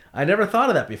Kai. I never thought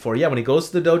of that before. Yeah, when he goes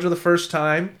to the dojo the first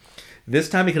time, this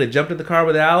time he could have jumped in the car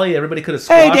with Allie. Everybody could have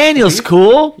squashed. Hey, Daniel's Steve.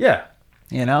 cool. Yeah.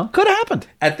 You know, could have happened.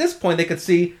 At this point, they could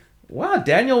see, wow,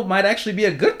 Daniel might actually be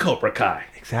a good Cobra Kai.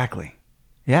 Exactly.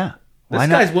 Yeah. This Why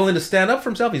guy's not? willing to stand up for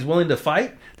himself. He's willing to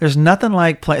fight. There's nothing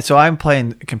like play. So I'm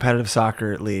playing competitive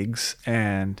soccer leagues,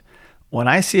 and when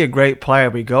I see a great player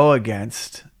we go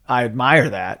against, I admire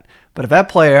that. But if that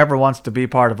player ever wants to be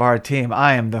part of our team,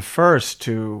 I am the first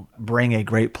to bring a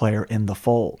great player in the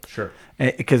fold. Sure.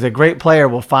 Because a great player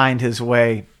will find his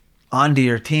way onto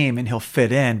your team, and he'll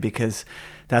fit in because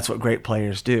that's what great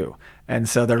players do. And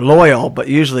so they're loyal, but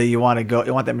usually you want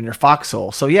them in your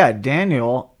foxhole. So yeah,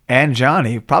 Daniel and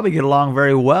Johnny probably get along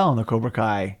very well in the Cobra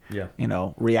Kai,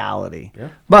 reality. Yeah.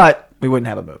 But we wouldn't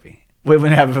have a movie. We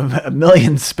wouldn't have a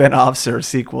million spin-offs or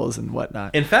sequels and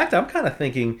whatnot. In fact, I'm kind of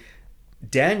thinking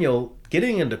Daniel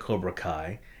getting into Cobra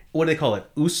Kai, what do they call it?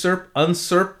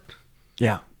 Usurped?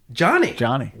 Yeah.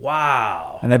 Johnny.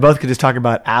 Wow. And they both could just talk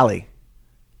about Allie.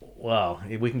 Wow.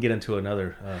 We can get into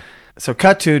another... So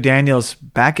cut to Daniel's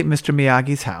back at Mr.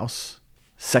 Miyagi's house,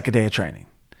 second day of training.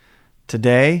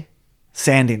 Today,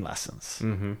 sanding lessons.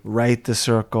 Mm-hmm. Right the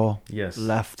circle, Yes.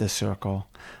 left the circle,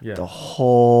 Yeah. the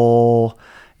whole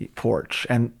porch.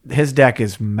 And his deck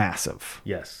is massive.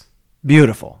 Yes.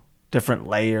 Beautiful. Different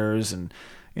layers and,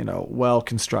 well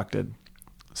constructed.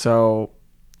 So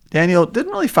Daniel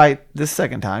didn't really fight this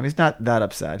second time. He's not that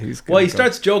upset. He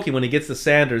Starts joking when he gets the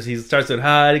Sanders. He starts saying,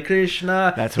 Hare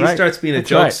Krishna. That's he right. starts being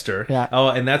That's a right. jokester. Yeah. Oh,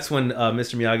 and that's when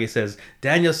Mr. Miyagi says,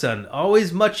 Daniel-san,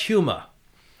 always much humor.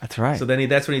 That's right. So then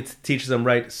that's when he teaches them,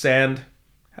 right, sand.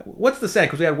 What's the sand?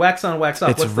 Because we had wax on, wax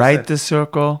off. It's What's right the the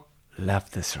circle,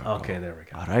 left the circle. Okay, there we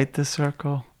go. Right the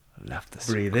circle, left the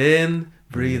circle. Breathe in,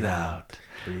 breathe out.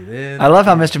 Breathe in. I love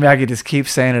how Mr. Miyagi just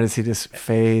keeps saying it as he just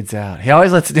fades out. He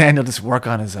always lets Daniel just work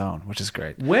on his own, which is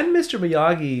great. When Mr.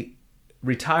 Miyagi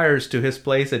retires to his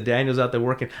place and Daniel's out there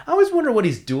working, I always wonder what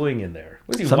he's doing in there.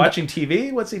 Was he watching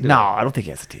TV? What's he doing? No, I don't think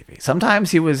he has a TV. Sometimes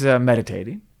he was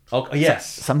meditating. Oh,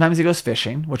 yes. Sometimes he goes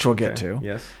fishing, which we'll get to.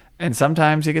 Yes. And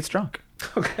sometimes he gets drunk.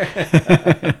 Okay.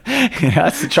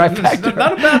 That's the trifecta.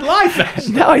 Not a bad life,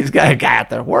 actually. No, he's got a guy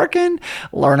out there working,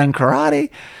 learning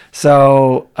karate.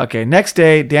 So, okay, next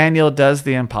day, Daniel does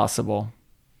the impossible.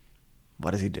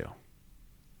 What does he do?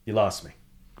 You lost me.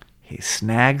 He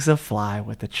snags a fly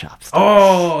with the chopsticks.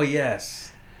 Oh,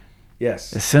 yes.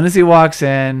 Yes. As soon as he walks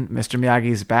in, Mr.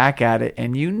 Miyagi's back at it,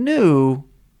 and you knew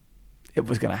it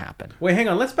was going to happen. Wait, hang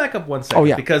on. Let's back up 1 second. Oh,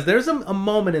 yeah. Because there's a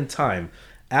moment in time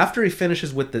after he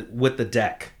finishes with the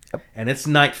deck, and it's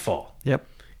nightfall. Yep.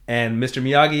 And Mr.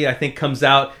 Miyagi, I think, comes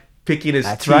out picking his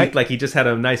That's teeth right. like he just had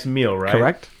a nice meal, right?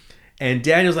 Correct. And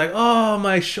Daniel's like, oh,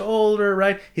 my shoulder,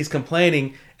 right? He's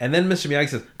complaining. And then Mr. Miyagi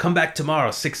says, come back tomorrow,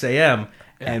 6 a.m.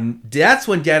 Yeah. And that's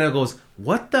when Daniel goes,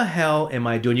 what the hell am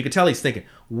I doing? You can tell he's thinking,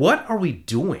 what are we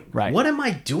doing? Right. What am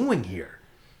I doing here?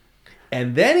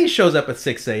 And then he shows up at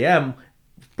 6 a.m.,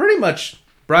 pretty much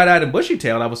bright-eyed and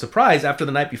bushy-tailed. I was surprised. After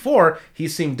the night before, he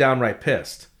seemed downright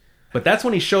pissed. But that's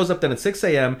when he shows up then at 6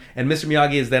 a.m., and Mr.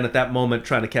 Miyagi is then at that moment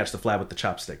trying to catch the fly with the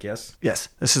chopstick, yes? Yes.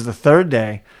 This is the third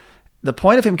day. The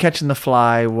point of him catching the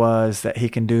fly was that he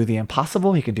can do the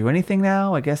impossible. He can do anything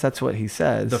now. I guess that's what he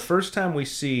says. The first time we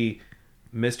see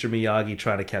Mr. Miyagi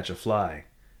try to catch a fly,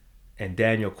 and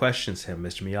Daniel questions him,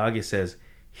 Mr. Miyagi says,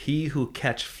 he who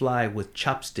catch fly with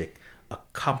chopstick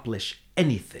accomplish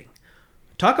anything.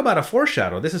 Talk about a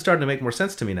foreshadow. This is starting to make more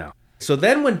sense to me now. So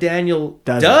then when Daniel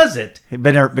does it,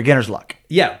 beginner's luck.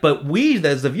 yeah, but we,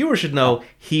 as the viewer, should know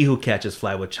he who catches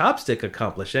fly with chopstick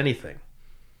accomplish anything.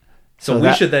 So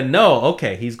we should then know,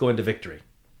 okay, he's going to victory.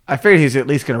 I figured he's at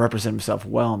least going to represent himself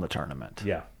well in the tournament.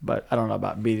 Yeah. But I don't know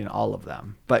about beating all of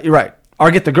them. But you're right.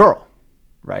 Or get the girl,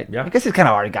 right? Yeah. I guess he's kind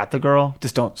of already got the girl.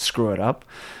 Just don't screw it up.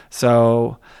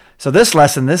 So this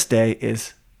lesson this day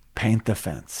is paint the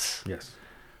fence. Yes.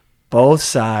 Both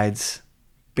sides,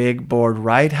 big board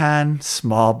right hand,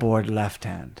 small board left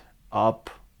hand, up,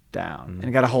 down. And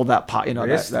you got to hold that pot,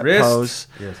 Wrist, that wrist. pose.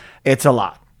 Yes. It's a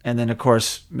lot. And then, of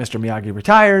course, Mr. Miyagi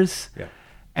retires. Yeah.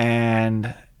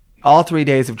 And all 3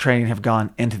 days of training have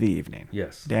gone into the evening.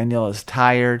 Yes. Daniel is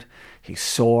tired. He's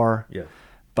sore. Yeah.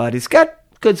 But he's got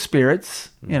good spirits,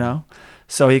 you know.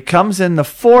 So he comes in the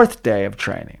 4th day of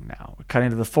training now. We're cutting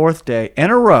to the 4th day in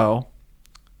a row.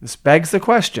 This begs the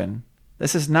question.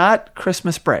 This is not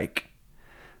Christmas break.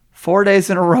 4 days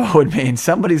in a row would mean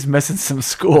somebody's missing some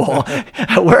school.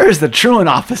 Where is the truant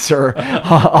officer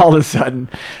all of a sudden?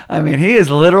 I mean, he is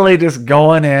literally just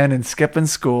going in and skipping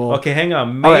school. Okay, hang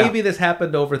on. Maybe this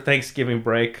happened over Thanksgiving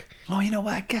break. Oh, you know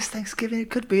what? I guess Thanksgiving, it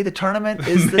could be. The tournament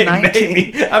is the 19th.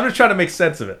 Maybe. I'm just trying to make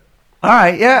sense of it. All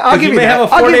right, yeah, I'll give you may that. have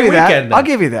a I'll 4-day give you that. weekend then. I'll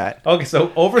give you that. Okay,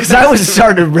 so over Because I was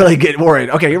starting to really get worried.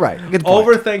 Okay, you're right. Good point.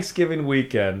 over Thanksgiving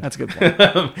weekend. That's a good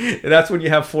point. That's when you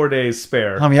have 4 days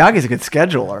spare. Miyagi's a good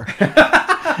scheduler.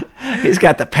 He's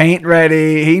got the paint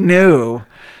ready. He knew.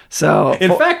 So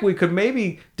In fact, we could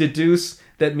maybe deduce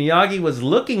that Miyagi was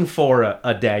looking for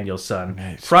a Daniel-san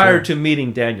It's prior true. to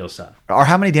meeting Daniel-san. or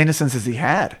how many Danielsons has he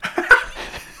had?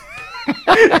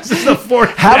 This is the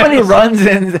 4th. How many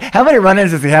Daniel-san.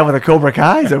 run-ins has he had with the Cobra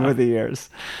Kais over the years?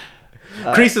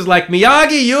 Kreese is like,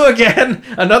 Miyagi, you again?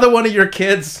 Another one of your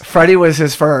kids? Freddie was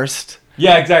his first.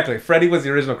 Yeah, exactly. Freddy was the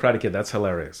original Karate Kid. That's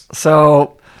hilarious.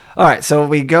 So, all right. So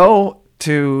we go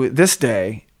to this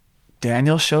day.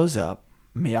 Daniel shows up.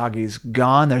 Miyagi's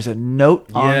gone. There's a note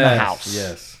on the house.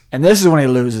 Yes. And this is when he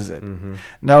loses it.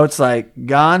 Notes like,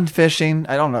 gone fishing.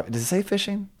 I don't know. Does it say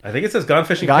fishing? I think it says Gone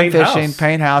Fishing, Gone Paint fishing, House.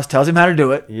 paint house. Tells him how to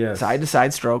do it. Yes. Side to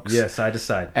side strokes. Yes, side to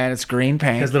side. And it's green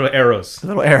paint. Has little arrows.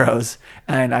 Little arrows.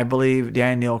 And I believe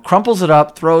Daniel crumples it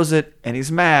up, throws it, and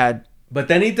he's mad, But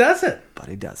then he does it. but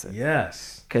he does it.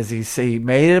 Yes. Because he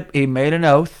made an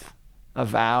oath, a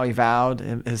vow. He vowed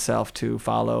himself to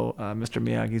follow Mr.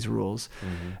 Miyagi's rules.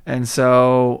 And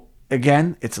so,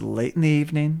 again, it's late in the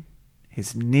evening.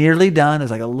 He's nearly done.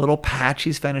 There's like a little patch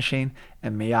he's finishing,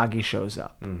 and Miyagi shows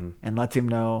up and lets him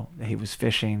know that he was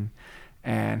fishing,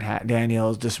 and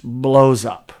Daniel just blows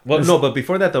up. Well, no, but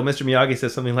before that, though, Mr. Miyagi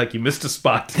says something like, you missed a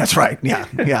spot. That's right.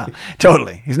 Yeah,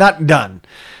 totally. He's not done.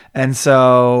 And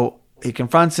so he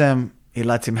confronts him. He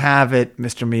lets him have it.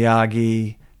 Mr.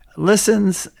 Miyagi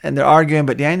listens, and they're arguing,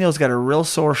 but Daniel's got a real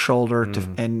sore shoulder,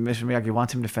 and Mr. Miyagi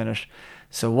wants him to finish.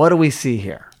 So what do we see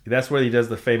here? That's where he does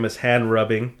the famous hand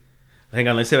rubbing. Hang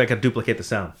on, let's see if I can duplicate the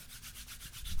sound.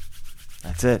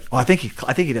 That's it. Well, I think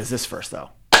he does this first, though.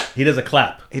 He does a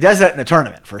clap. He does that in the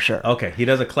tournament, for sure. Okay, he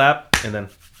does a clap, and then...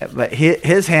 But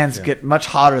his hands get much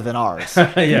hotter than ours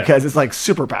because it's like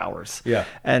superpowers. Yeah.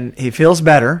 And he feels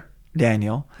better,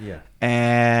 Daniel. Yeah.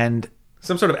 And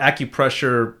Some sort of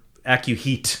acupressure,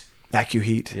 acu-heat.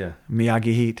 Acu-heat. Yeah.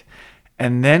 Miyagi heat.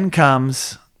 And then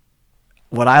comes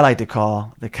what I like to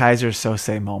call the Kaiser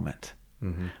Sose moment.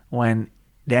 When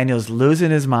Daniel's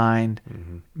losing his mind,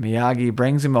 Miyagi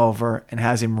brings him over and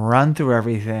has him run through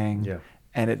everything. Yeah.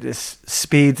 And it just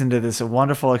speeds into this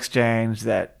wonderful exchange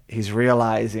that he's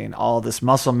realizing all this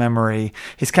muscle memory.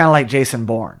 He's kind of like Jason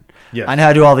Bourne. Yes. I know how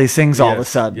to do all these things all of a Yes,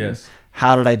 sudden. yes.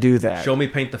 How did I do that? Show me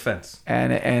paint the fence.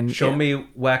 And Show me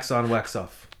wax on, wax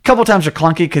off. A couple times are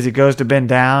clunky because he goes to bend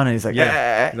down and he's like,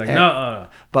 Yeah. He's like, no.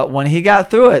 But when he got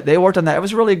through it, they worked on that. It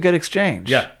was a really good exchange.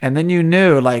 Yeah. And then you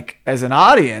knew, like, as an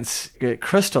audience, it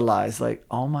crystallized, like,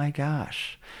 oh my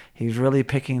gosh, he's really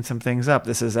picking some things up.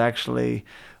 This is actually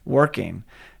working.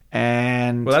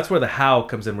 And Well, that's where the how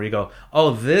comes in, where you go,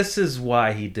 oh, this is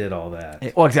why he did all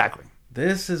that. well, exactly.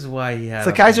 This is why he had... It's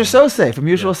the Kaiser Sose from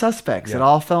Usual Suspects. Yeah. It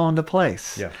all fell into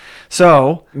place. Yeah.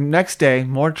 So next day,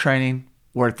 more training.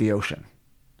 We're at the ocean.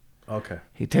 Okay.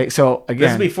 He takes so This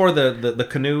again. is before the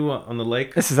canoe on the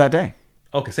lake? This is that day.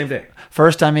 Okay, same day.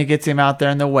 First time he gets him out there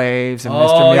in the waves, and Oh,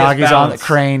 Mr. yes, Miyagi's on the balance.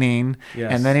 craning, Yes.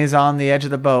 and then he's on the edge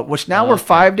of the boat. Which now we're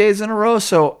 5 days in a row,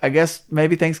 so I guess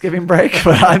maybe Thanksgiving break.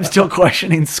 But I'm still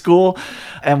questioning school,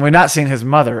 and we're not seeing his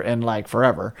mother in like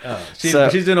forever. She's So-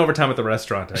 doing overtime at the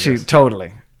restaurant, I She guess.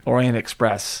 totally Orient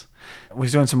Express.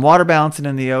 He's doing some water balancing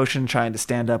in the ocean, trying to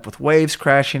stand up with waves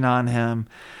crashing on him.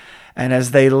 And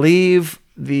as they leave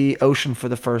the ocean for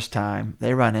the first time,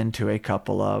 they run into a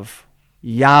couple of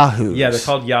yahoos. Yeah, they're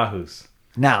called yahoos.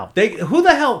 Now, Who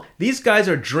the hell? These guys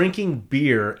are drinking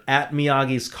beer at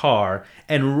Miyagi's car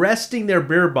and resting their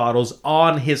beer bottles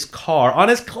on his car, on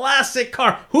his classic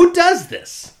car. Who does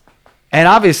this? and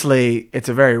obviously it's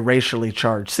a very racially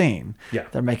charged scene. Yeah.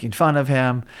 They're making fun of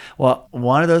him. Well,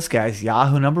 one of those guys,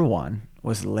 Yahoo number one,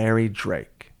 was Larry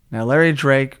Drake. Now, Larry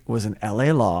Drake was in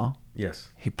LA Law. Yes.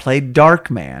 He played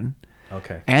Darkman.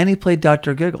 Okay. And he played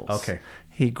Dr. Giggles. Okay.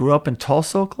 He grew up in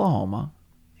Tulsa, Oklahoma.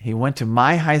 He went to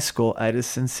my high school,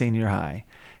 Edison Senior High.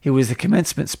 He was the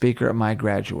commencement speaker at my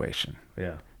graduation.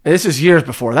 Yeah. This is years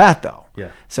before that, though. Yeah.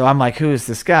 So I'm like, who is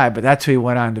this guy? But that's who he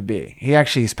went on to be.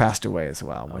 He's passed away as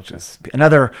well, which is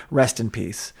another rest in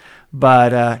peace.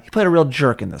 But he played a real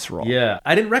jerk in this role. Yeah.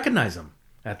 I didn't recognize him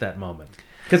at that moment.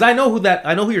 Because I know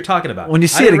who you're talking about. When you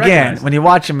see I it didn't again, recognize when you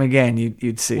watch him again,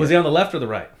 you'd see Was it. he on the left or the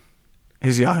right?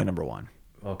 He's Yahoo number 1.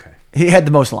 Okay. He had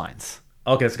the most lines.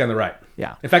 Okay, it's the guy on the right.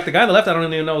 Yeah. In fact, the guy on the left, I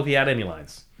don't even know if he had any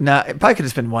lines. Now, it probably could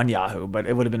have been one Yahoo, but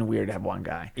it would have been weird to have one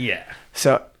guy. Yeah.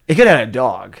 So he could have had a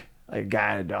dog, like a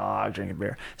guy and a dog drinking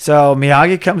beer. So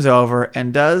Miyagi comes over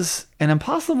and does an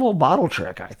impossible bottle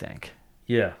trick, I think.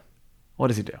 Yeah. What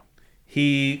does he do?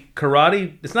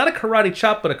 It's not a karate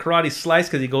chop, but a karate slice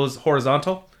because he goes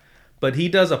horizontal. But he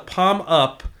does a palm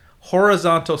up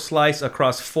horizontal slice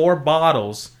across 4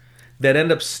 bottles that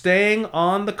end up staying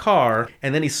on the car,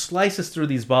 and then he slices through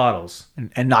these bottles.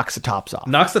 And knocks the tops off.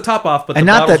 Knocks the top off, but And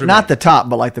the not bottles remain. not the top,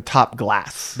 but like the top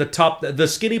glass. The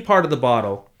skinny part of the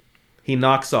bottle, he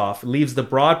knocks off, leaves the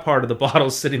broad part of the bottle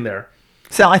sitting there.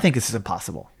 So I think this is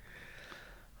impossible.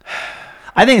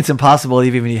 I think it's impossible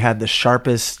even if you had the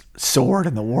sharpest sword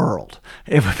in the world.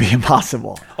 It would be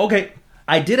impossible. Okay,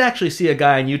 I did actually see a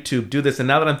guy on YouTube do this, and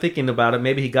now that I'm thinking about it,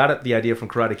 maybe he got the idea from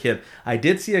Karate Kid. I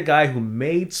did see a guy who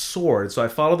made swords, so I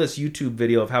follow this YouTube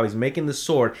video of how he's making the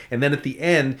sword, and then at the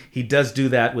end, he does do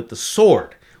that with the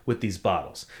sword with these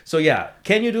bottles. So yeah,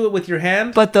 can you do it with your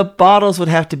hand? But the bottles would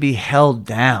have to be held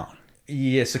down.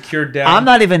 Yeah, secured down. I'm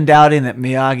not even doubting that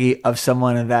Miyagi of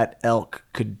someone of that ilk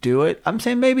could do it. I'm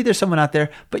saying maybe there's someone out there,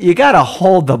 but you got to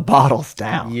hold the bottles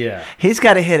down. Yeah. He's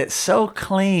got to hit it so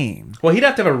clean. Well, he'd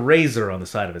have to have a razor on the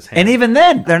side of his hand. And even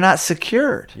then, they're not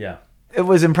secured. Yeah. It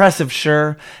was impressive,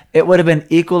 sure. It would have been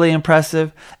equally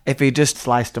impressive if he just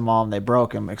sliced them all and they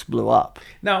broke and blew up.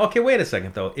 Now, okay, wait a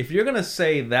second, though. If you're going to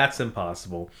say that's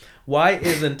impossible, why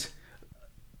isn't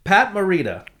Pat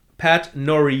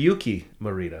Noriyuki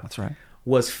Morita, That's right,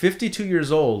 was 52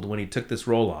 years old when he took this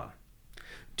role on.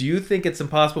 Do you think it's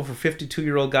impossible for a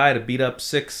 52-year-old guy to beat up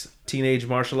 6 teenage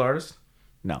martial artists?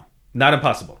 No, Not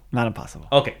impossible. not impossible.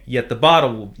 Okay, yet the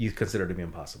bottle you consider to be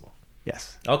impossible.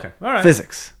 Yes. Okay, all right.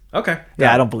 Physics. Okay.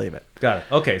 Yeah, I don't believe it. Got it.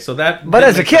 Okay, so that... But that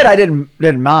as a makes kid, sense. I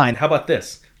didn't mind. How about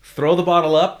this? Throw the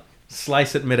bottle up,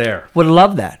 slice it midair. Would have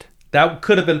loved that. That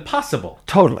could have been possible.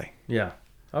 Totally. Yeah.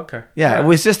 Okay. Yeah, All right. it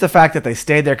was just the fact that they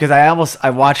stayed there because I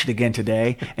watched it again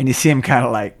today, and you see him kind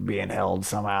of like being held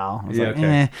somehow. I was Yeah, like, okay.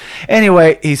 eh.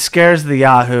 Anyway, he scares the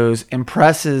Yahoos,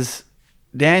 impresses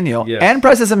Daniel, Yes. and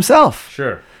impresses himself.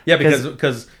 Sure. Yeah,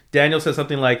 because Daniel says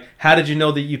something like, "How did you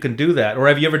know that you can do that? Or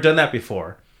have you ever done that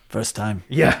before?" First time.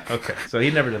 Yeah. Okay. So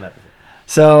he'd never done that before.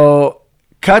 So,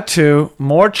 cut to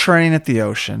more training at the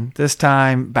ocean, this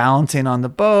time balancing on the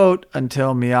boat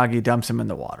until Miyagi dumps him in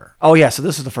the water. Oh, yeah, so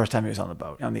this was the first time he was on the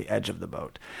boat, on the edge of the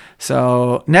boat.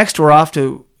 So, next we're off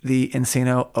to the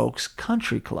Encino Oaks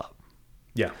Country Club.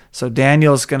 Yeah. So,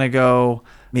 Daniel's going to go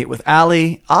meet with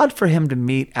Allie. Odd for him to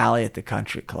meet Allie at the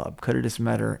country club. Could have just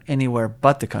met her anywhere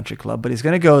but the country club, but he's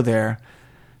going to go there.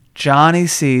 Johnny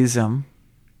sees him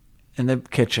in the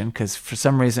kitchen because for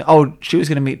some reason, she was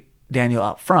going to meet Daniel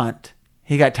out front.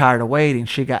 He got tired of waiting.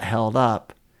 She got held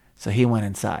up. So he went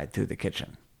inside through the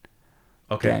kitchen,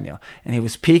 Okay. Daniel. And he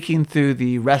was peeking through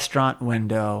the restaurant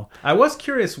window. I was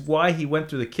curious why he went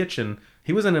through the kitchen.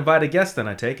 He was an invited guest then,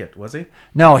 I take it, was he?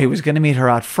 No, he was going to meet her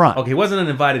out front. Okay, he wasn't an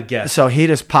invited guest. So he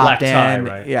just popped Black tie, in.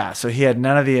 right? Yeah, so he had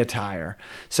none of the attire.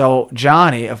 So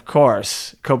Johnny, of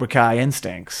course, Cobra Kai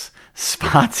instincts,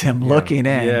 spots him looking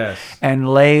in Yes. and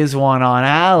lays one on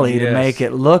Allie to Yes. make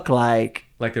it look like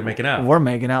Like they're making out. we're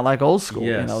making out like old school,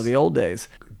 Yes. the old days.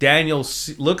 Daniel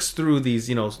looks through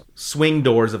these, swing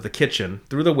doors of the kitchen,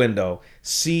 through the window,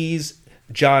 sees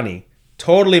Johnny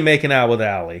totally making out with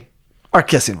Allie. Or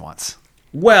kissing once.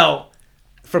 Well,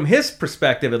 from his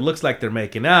perspective, it looks like they're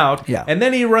making out. Yeah. And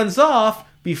then he runs off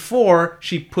before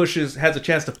she has a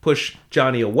chance to push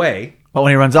Johnny away. But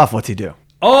when he runs off, what's he do?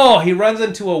 Oh, he runs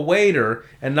into a waiter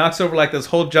and knocks over like this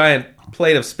whole giant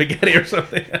plate of spaghetti or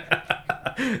something.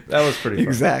 That was pretty funny.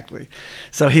 Exactly.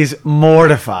 So he's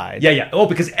mortified. Yeah. Oh,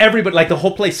 because everybody, like the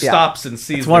whole place stops and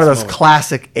sees It's one of this those moment.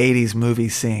 classic 80s movie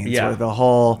scenes Yeah. where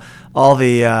all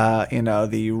the,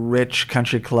 the rich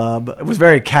country club, it was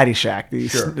very Caddyshack,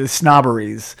 the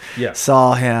snobberies Yeah.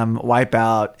 saw him wipe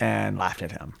out and laughed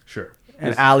at him. Sure.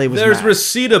 And Allie was There's mad.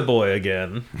 Reseda Boy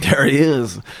again. There he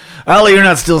is. Allie, you're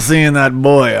not still seeing that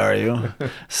boy, are you?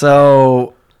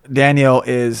 So Daniel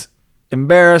is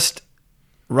embarrassed,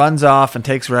 runs off and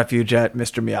takes refuge at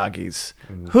Mr. Miyagi's,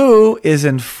 who is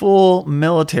in full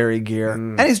military gear,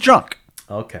 and he's drunk.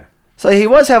 Okay. So he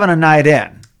was having a night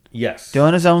in, Yes.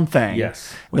 doing his own thing.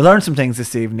 Yes. We learned some things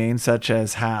this evening, such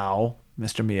as how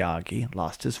Mr. Miyagi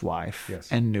lost his wife Yes.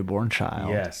 and newborn child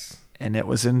Yes. and it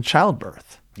was in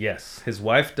childbirth. Yes, his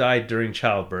wife died during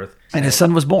childbirth, And his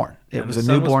son was born. It was the a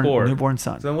son was born. newborn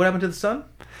son. So then what happened to the son?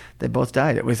 They both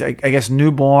died. It was, I guess,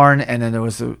 newborn, and then there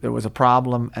was a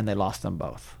problem, and they lost them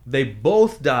both. They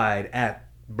both died at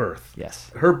birth.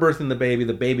 Yes. Her birthing the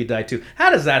baby died too. How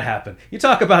does that happen? You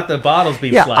talk about the bottles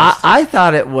being Yeah, sliced. I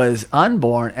thought it was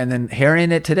unborn, and then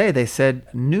hearing it today, they said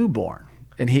newborn,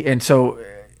 and so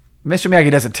Mr. Miyagi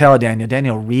doesn't tell Daniel.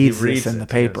 Daniel reads this in the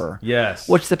paper. Yes.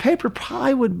 Which the paper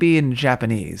probably would be in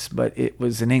Japanese, but it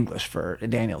was in English for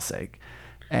Daniel's sake.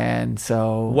 And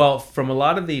so... Well, from a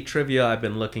lot of the trivia I've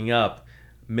been looking up,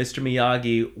 Mr.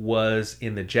 Miyagi was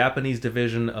in the Japanese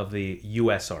division of the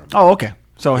U.S. Army. Oh, okay.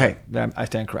 So, hey, I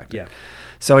stand corrected. Yeah.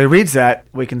 So he reads that.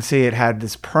 We can see it had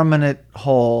this permanent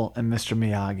hole in Mr.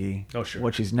 Miyagi. Oh, sure.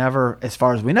 Which he's never, as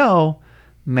far as we know,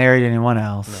 married anyone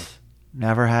else.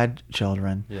 Never had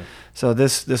children. Yeah. So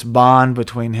this bond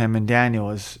between him and Daniel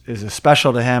is as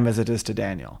special to him as it is to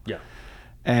Daniel. Yeah.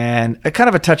 And a kind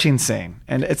of a touching scene.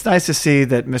 And it's nice to see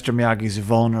that Mr. Miyagi's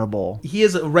vulnerable. He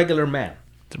is a regular man.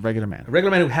 It's a regular man. A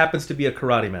regular man who happens to be a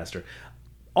karate master.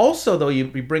 Also, though, you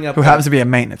bring up... Who happens to be a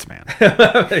maintenance man.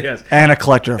 Yes. And a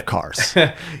collector of cars.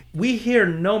 We hear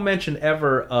no mention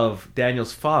ever of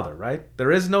Daniel's father, right?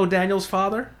 There is no Daniel's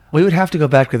father? We would have to go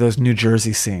back to those New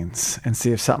Jersey scenes and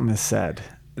see if something is said.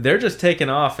 They're just taking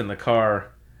off in the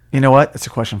car. You know what? It's a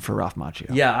question for Ralph Macchio.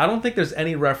 Yeah, I don't think there's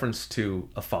any reference to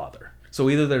a father. So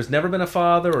either there's never been a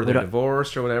father or they're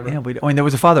divorced or whatever. Yeah, I mean, there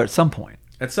was a father at some point.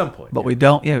 At some point. But we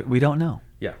don't know.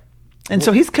 Yeah. And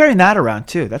so he's carrying that around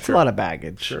too. That's a lot of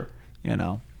baggage. Sure. You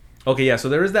know. Okay, yeah, so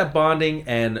there is that bonding,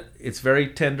 and it's very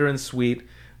tender and sweet.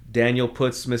 Daniel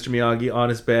puts Mr. Miyagi on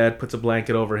his bed, puts a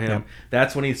blanket over him. Yep.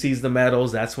 That's when he sees the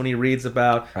medals. That's when he reads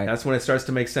about. Right. That's when it starts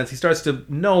to make sense. He starts to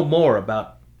know more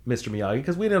about Mr. Miyagi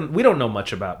because we don't know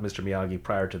much about Mr. Miyagi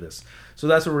prior to this. So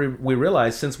that's where we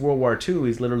realize since World War II,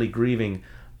 he's literally grieving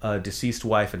a deceased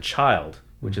wife and child,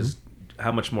 which is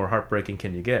how much more heartbreaking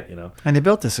can you get, you know? And he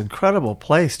built this incredible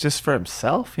place just for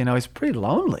himself. You know, he's pretty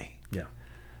lonely. Yeah.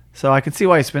 So I can see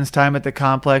why he spends time at the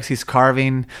complex. He's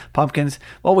carving pumpkins.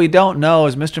 What we don't know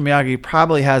is Mr. Miyagi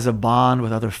probably has a bond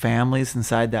with other families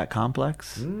inside that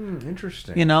complex.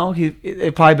 Interesting. You know,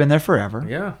 they've probably been there forever.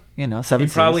 Yeah. You know, He seven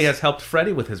probably seas. has helped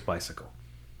Freddie with his bicycle.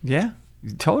 Yeah,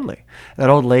 totally. That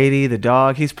old lady, the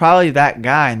dog, he's probably that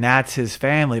guy, and that's his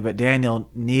family, but Daniel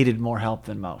needed more help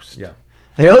than most. Yeah.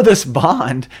 They owe this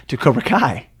bond to Cobra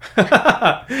Kai.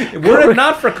 Were it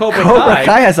not for Cobra Cobra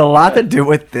Kai has a lot to do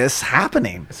with this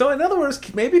happening. So in other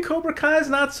words, maybe Cobra Kai is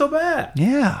not so bad.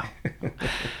 Yeah.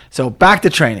 So back to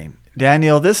training.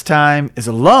 Daniel this time is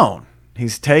alone.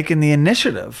 He's taken the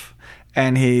initiative,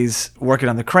 and he's working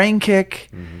on the crane kick.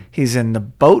 He's in the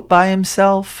boat by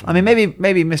himself. I mean, maybe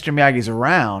Mr. Miyagi's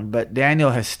around, but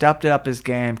Daniel has stepped up his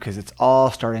game because it's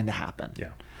all starting to happen. Yeah.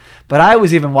 But I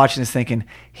was even watching this thinking,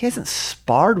 he hasn't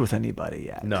sparred with anybody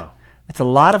yet. No. It's a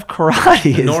lot of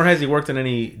karate. Nor has he worked in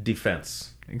any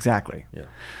defense. Exactly. Yeah.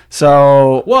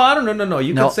 So, Well, I don't know. No.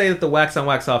 You No. could say that the wax on,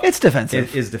 wax off. It's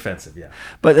defensive. Is defensive. Yeah.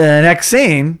 but in the next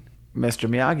scene, Mr.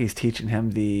 Miyagi's teaching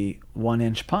him the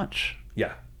 1-inch punch.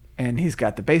 Yeah. And he's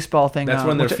got the baseball thing That's on.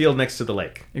 when they're which I- field next to the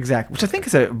lake. Exactly. Which I think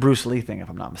is a Bruce Lee thing, if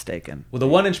I'm not mistaken. Well, the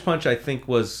 1-inch punch I think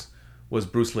was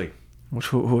Bruce Lee.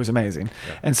 Who was amazing.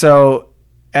 And so,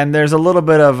 and there's a little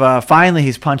bit of, finally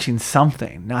he's punching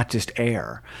something, not just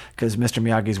air, because Mr.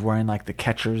 Miyagi's wearing like the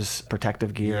catcher's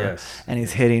protective gear, Yes. and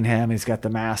he's hitting him. He's got the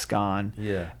mask on.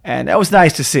 Yeah. And that was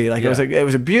nice to see. Like Yeah. it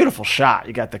was a beautiful shot.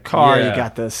 You got the car, Yeah. you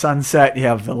got the sunset, you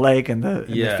have the lake and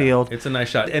the field. It's a nice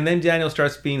shot. And then Daniel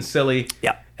starts being silly.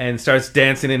 Yeah. And starts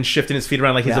dancing and shifting his feet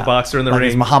around like he's a Yeah. boxer in the like ring.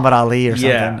 he's Muhammad Ali or something,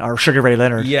 Yeah. or Sugar Ray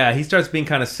Leonard. Yeah, he starts being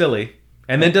kind of silly.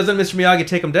 And then doesn't Mr. Miyagi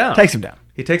take him down? Takes him down.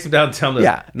 He takes him down and tells him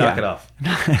to knock it off.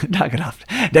 Knock it off.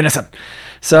 Dennison.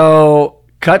 So,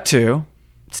 cut to,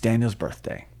 it's Daniel's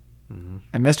birthday. And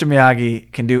Mr.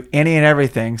 Miyagi can do any and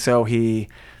everything. So he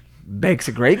bakes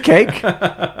a great cake.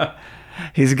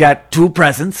 He's got 2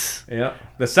 presents. Yeah.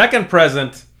 The second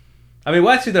present, I mean,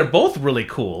 well, actually, they're both really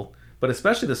cool, but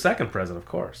especially the second present, of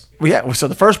course. Well, yeah, so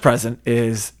the first present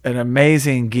is an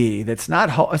amazing gi that's it's not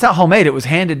homemade. It was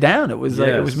handed down. It was like,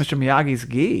 it was Yes. Mr. Miyagi's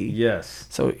gi. Yes.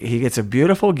 So he gets a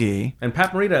beautiful gi. And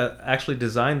Pat Morita actually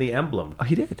designed the emblem. Oh,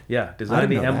 he did. Yeah, I designed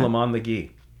didn't the know emblem that. on the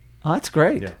gi. Oh, that's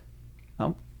great. Yeah.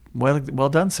 Oh, well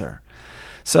done, sir.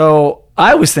 So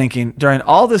I was thinking during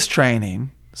all this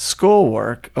training,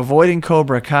 schoolwork, avoiding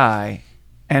Cobra Kai,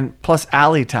 and plus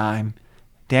alley time,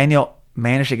 Daniel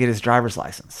managed to get his driver's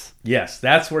license. Yes,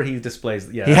 that's where he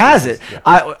displays. Yeah, He has it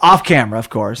off camera, of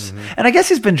course. Mm-hmm. And I guess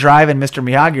he's been driving Mr.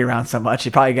 Miyagi around so much, he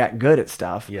probably got good at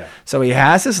stuff. Yeah. So he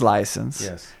has his license.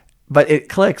 Yes. But it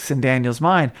clicks in Daniel's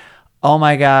mind. oh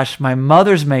my gosh, my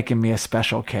mother's making me a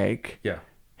special cake. Yeah.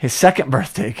 His second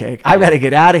birthday cake. I got to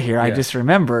get out of here. I Yeah. just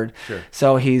remembered. Sure.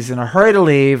 So he's in a hurry to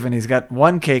leave, and he's got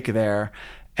one cake there,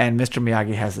 and Mr.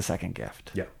 Miyagi has the second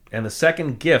gift. Yeah. And the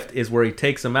second gift is where he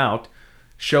takes him out,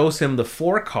 shows him the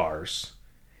 4 cars,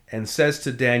 and says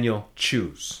to Daniel,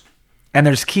 choose. And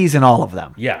there's keys in all of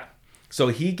them. Yeah. So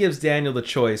he gives Daniel the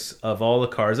choice of all the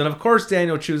cars. And of course,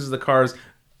 Daniel chooses the cars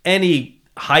any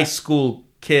high school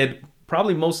kid,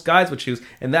 probably most guys would choose.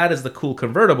 And that is the cool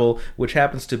convertible, which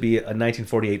happens to be a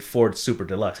 1948 Ford Super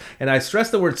Deluxe. And I stress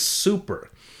the word super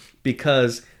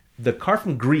because the car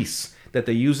from Grease that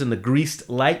they use in the Greased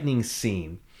Lightning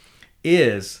scene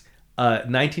is a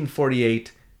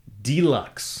 1948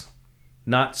 Deluxe,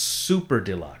 not Super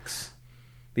Deluxe.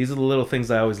 These are the little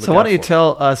things I always look So out why don't you for.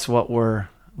 tell us what we're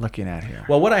looking at here?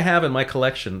 Well, what I have in my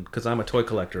collection, because I'm a toy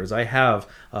collector, is I have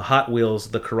a Hot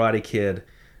Wheels The Karate Kid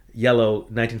yellow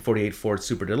 1948 Ford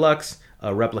Super Deluxe,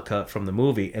 a replica from the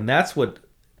movie. And that's what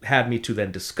had me to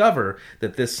then discover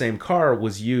that this same car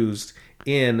was used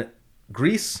in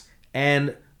Grease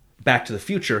and Back to the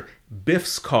Future.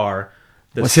 Biff's car.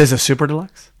 Was his a Super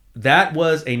Deluxe? That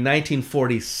was a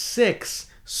 1946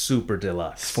 Super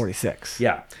Deluxe. 46.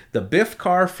 Yeah. The Biff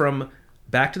car from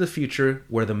Back to the Future,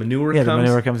 where the manure Yeah, comes. the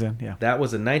manure comes in. Yeah. That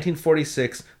was a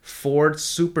 1946 Ford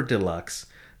Super Deluxe.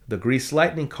 The Grease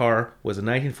Lightning car was a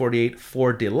 1948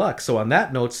 Ford Deluxe. So on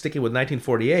that note, sticking with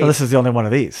 1948. So this is the only one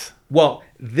of these. Well,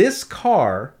 this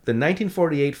car, the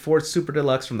 1948 Ford Super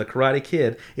Deluxe from the Karate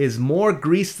Kid, is more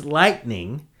Greased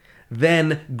Lightning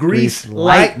than Greased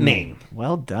Lightning.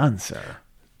 Well done, sir.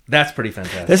 That's pretty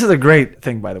fantastic. This is a great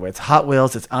thing, by the way. It's Hot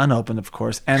Wheels. It's unopened, of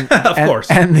course. And Of course.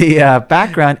 And the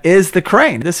background is the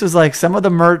crane. This was like some of the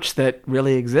merch that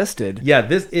really existed. Yeah,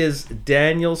 this is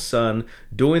Daniel's son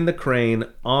doing the crane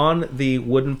on the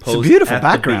wooden post beautiful at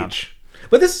background. the beach.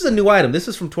 But this is a new item. This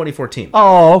is from 2014.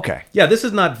 Oh, okay. Yeah, this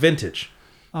is not vintage.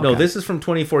 No, Okay. this is from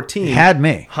 2014. You had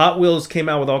me. Hot Wheels came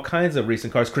out with all kinds of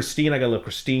recent cars. Christine, I got a little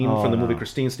Christine from the movie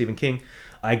Christine, Stephen King.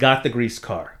 I got the Grease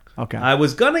car. Okay. I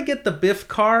was going to get the Biff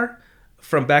car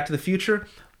from Back to the Future,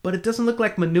 but it doesn't look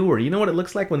like manure. You know what it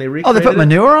looks like when they Oh, recreated they put it?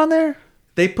 manure on there?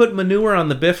 They put manure on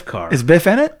the Biff car. Is Biff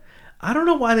in it? I don't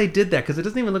know why they did that, because it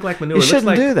doesn't even look like manure. You It looks shouldn't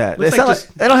like- do that. looks It's like not just-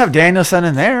 like, they don't have Danielson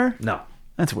in there. No.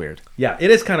 That's weird. Yeah, it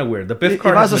is kind of weird. The Biff You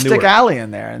car might has as well manure. stick Allie in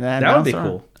there. And then That would be bounce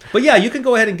around. cool. But yeah, you can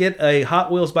go ahead and get a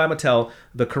Hot Wheels by Mattel.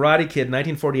 The Karate Kid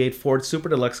 1948 Ford Super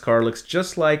Deluxe car looks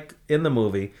just like in the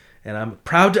movie, and I'm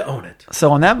proud to own it. So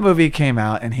when that movie came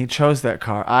out and he chose that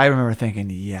car, I remember thinking,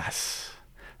 yes,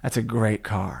 that's a great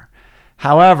car.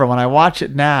 However, when I watch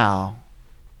it now,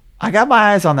 I got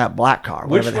my eyes on that black car.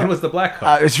 Which whatever one the was the black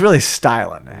car? It's really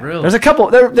styling, man. Really? There's a couple.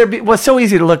 What's so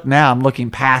easy to look now, I'm looking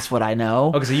past what I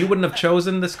know. Okay, so you wouldn't have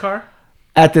chosen this car?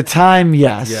 At the time,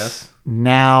 yes. Yes.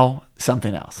 Now,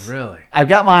 something else. Really? I've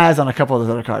got my eyes on a couple of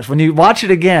those other cars. When you watch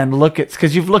it again, look at,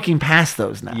 because you're looking past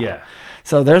those now. Yeah.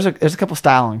 So there's a couple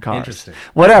styling cars. Interesting.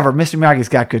 Whatever. Mr. Miyagi's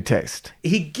got good taste.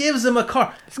 He gives him a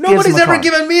car. gives Nobody's him a ever car.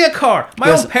 given me a car. My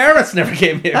Gives- own parents never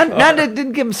gave me a car. Not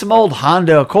didn't give him some old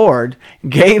Honda Accord.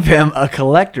 Gave him a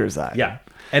collector's item. Yeah.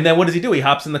 And then what does he do? He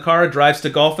hops in the car, drives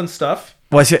to golf and stuff,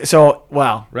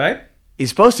 Well, right? he's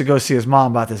supposed to go see his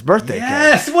mom about this birthday cake.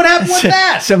 Yes. What happened with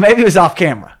that? So maybe it was off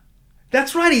camera.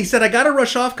 That's right. He said, I got to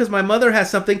rush off because my mother has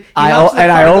something. He I hops in the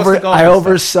car and goes to golf I and stuff.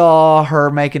 oversaw her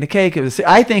making a cake. It was.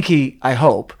 I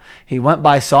hope he went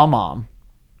by, saw mom,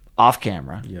 off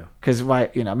camera. Yeah. Because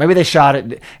maybe they shot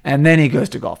it and then he goes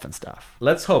to golf and stuff.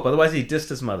 Let's hope. Otherwise, he dissed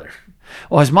his mother.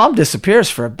 Well, his mom disappears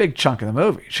for a big chunk of the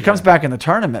movie. She comes back in the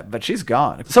tournament, but she's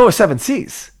gone. So is Seven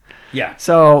Seas. Yeah.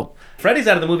 So Freddy's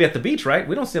out of the movie at the beach, right?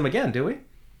 We don't see him again, do we?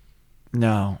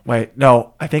 no,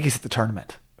 I think he's at the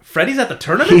tournament. Freddy's at the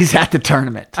tournament? He's at the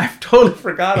tournament. I totally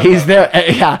forgot about He's there.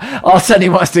 Yeah. All of a sudden he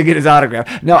wants to get his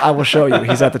autograph. No, I will show you.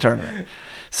 He's at the tournament.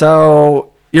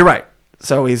 So you're right.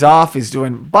 So he's off. He's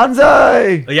doing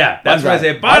bonsai. Yeah, that's what I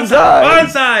say. Bonsai.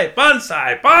 Bonsai,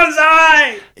 bonsai, bonsai,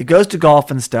 bonsai. He goes to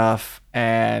golf and stuff,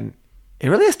 and he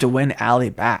really has to win Allie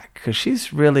back because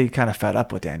she's really kind of fed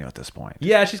up with Daniel at this point.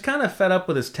 Yeah, she's kind of fed up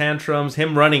with his tantrums,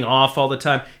 him running off all the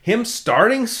time, him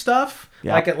starting stuff.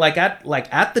 Yeah. Like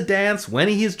at the dance when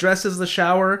he's dressed as the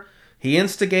shower. He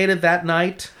instigated that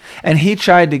night. And he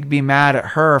tried to be mad at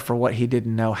her for what he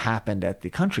didn't know happened at the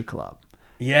country club.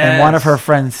 Yeah. And one of her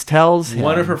friends tells him.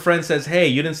 One of her friends says, "Hey,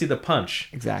 you didn't see the punch."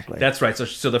 Exactly. That's right.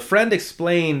 So the friend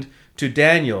explained to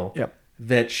Daniel Yep.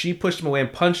 that she pushed him away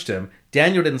and punched him.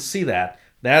 Daniel didn't see that.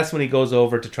 That's when he goes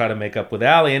over to try to make up with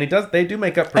Allie, and they do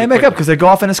make up pretty They make up quickly. because they go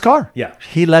off in his car. Yeah.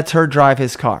 He lets her drive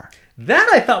his car. That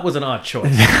I thought was an odd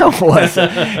choice.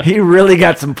 He really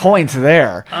got some points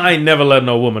there. I never let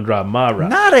no woman drive my ride.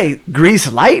 Not a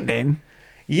Grease Lightning.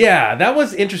 Yeah, that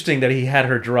was interesting that he had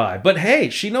her drive. But hey,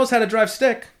 she knows how to drive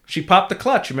stick. She popped the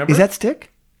clutch, remember? Is that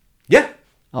stick? Yeah.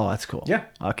 Oh, that's cool. Yeah.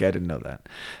 Okay, I didn't know that.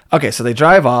 Okay, so they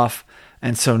drive off,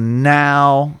 and so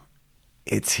now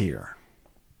it's here.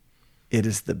 It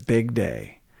is the big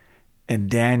day, and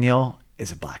Daniel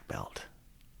is a black belt.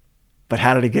 But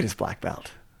how did he get his black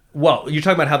belt? Well, you're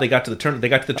talking about how they got to the tournament. They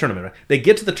got to the tournament, right? They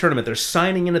get to the tournament. They're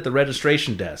signing in at the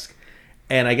registration desk.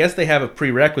 And I guess they have a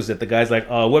prerequisite. The guy's like,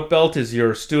 what belt is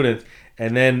your student?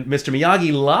 And then Mr.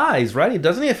 Miyagi lies, right?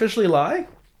 Doesn't he officially lie?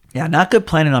 Yeah, not good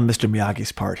planning on Mr.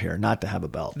 Miyagi's part here, not to have a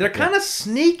belt. They're kind of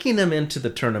sneaking him into the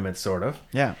tournament, sort of.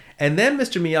 Yeah. And then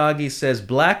Mr. Miyagi says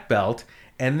black belt,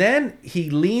 and then he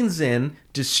leans in,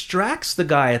 distracts the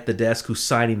guy at the desk who's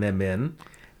signing them in.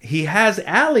 He has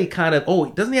Allie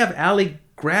doesn't he have Allie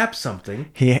grab something?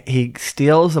 He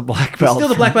steals a black belt. He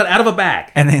steals a black belt out of a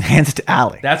bag. And then hands it to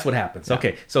Allie. That's what happens. Yeah.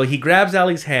 Okay, so he grabs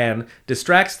Allie's hand,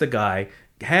 distracts the guy,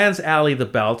 hands Allie the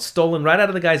belt, stolen right out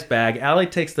of the guy's bag. Allie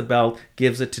takes the belt,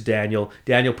 gives it to Daniel.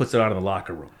 Daniel puts it on in the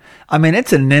locker room. I mean,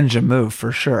 it's a ninja move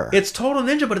for sure. It's total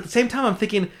ninja, but at the same time, I'm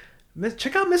thinking,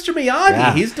 check out Mr. Miyagi.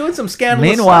 Yeah. He's doing some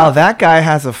scandalous Meanwhile, stuff. that guy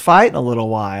has a fight in a little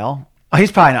while. Oh,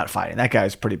 he's probably not fighting. That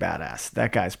guy's pretty badass.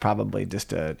 That guy's probably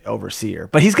just an overseer.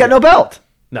 But he's got no belt.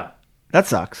 No. That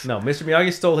sucks. No, Mr.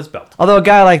 Miyagi stole his belt. Although a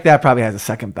guy like that probably has a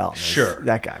second belt. Sure.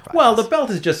 That guy probably Well, does. the belt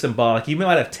is just symbolic. You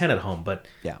might have 10 at home, but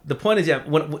yeah. The point is,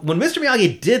 when Mr.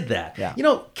 Miyagi did that,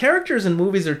 characters in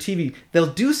movies or TV, they'll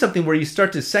do something where you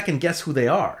start to second guess who they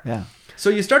are. Yeah. So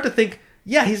you start to think,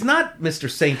 yeah, he's not Mr.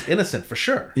 Saint Innocent for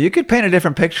sure. You could paint a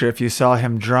different picture if you saw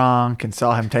him drunk and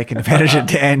saw him taking advantage of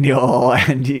Daniel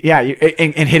and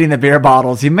hitting the beer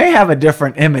bottles. You may have a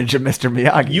different image of Mr.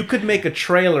 Miyagi. You could make a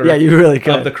trailer you really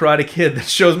could. of the Karate Kid that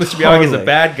shows Mr. Miyagi as a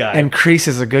bad guy. And Kreese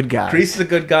is a good guy. Kreese is a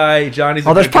good guy. Johnny's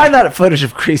a there's good probably guy. not footage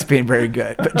of Kreese being very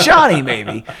good, but Johnny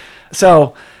maybe.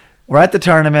 So we're at the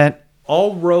tournament.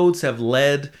 All roads have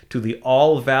led to the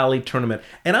All Valley tournament.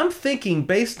 And I'm thinking,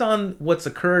 based on what's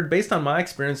occurred, based on my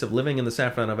experience of living in the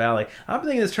San Fernando Valley, I'm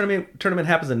thinking this tournament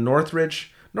happens in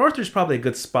Northridge. Northridge is probably a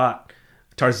good spot.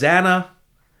 Tarzana.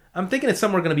 I'm thinking it's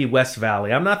somewhere going to be West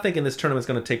Valley. I'm not thinking this tournament's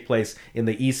going to take place in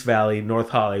the East Valley,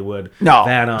 North Hollywood,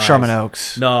 Van Nuys. Sherman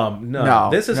Oaks. No.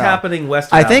 This is happening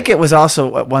West Valley. I think it was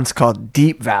also once called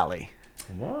Deep Valley.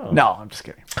 Whoa. No, I'm just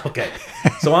kidding. Okay,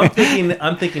 so I'm thinking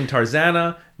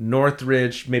Tarzana,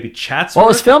 Northridge, maybe Chatsworth. Well, it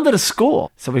was filmed at a school,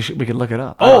 so we could look it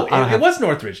up. It was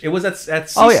Northridge. It was at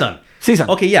CSUN. Oh, yeah. CSUN.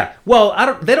 Okay, yeah.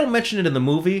 Well, they don't mention it in the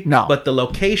movie. No, but the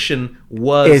location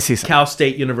was Cal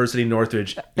State University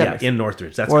Northridge. In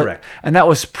Northridge. That's correct. And that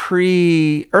was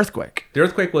pre-earthquake. The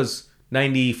earthquake was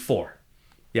 94.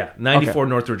 Yeah, 94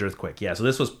 Northridge earthquake. Yeah, so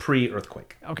this was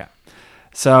pre-earthquake. Okay,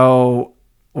 so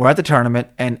we're at the tournament,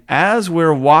 and as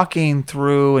we're walking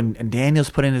through, and Daniel's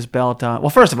putting his belt on. Well,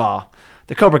 first of all,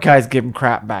 the Cobra Kai's give him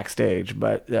crap backstage,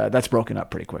 but that's broken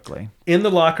up pretty quickly. In the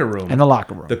locker room.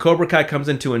 The Cobra Kai comes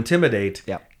in to intimidate.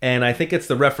 Yep. And I think it's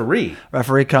the referee.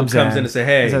 Referee comes in and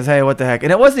says, hey, what the heck?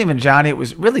 And it wasn't even Johnny. It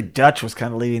was really Dutch was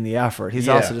kind of leading the effort. He's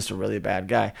also just a really bad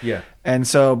guy. Yeah. And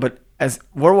so, but as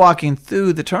we're walking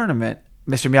through the tournament,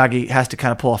 Mr. Miyagi has to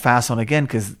kind of pull a fast one again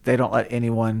because they don't let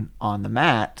anyone on the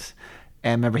mat.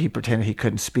 And remember, he pretended he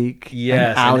couldn't speak.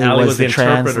 Yes, and Ali was the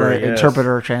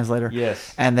interpreter, translator.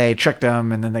 Yes. And they tricked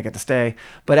him, and then they get to stay.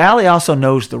 But Ali also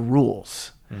knows the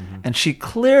rules. Mm-hmm. And she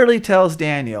clearly tells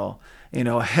Daniel,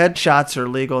 headshots are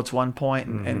legal at one point,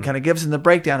 and kind of gives him the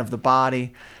breakdown of the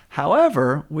body.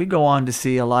 However, we go on to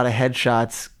see a lot of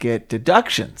headshots get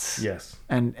deductions. Yes.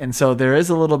 And so there is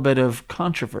a little bit of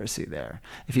controversy there.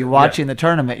 If you're watching the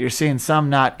tournament, you're seeing some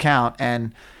not count,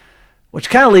 and which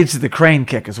kind of leads to the crane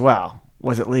kick as well.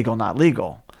 Was it legal, not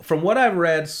legal? From what I've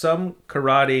read, some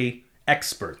karate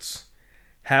experts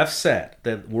have said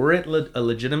that were it a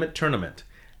legitimate tournament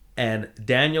and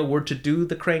Daniel were to do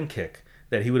the crane kick,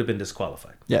 that he would have been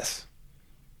disqualified. Yes.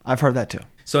 I've heard that too.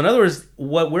 So in other words,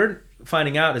 what we're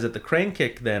finding out is that the crane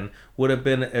kick then would have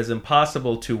been as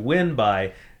impossible to win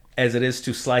by as it is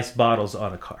to slice bottles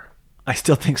on a car. I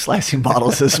still think slicing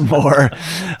bottles is more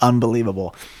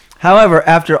unbelievable. However,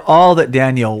 after all that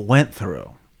Daniel went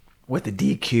through, with the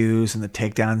DQs and the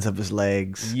takedowns of his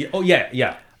legs.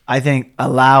 Yeah. I think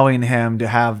allowing him to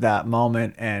have that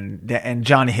moment and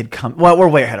Johnny had come. Well, we're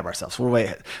way ahead of ourselves. We're way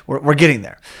ahead. We're getting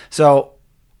there. So,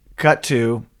 cut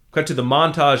to the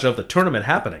montage of the tournament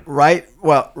happening. Right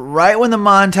when the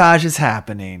montage is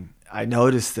happening, I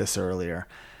noticed this earlier.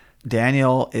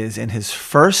 Daniel is in his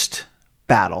first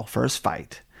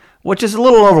fight which is a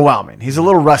little overwhelming. He's a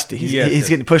little rusty. He's Yes.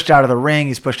 getting pushed out of the ring.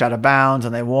 He's pushed out of bounds,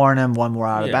 and they warn him one more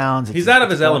out of bounds. He's out of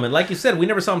his element. Like you said, we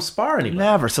never saw him spar anybody.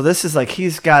 Never. So this is like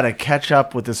he's got to catch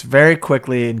up with this very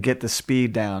quickly and get the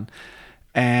speed down.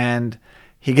 And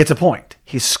he gets a point.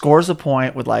 He scores a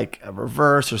point with like a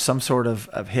reverse or some sort of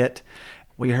hit.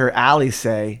 We heard Ali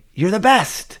say, "You're the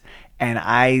best." And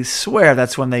I swear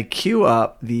that's when they cue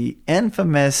up the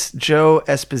infamous Joe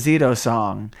Esposito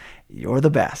song, "You're the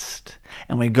Best."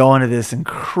 And we go into this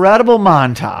incredible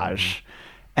montage.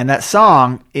 And that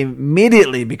song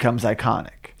immediately becomes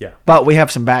iconic. Yeah. But we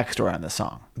have some backstory on the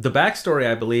song. The backstory,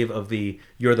 I believe, of the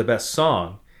 "You're the Best"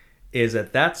 song is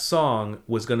that song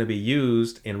was going to be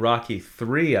used in Rocky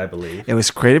 3, I believe. It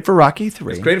was created for Rocky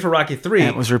 3. It was created for Rocky 3. And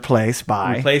it was replaced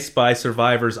by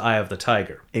Survivor's Eye of the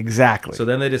Tiger. Exactly. So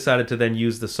then they decided to then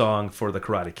use the song for the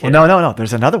Karate Kid. Well, no.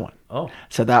 There's another one. Oh,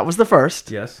 So that was the first.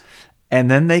 yes.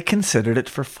 And then they considered it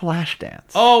for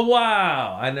Flashdance. Oh,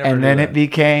 wow. I never and knew then that. it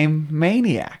became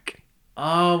Maniac.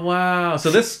 Oh, wow. So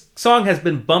this song has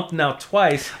been bumped now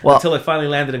twice Well, until it finally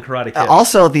landed in Karate Kid.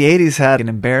 Also, the 80s had an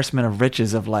embarrassment of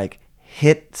riches of like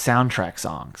hit soundtrack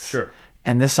songs. Sure.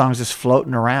 And this song's just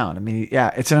floating around. I mean,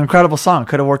 yeah, it's an incredible song.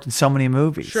 Could have worked in so many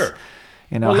movies. Sure.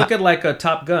 You know, Well, look at like a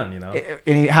Top Gun, you know.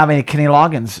 how many Kenny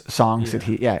Loggins songs did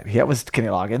he? Yeah, that was Kenny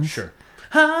Loggins. Sure.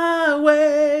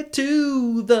 Highway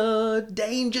to the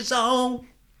danger zone.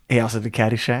 He also did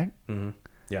Caddyshack.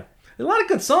 Yeah. A lot of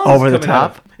good songs Over the coming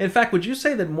out top. of- In fact, would you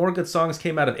say that more good songs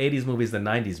came out of 80s movies than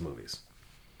 90s movies?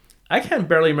 I can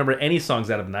barely remember any songs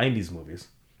out of 90s movies.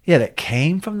 Yeah, that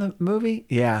came from the movie.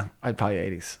 Yeah, I'd probably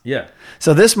 80s. Yeah.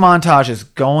 So this montage is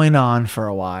going on for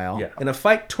a while. Yeah. In a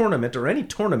fight tournament or any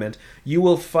tournament, you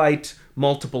will fight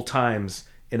multiple times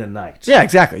in a night. Yeah,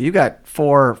 exactly. You got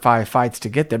 4 or 5 fights to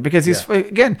get there because these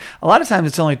again, a lot of times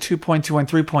it's only 2 points you win,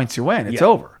 3 points you win. It's Yeah.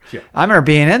 over. Yeah. I remember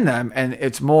being in them, and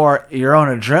it's more your own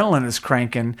adrenaline is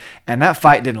cranking, and that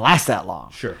fight didn't last that long.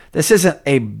 Sure. This isn't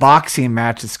a boxing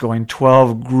match that's going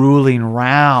 12 grueling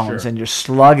rounds Sure. and you're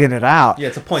slugging it out. Yeah,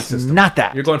 it's a point system. Not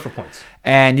that. You're going for points.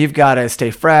 And you've got to stay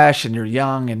fresh, and you're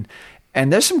young,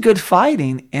 and there's some good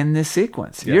fighting in this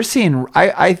sequence. Yeah. You're seeing,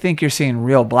 I think you're seeing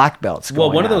real black belts. Well,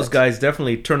 going one of at those it. guys,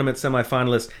 definitely tournament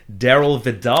semifinalist Daryl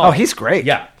Vidal. Oh, he's great.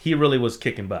 Yeah, he really was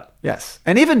kicking butt. Yes.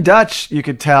 And even Dutch, you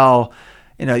could tell,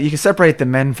 you can separate the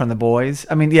men from the boys.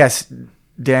 I mean, yes,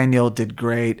 Daniel did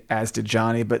great, as did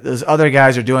Johnny, but those other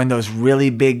guys are doing those really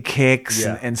big kicks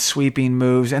Yeah. and sweeping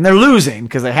moves, and they're losing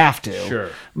because they have to. Sure.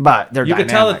 But they're You could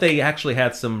tell that dynamic. they actually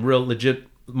had some real legit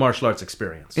martial arts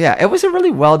experience. Yeah, it was a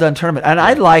really well done tournament, and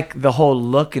I like the whole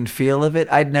look and feel of it.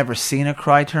 I'd never seen a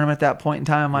karate tournament at that point in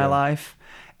time in my life,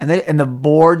 and the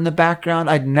board in the background.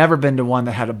 I'd never been to one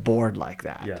that had a board like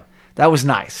that. Yeah. That was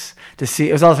nice to see.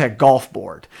 It was almost like a golf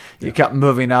board. You kept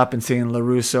moving up and seeing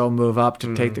LaRusso move up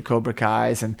to take the Cobra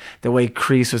Kais, and the way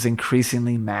Kreese was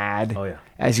increasingly mad. Oh, yeah.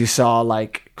 As you saw,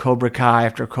 like Cobra Kai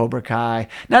after Cobra Kai,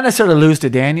 not necessarily lose to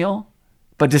Daniel,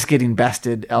 but just getting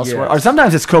bested elsewhere. Yes. Or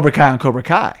sometimes it's Cobra Kai on Cobra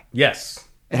Kai. Yes,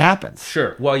 It happens.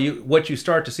 sure. Well, what you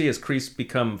start to see is Kreese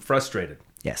become frustrated,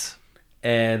 Yes.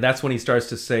 and that's when he starts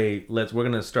to say, we're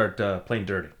going to start playing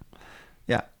dirty."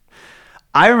 Yeah.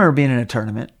 I remember being in a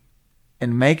tournament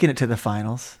and making it to the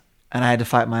finals, and I had to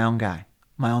fight my own guy,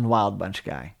 my own Wild Bunch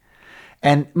guy.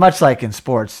 And much like in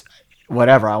sports,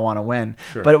 whatever, I want to win.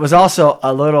 Sure. But it was also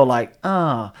a little like,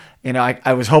 I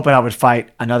was hoping I would fight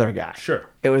another guy. Sure.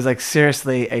 It was like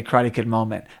seriously a Karate Kid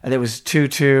moment. And it was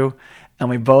 2-2, and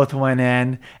we both went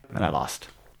in, and I lost.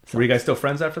 Were you guys still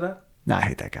friends after that? No, I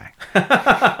hate that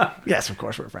guy. Yes, of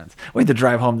course we're friends. We had to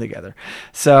drive home together.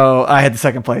 So I had the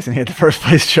second place and he had the first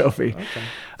place trophy. Okay.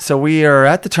 So we are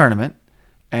at the tournament,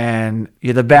 and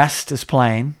You're the Best is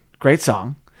playing. Great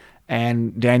song.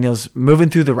 And Daniel's moving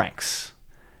through the ranks.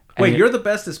 Wait, And You're the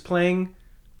Best is playing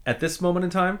at this moment in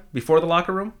time before the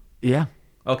locker room? Yeah.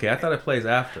 Okay, I thought it plays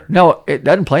after. No, it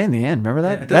doesn't play in the end. Remember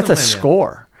that? it That's doesn't a play in the end.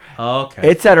 score. Okay.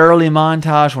 It's that early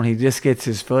montage when he just gets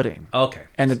his footing. Okay.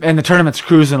 And the tournament's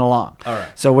cruising along. All right.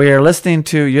 So we are listening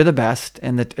to You're the Best,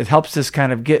 and it helps us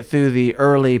kind of get through the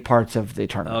early parts of the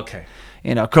tournament. Okay.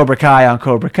 Cobra Kai on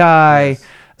Cobra Kai, Yes.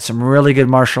 some really good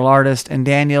martial artists, and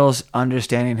Daniel's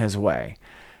understanding his way.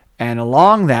 And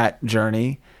along that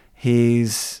journey,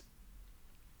 he's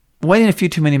winning a few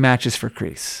too many matches for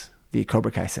Kreese, the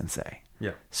Cobra Kai sensei.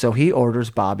 Yeah. So he orders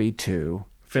Bobby to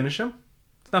Finish him?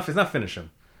 It's not finish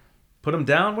him. Put him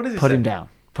down? What does he say? put him down.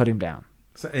 Put him down.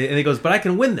 So- and he goes, but I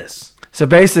can win this. So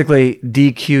basically,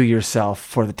 DQ yourself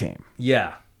for the team.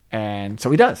 Yeah. And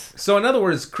so he does. So in other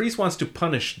words, Kreese wants to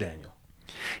punish Daniel.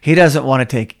 He doesn't want to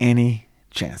take any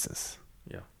chances.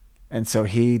 Yeah. And so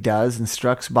he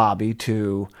instructs Bobby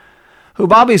to, who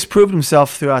Bobby's proved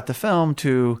himself throughout the film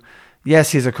to,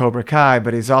 yes, he's a Cobra Kai,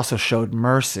 but he's also showed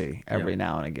mercy every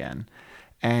now and again.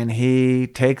 And he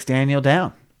takes Daniel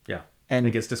down. Yeah. And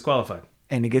he gets disqualified.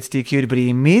 And he gets DQ'd, but he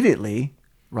immediately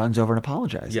runs over and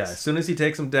apologizes. Yeah, as soon as he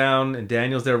takes him down and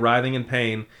Daniel's there writhing in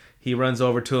pain, he runs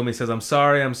over to him. He says, I'm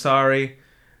sorry.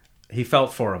 He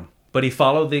felt for him. But he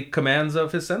followed the commands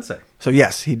of his sensei. So,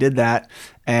 yes, he did that.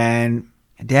 And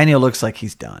Daniel looks like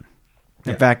he's done.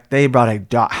 In fact, they brought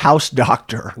a house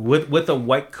doctor. With a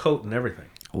white coat and everything.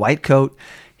 White coat.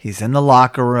 He's in the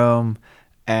locker room.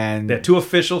 And there are 2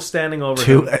 officials standing over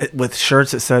him. With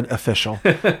shirts that said official.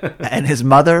 And his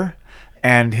mother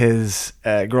and his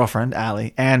girlfriend,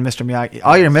 Allie, and Mr. Miyagi.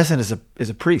 All you're missing is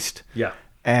a priest. Yeah.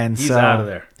 And he's out of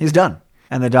there. He's done.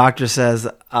 And the doctor says,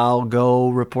 I'll go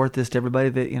report this to everybody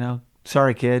that,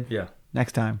 sorry, kid. Yeah.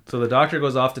 Next time. So the doctor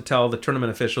goes off to tell the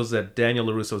tournament officials that Daniel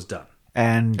LaRusso's done.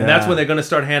 And that's when they're going to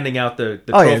start handing out the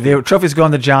trophy. Oh, yeah. The trophy's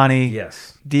going to Johnny.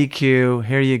 Yes. DQ.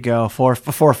 Here you go.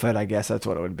 Forfeit, I guess that's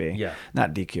what it would be. Yeah.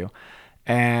 Not DQ.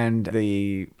 And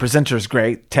the presenter's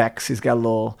great. Tex. He's got a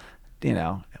little,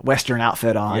 Western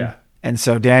outfit on. Yeah. And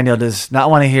so Daniel does not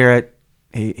want to hear it.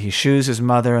 He shoos his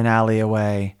mother and Allie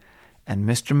away. And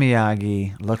Mr.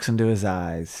 Miyagi looks into his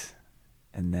eyes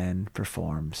and then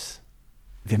performs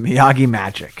the Miyagi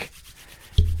magic.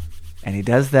 And he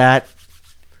does that.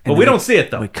 But we don't see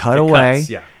it, though. We cut away. Cuts,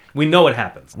 yeah. We know what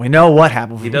happens. We know what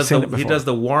happens. He does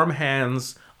the warm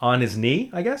hands on his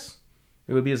knee, I guess.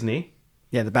 It would be his knee.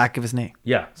 Yeah, the back of his knee.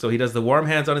 Yeah. So he does the warm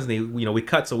hands on his knee. We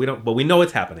cut, so we don't, but we know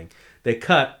it's happening. They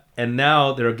cut, and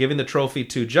now they're giving the trophy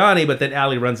to Johnny, but then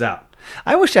Allie runs out.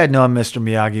 I wish I'd known Mr.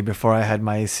 Miyagi before I had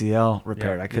my ACL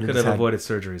repaired. Yeah, I could have avoided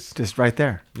surgeries. Just right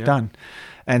there. Yeah. Done.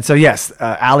 And so, yes,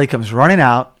 Allie comes running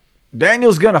out.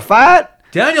 Daniel's going to fight.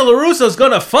 Daniel LaRusso's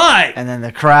going to fight. And then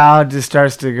the crowd just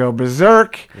starts to go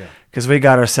berserk because we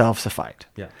got ourselves a fight.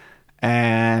 Yeah.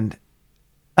 And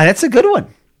it's a good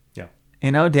one.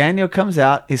 Yeah. Daniel comes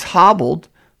out. He's hobbled,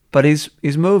 but he's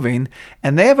moving.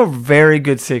 And they have a very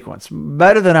good sequence,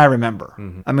 better than I remember.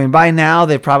 Mm-hmm. I mean, by now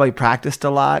they've probably practiced a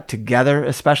lot together,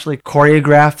 especially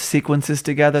choreographed sequences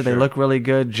together. Sure. They look really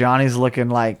good. Johnny's looking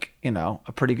like,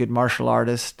 a pretty good martial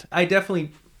artist. I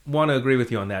definitely want to agree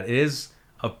with you on that. It is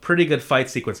a pretty good fight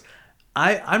sequence.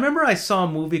 I remember I saw a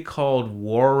movie called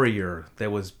Warrior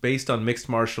that was based on mixed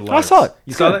martial arts. I saw it.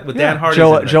 You saw that with Dan Hardy?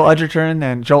 Joel Edgerton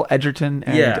and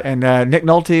Nick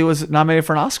Nolte was nominated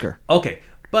for an Oscar. Okay.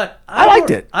 But I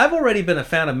liked it. I've already been a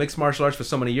fan of mixed martial arts for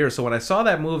so many years. So when I saw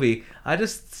that movie,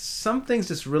 some things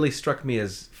just really struck me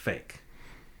as fake.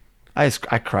 I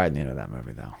cried in the end of that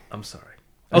movie, though. I'm sorry.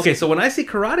 Okay, so when I see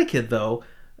Karate Kid, though,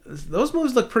 those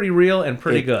movies look pretty real and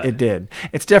pretty good. It did.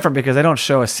 It's different because they don't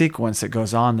show a sequence that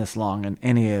goes on this long in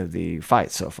any of the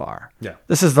fights so far. Yeah.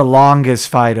 This is the longest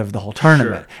fight of the whole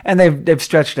tournament. Sure. And they've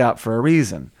stretched it out for a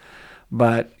reason.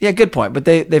 But, yeah, good point. But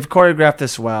they've choreographed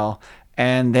this well.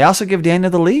 And they also give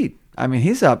Daniel the lead. I mean,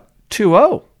 he's up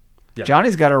 2-0. Yep.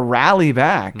 Johnny's got to rally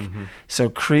back. Mm-hmm. So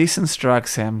Kreese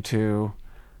instructs him to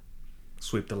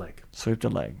sweep the leg.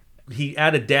 He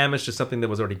added damage to something that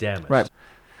was already damaged. Right.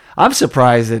 I'm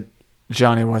surprised that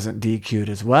Johnny wasn't DQ'd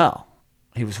as well.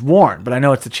 He was warned, but I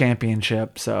know it's a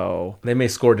championship, so... They may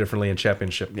score differently in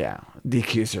championship. Yeah,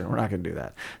 DQs her. We're not going to do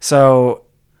that. So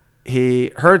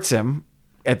he hurts him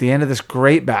at the end of this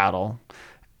great battle,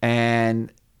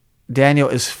 and Daniel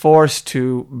is forced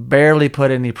to barely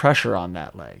put any pressure on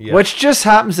that leg, which just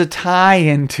happens to tie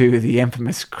into the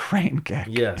infamous crane kick.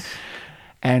 Yes.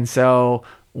 And so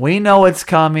we know it's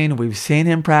coming. We've seen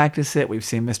him practice it. We've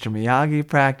seen Mr. Miyagi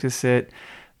practice it.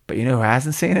 But you know who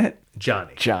hasn't seen it?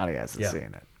 Johnny. Johnny hasn't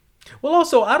seen it. Well,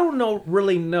 also, I don't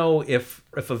really know if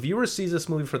a viewer sees this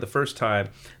movie for the first time,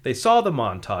 they saw the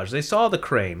montage, they saw the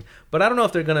crane, but I don't know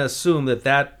if they're going to assume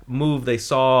that move they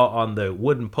saw on the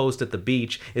wooden post at the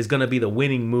beach is going to be the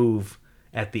winning move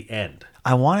at the end.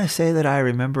 I want to say that I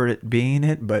remember it being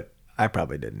it, but I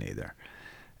probably didn't either.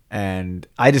 And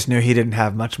I just knew he didn't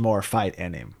have much more fight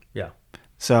in him. Yeah.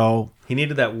 So he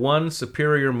needed that one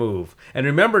superior move. And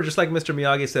remember, just like Mr.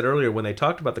 Miyagi said earlier, when they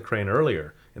talked about the crane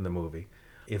earlier in the movie,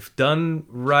 if done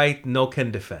right, no can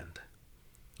defend.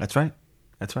 That's right.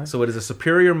 So it is a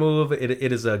superior move.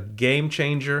 It is a game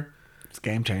changer. It's a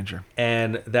game changer.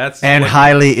 And that's...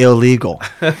 highly illegal.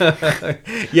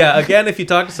 Yeah, again, if you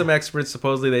talk to some experts,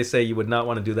 supposedly they say you would not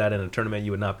want to do that in a tournament.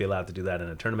 You would not be allowed to do that in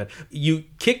a tournament. You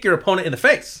kick your opponent in the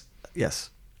face.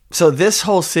 Yes. So this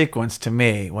whole sequence, to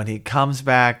me, when he comes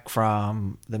back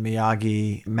from the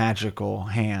Miyagi magical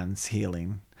hands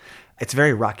healing, it's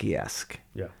very Rocky-esque.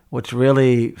 Yeah. Which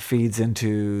really feeds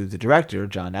into the director,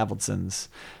 John Avildsen's,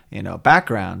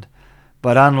 background.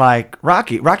 But unlike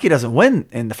Rocky doesn't win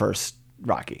in the first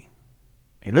Rocky.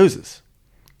 He loses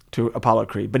to Apollo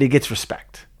Creed, but he gets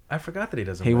respect. I forgot that he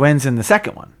doesn't He win. wins in the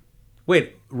second one.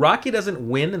 Wait, Rocky doesn't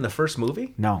win in the first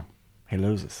movie? No, he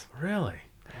loses. Really?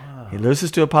 He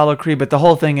loses to Apollo Creed, but the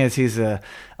whole thing is he's a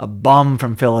bum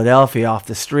from Philadelphia off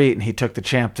the street, and he took the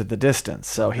champ to the distance.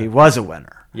 So he was a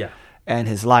winner. Yeah. And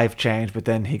his life changed, but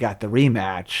then he got the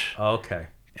rematch, Okay.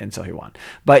 and so he won.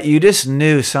 But you just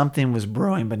knew something was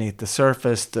brewing beneath the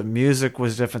surface. The music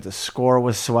was different. The score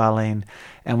was swelling.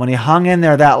 And when he hung in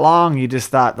there that long, you just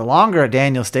thought, the longer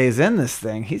Daniel stays in this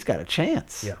thing, he's got a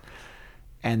chance. Yeah.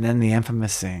 And then the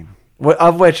infamous scene,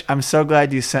 of which I'm so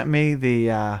glad you sent me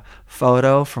the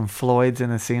photo from Floyd's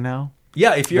in Encino.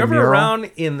 Yeah, if you're The ever mural?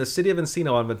 around in the city of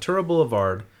Encino on Ventura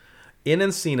Boulevard, in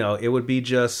Encino, it would be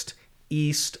just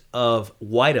east of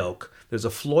White Oak. There's a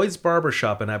Floyd's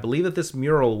Barbershop, and I believe that this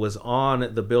mural was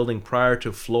on the building prior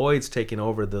to Floyd's taking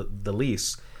over the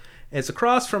lease. It's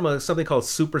across from something called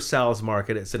Super Sal's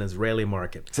Market. It's an Israeli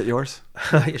market. Is it yours?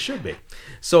 It should be.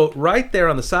 So right there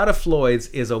on the side of Floyd's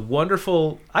is a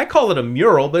wonderful, I call it a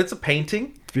mural, but it's a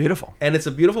painting. It's beautiful. And it's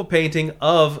a beautiful painting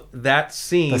of that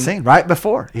scene. The scene right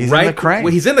before. He's in the crane.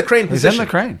 Well, he's in the crane He's position. in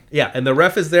the crane. Yeah, and the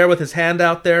ref is there with his hand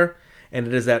out there, and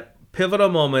it is that pivotal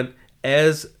moment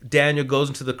as Daniel goes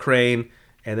into the crane,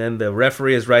 and then the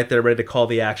referee is right there ready to call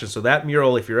the action. So that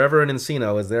mural, if you're ever in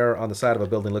Encino, is there on the side of a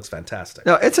building. Looks fantastic.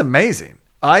 No, it's amazing.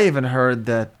 I even heard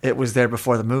that it was there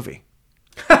before the movie.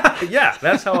 Yeah,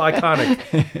 that's how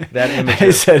iconic that image They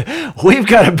is. said, we've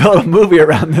got to build a movie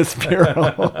around this mural.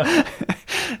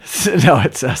 No,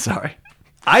 it's sorry.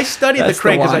 I studied the That's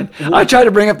crane the because one. I tried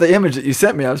to bring up the image that you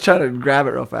sent me. I was trying to grab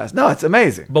it real fast. No, it's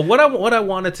amazing. But what I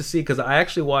wanted to see, because I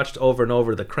actually watched over and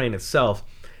over the crane itself,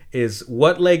 is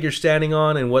what leg you're standing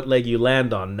on and what leg you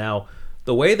land on. Now,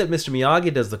 the way that Mr.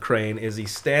 Miyagi does the crane is he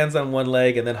stands on one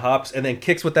leg and then hops and then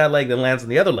kicks with that leg, then lands on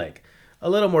the other leg. A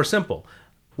little more simple.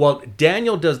 Well,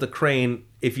 Daniel does the crane.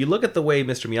 If you look at the way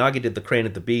Mr. Miyagi did the crane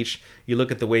at the beach, you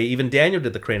look at the way even Daniel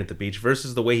did the crane at the beach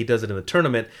versus the way he does it in the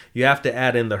tournament, you have to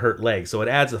add in the hurt leg. So it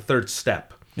adds a third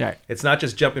step. Right. It's not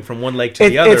just jumping from one leg to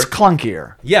the other. It's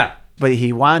clunkier. Yeah. But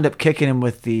he wound up kicking him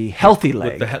with the healthy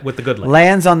leg. With the good leg.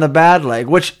 Lands on the bad leg,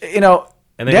 which, And then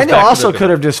goes Daniel back to also the good could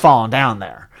leg. have just fallen down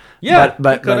there. Yeah,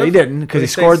 But he could've, he didn't because but he he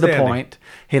stayed scored the standing. point.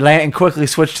 He and quickly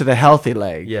switched to the healthy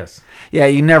leg. Yes. Yeah,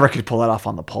 you never could pull that off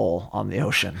on the pole on the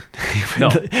ocean. No.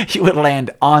 You would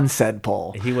land on said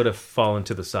pole. He would have fallen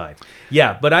to the side.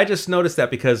 Yeah, but I just noticed that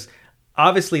because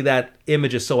obviously that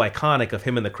image is so iconic of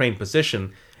him in the crane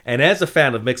position. And as a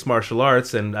fan of mixed martial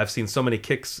arts, and I've seen so many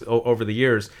kicks over the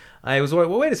years, I was like,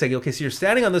 well, wait a second. Okay, so you're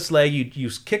standing on this leg, you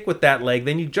kick with that leg,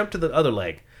 then you jump to the other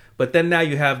leg. But then now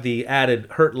you have the added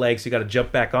hurt leg, so you got to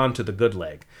jump back onto the good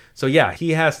leg. So yeah,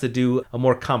 he has to do a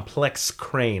more complex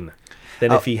crane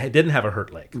than if he didn't have a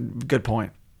hurt leg. Good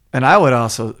point. And I would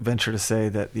also venture to say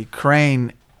that the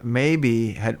crane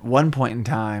maybe at one point in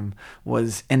time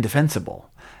was indefensible.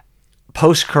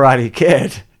 Post Karate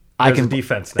Kid, There's a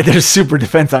defense now. There's super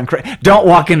defense on crane. Don't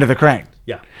walk into the crane.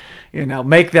 Yeah,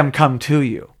 Make them come to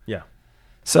you. yeah.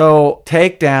 So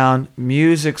takedown,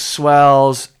 music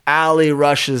swells, Ali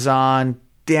rushes on,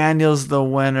 Daniel's the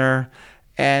winner,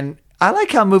 and I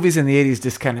like how movies in the 80s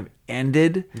just kind of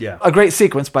ended. Yeah. A great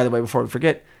sequence, by the way, before we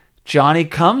forget. Johnny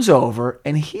comes over,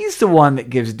 and he's the one that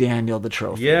gives Daniel the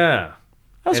trophy. Yeah.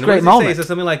 That was And a great what does he moment. Say? He said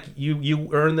something like, you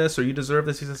earned this or you deserve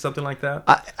this. He said something like that.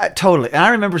 I totally. And I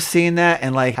remember seeing that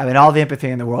and like having all the empathy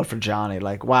in the world for Johnny.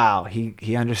 Like, wow,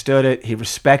 he understood it. He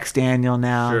respects Daniel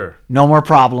now. Sure. No more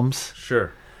problems.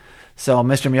 Sure. So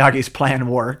Mr. Miyagi's plan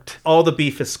worked. All the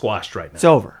beef is squashed right now. It's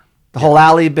over. The whole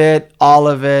alley bit, all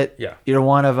of it. Yeah. You're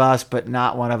one of us, but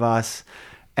not one of us.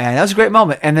 And that was a great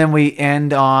moment. And then we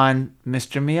end on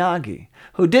Mr. Miyagi,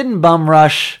 who didn't bum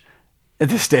rush at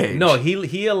the stage. No,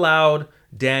 he allowed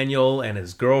Daniel and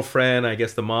his girlfriend, I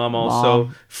guess the mom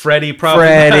also, Freddie probably.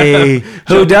 Freddie, who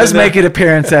Jumped does in there. make an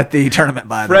appearance at the tournament,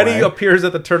 by the Freddie way. appears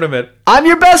at the tournament. I'm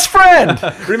your best friend.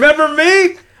 Remember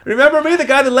me? Remember me? The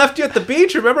guy that left you at the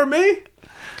beach? Remember me?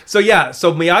 So yeah,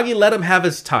 so Miyagi let him have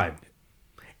his time.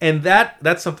 And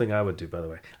that's something I would do, by the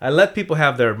way. I let people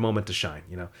have their moment to shine,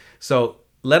 So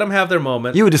let them have their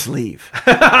moment. You would just leave.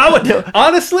 I would,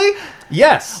 honestly,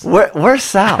 yes. Where's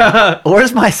Sal?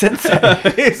 Where's my sensei?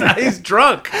 He's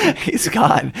drunk. He's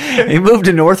gone. He moved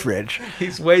to Northridge.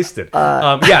 He's wasted.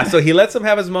 Yeah, so he lets him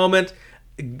have his moment.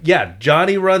 Yeah,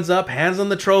 Johnny runs up, hands on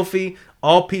the trophy,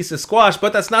 all pieces squashed,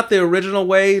 but that's not the original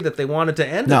way that they wanted to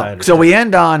end it. I No. understand. So we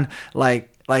end on like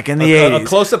in the A 80s.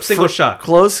 close-up single shot.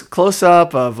 Close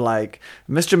up of like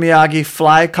Mr. Miyagi,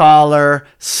 fly collar,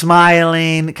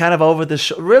 smiling, kind of over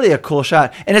the really a cool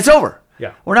shot. And it's over.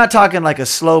 Yeah. We're not talking like a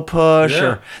slow push, Yeah.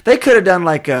 or they could have done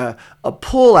like a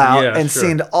pull out Yeah, and sure.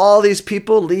 seen all these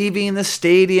people leaving the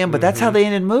stadium, but that's how they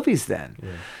ended movies then.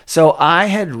 So I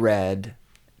had read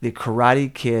the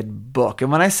Karate Kid book.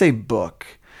 And when I say book,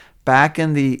 back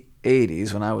in the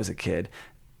 80s when I was a kid,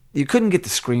 you couldn't get the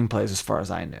screenplays as far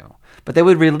as I knew. But they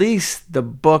would release the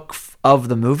book of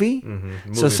the movie. So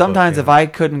Movie sometimes book, if I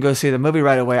couldn't go see the movie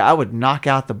right away, I would knock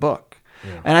out the book.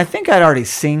 And I think I'd already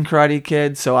seen Karate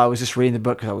Kid, so I was just reading the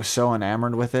book because I was so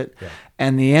enamored with it. Yeah.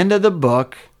 And the end of the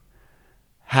book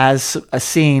has a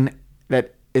scene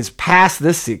that is past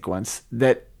this sequence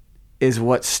that is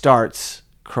what starts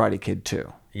Karate Kid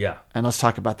 2. Yeah. And let's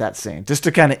talk about that scene just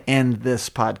to kind of end this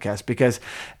podcast, because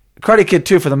Karate Kid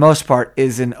 2, for the most part,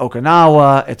 is in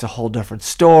Okinawa. It's a whole different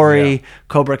story. Yeah.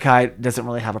 Cobra Kai doesn't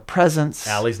really have a presence.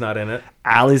 Allie's not in it.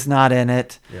 Ali's not in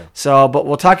it. Yeah. So, but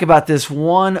we'll talk about this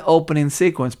one opening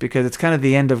sequence because it's kind of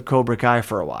the end of Cobra Kai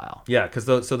for a while. Yeah, because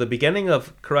the beginning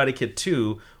of Karate Kid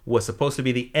 2 was supposed to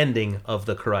be the ending of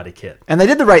the Karate Kid. And they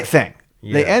did the right thing.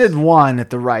 They Yes. ended one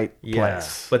at the right Yeah.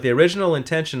 place. But the original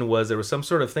intention was there was some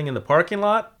sort of thing in the parking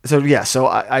lot. So, yeah, so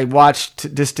I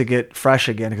watched just to get fresh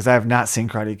again because I have not seen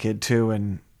Karate Kid 2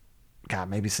 in, God,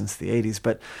 maybe since the 80s.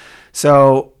 But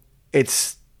so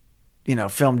it's,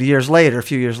 filmed years later, a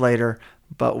few years later,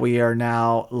 but we are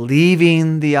now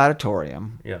leaving the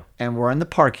auditorium. Yeah. And we're in the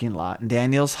parking lot. And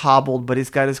Daniel's hobbled, but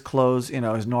he's got his clothes,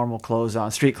 his normal clothes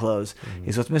on, street clothes.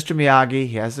 He's with Mr. Miyagi.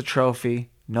 He has the trophy.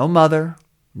 No mother.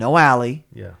 No Allie.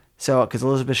 Yeah. So, because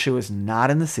Elizabeth Shue is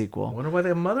not in the I sequel. wonder why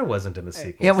their mother wasn't in the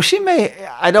sequel. Yeah, well, she may.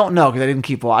 I don't know because I didn't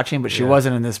keep watching, but she Yeah.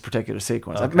 wasn't in this particular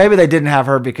sequence. Okay. Maybe they didn't have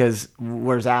her because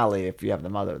where's Allie if you have the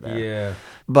mother there? Yeah.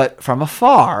 But from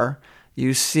afar,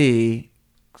 you see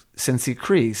Sensei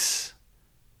Kreese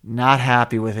not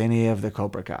happy with any of the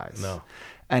Cobra Kais. No.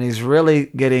 And he's really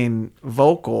getting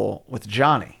vocal with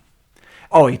Johnny.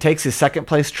 Oh, he takes his second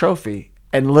place trophy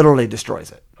and literally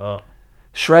destroys it. Oh.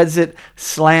 Shreds it,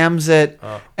 slams it,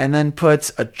 and then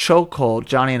puts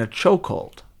Johnny in a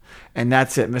chokehold. And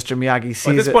that's it. Mr. Miyagi sees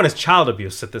At this it. point, it's child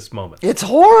abuse at this moment. It's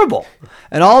horrible.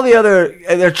 And all the other,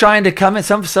 they're trying to come in.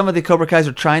 Some of the Cobra Kais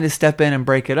are trying to step in and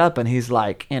break it up. And he's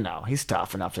like, he's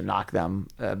tough enough to knock them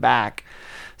back.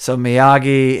 So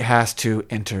Miyagi has to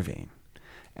intervene.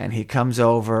 And he comes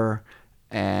over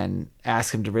and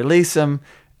asks him to release him.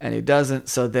 And he doesn't.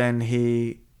 So then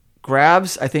he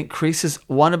grabs, I think, Kreese's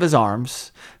one of his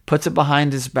arms, puts it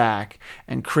behind his back,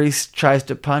 and Kreese tries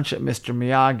to punch at Mr.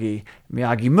 Miyagi.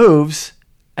 Miyagi moves,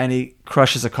 and he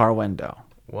crushes a car window.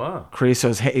 Wow.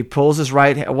 Kreese, he pulls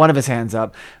one of his hands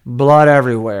up, blood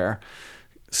everywhere,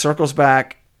 circles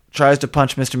back, tries to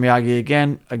punch Mr. Miyagi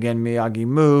again. Again, Miyagi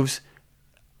moves.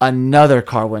 Another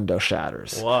car window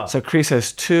shatters. Wow. So Kreese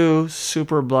has two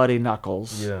super bloody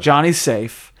knuckles. Yeah. Johnny's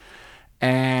safe,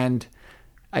 and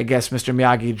I guess Mr.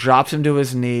 Miyagi drops him to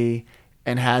his knee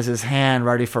and has his hand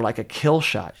ready for like a kill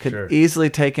shot. Could Sure. easily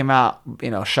take him out,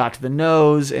 shot to the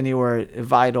nose, anywhere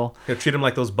vital. You treat him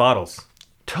like those bottles.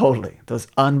 Totally. Those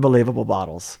unbelievable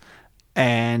bottles.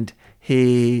 And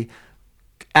he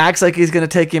acts like he's going to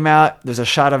take him out. There's a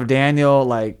shot of Daniel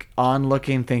like on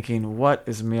looking, thinking, what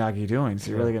is Miyagi doing? Is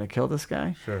he really going to kill this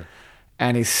guy? Sure.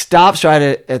 And he stops right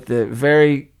at the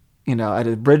very, at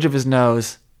the bridge of his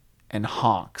nose and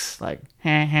honks, like,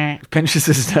 pinches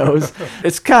his nose.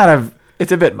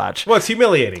 It's a bit much. Well, it's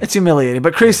humiliating. It's humiliating.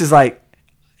 But Kreese is like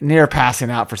near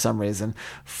passing out for some reason,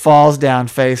 falls down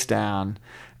face down,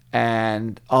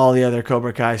 and all the other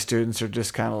Cobra Kai students are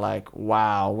just kind of like,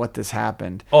 wow, what this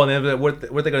happened. Oh, and then were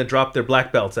they going to drop their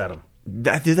black belts at him?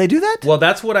 Did they do that? Well,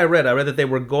 that's what I read. I read that they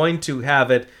were going to have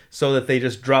it so that they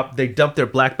just dumped their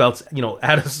black belts,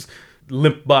 at his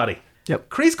limp body. Yep.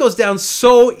 Kreese goes down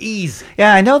so easy.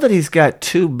 Yeah, I know that he's got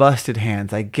two busted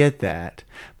hands. I get that.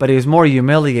 But he was more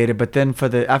humiliated. But then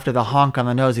after the honk on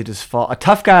the nose, he just fall. A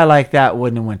tough guy like that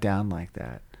wouldn't have went down like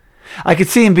that. I could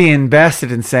see him being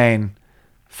invested and saying,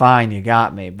 fine, you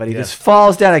got me. But he just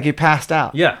falls down like he passed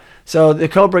out. Yeah. So the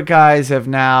Cobra Kais have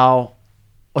now,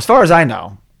 as far as I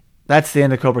know, that's the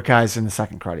end of Cobra Kai's in the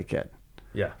second Karate Kid.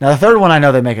 Yeah. Now the third one, I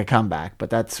know they make a comeback,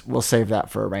 but we'll save that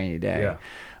for a rainy day. Yeah.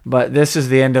 But this is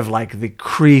the end of like the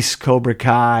Kreese, Cobra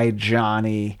Kai,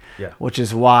 Johnny, which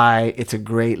is why it's a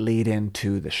great lead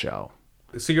into the show.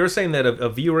 So you're saying that a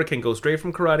viewer can go straight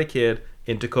from Karate Kid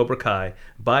into Cobra Kai,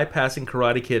 bypassing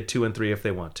Karate Kid 2 and 3 if they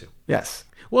want to. Yes.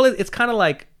 Well, it's kind of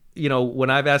like,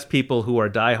 when I've asked people who are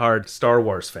diehard Star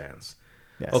Wars fans,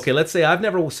 Yes. okay, let's say I've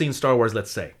never seen Star Wars, let's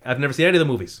say. I've never seen any of the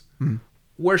movies.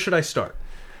 Where should I start?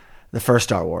 The first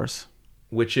Star Wars.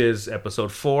 which is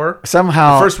episode 4.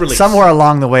 Somehow, the first release. somewhere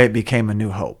along the way, it became A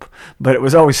New Hope, but it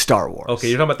was always Star Wars. Okay,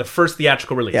 you're talking about the first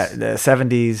theatrical release. Yeah, the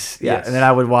 70s. Yeah, Yes. and then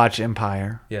I would watch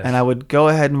Empire. Yes. And I would go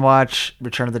ahead and watch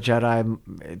Return of the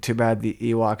Jedi. Too bad the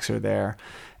Ewoks are there.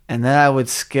 And then I would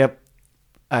skip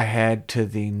ahead to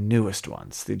the newest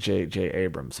ones, the J.J.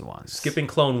 Abrams ones. Skipping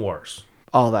Clone Wars.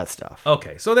 All that stuff.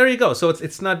 Okay, so there you go. So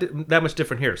it's not that much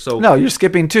different here. So No, you're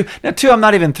skipping 2. Now, 2 I'm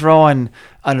not even throwing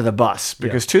under the bus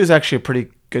because 2 is actually a pretty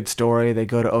good story. They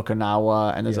go to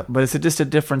Okinawa, and but it's just a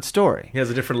different story. he has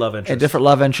a different love interest. A different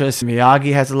love interest.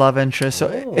 Miyagi has a love interest. So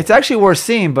it's actually worth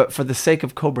seeing, but for the sake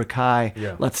of Cobra Kai,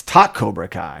 let's talk Cobra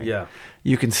Kai. Yeah.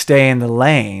 You can stay in the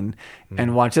lane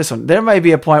and watch this one. There may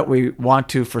be a point we want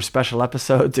to, for special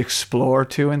episodes, explore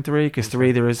 2 and 3, because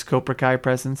 3 there is Cobra Kai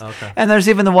presence. Okay. And there's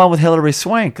even the one with Hilary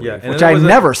Swank, Yeah, and which there I was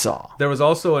never saw. There was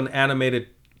also an animated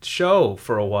show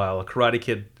for a while, a Karate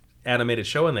Kid animated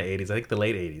show in the 80s. I think the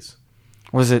late 80s.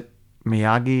 Was it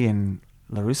Miyagi and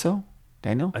LaRusso?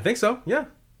 Daniel? I think so, yeah.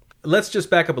 Let's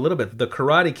just back up a little bit. The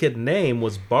Karate Kid name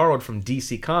was borrowed from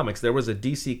DC Comics. There was a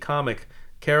DC comic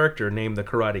character named the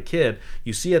Karate Kid.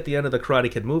 You see at the end of the Karate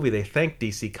Kid movie, they thank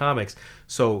DC Comics.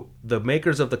 So the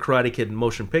makers of the Karate Kid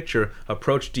motion picture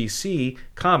approached DC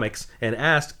Comics and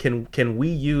asked, can we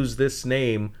use this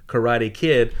name, Karate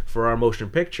Kid, for our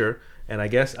motion picture? And I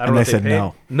guess, I don't know if they said paid.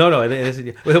 no. No.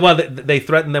 Well, they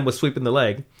threatened them with sweeping the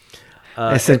leg.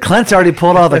 I said, Clint's already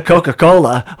pulled all the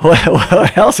Coca-Cola.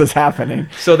 What else is happening?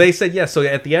 So they said yes. So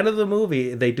at the end of the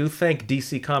movie, they do thank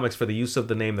DC Comics for the use of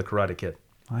the name The Karate Kid.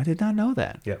 I did not know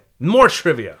that. Yeah. More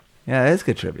trivia. Yeah, that is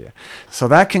good trivia. So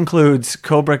that concludes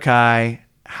Cobra Kai,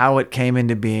 how it came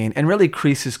into being, and really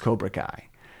Kreese's Cobra Kai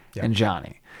and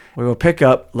Johnny. We will pick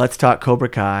up Let's Talk Cobra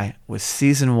Kai with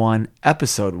Season 1,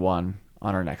 Episode 1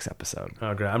 on our next episode.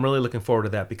 Oh, great. I'm really looking forward to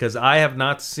that because I have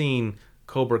not seen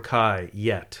Cobra Kai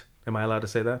yet. Am I allowed to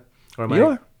say that? Or am You I?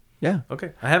 are. Yeah.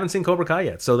 Okay. I haven't seen Cobra Kai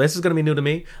yet. So this is going to be new to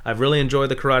me. I've really enjoyed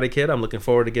The Karate Kid. I'm looking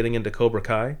forward to getting into Cobra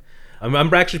Kai. I'm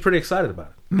actually pretty excited about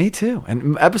it. Me too.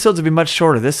 And episodes will be much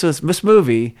shorter. This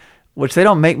movie, which they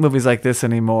don't make movies like this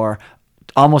anymore,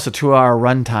 almost a 2-hour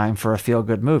runtime for a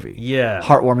feel-good movie. Yeah.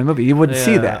 Heartwarming movie. You wouldn't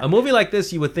see that. A movie like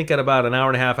this, you would think at about an hour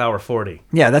and a half, hour 40.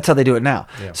 Yeah, that's how they do it now.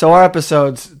 Yeah. So our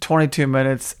episodes, 22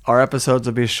 minutes. Our episodes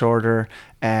will be shorter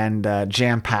and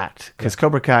jam-packed because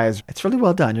Cobra Kai it's really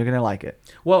well done. You're going to like it.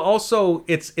 Well, also,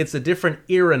 it's a different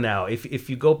era now. If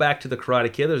you go back to the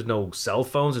Karate Kid, there's no cell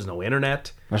phones, there's no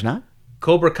internet. There's not?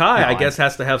 Cobra Kai, No, I guess,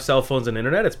 has to have cell phones and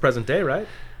internet. It's present day, right?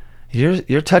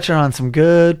 You're touching on some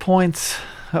good points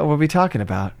we'll be talking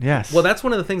about. Yes. Well, that's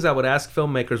one of the things I would ask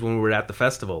filmmakers when we were at the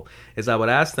festival, is I would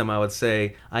ask them, I would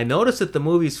say, I noticed that the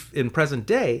movie's in present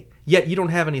day, yet you don't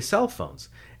have any cell phones.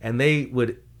 And they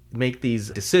would make these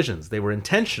decisions. They were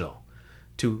intentional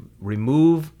to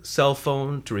remove cell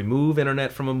phone, to remove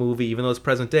internet from a movie, even though it's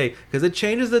present day, because it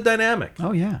changes the dynamic.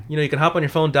 Oh, yeah. You know, you can hop on your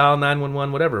phone, dial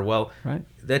 911, whatever. Well, Right.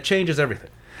 that changes everything.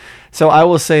 So I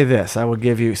will say this. I will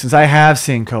give you, since I have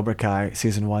seen Cobra Kai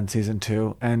Season 1, Season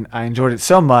 2, and I enjoyed it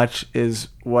so much, is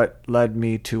what led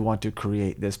me to want to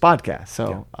create this podcast.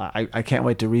 So I can't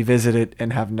wait to revisit it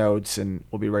and have notes, and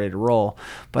we'll be ready to roll.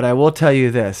 But I will tell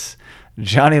you this.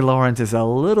 Johnny Lawrence is a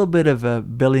little bit of a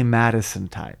Billy Madison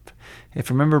type. If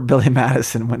you remember Billy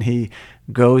Madison, when he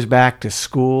goes back to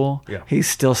school, he's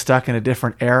still stuck in a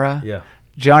different era. Yeah.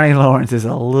 Johnny Lawrence is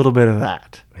a little bit of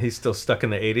that. He's still stuck in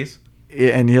the 80s?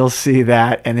 And you'll see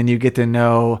that, and then you get to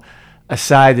know a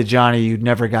side to Johnny you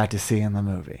never got to see in the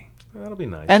movie. That'll be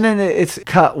nice. And then it's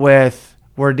cut with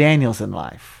where Daniel's in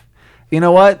life. You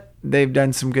know what? They've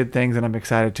done some good things, and I'm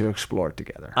excited to explore it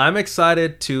together. I'm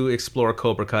excited to explore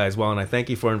Cobra Kai as well, and I thank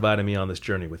you for inviting me on this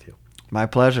journey with you. My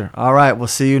pleasure. All right, we'll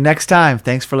see you next time.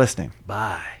 Thanks for listening.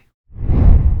 Bye.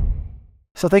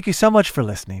 So thank you so much for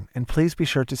listening, and please be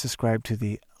sure to subscribe to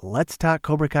the Let's Talk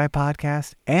Cobra Kai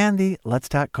podcast and the Let's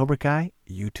Talk Cobra Kai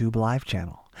YouTube live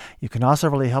channel. You can also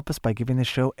really help us by giving the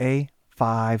show a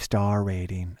 5-star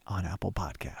rating on Apple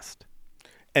Podcast.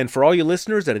 And for all you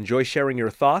listeners that enjoy sharing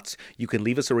your thoughts, you can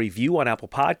leave us a review on Apple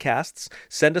Podcasts,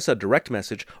 send us a direct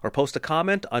message, or post a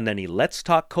comment on any Let's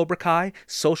Talk Cobra Kai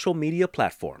social media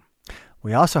platform.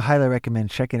 We also highly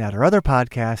recommend checking out our other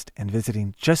podcast and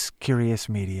visiting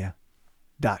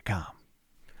justcuriousmedia.com.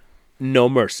 No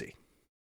mercy.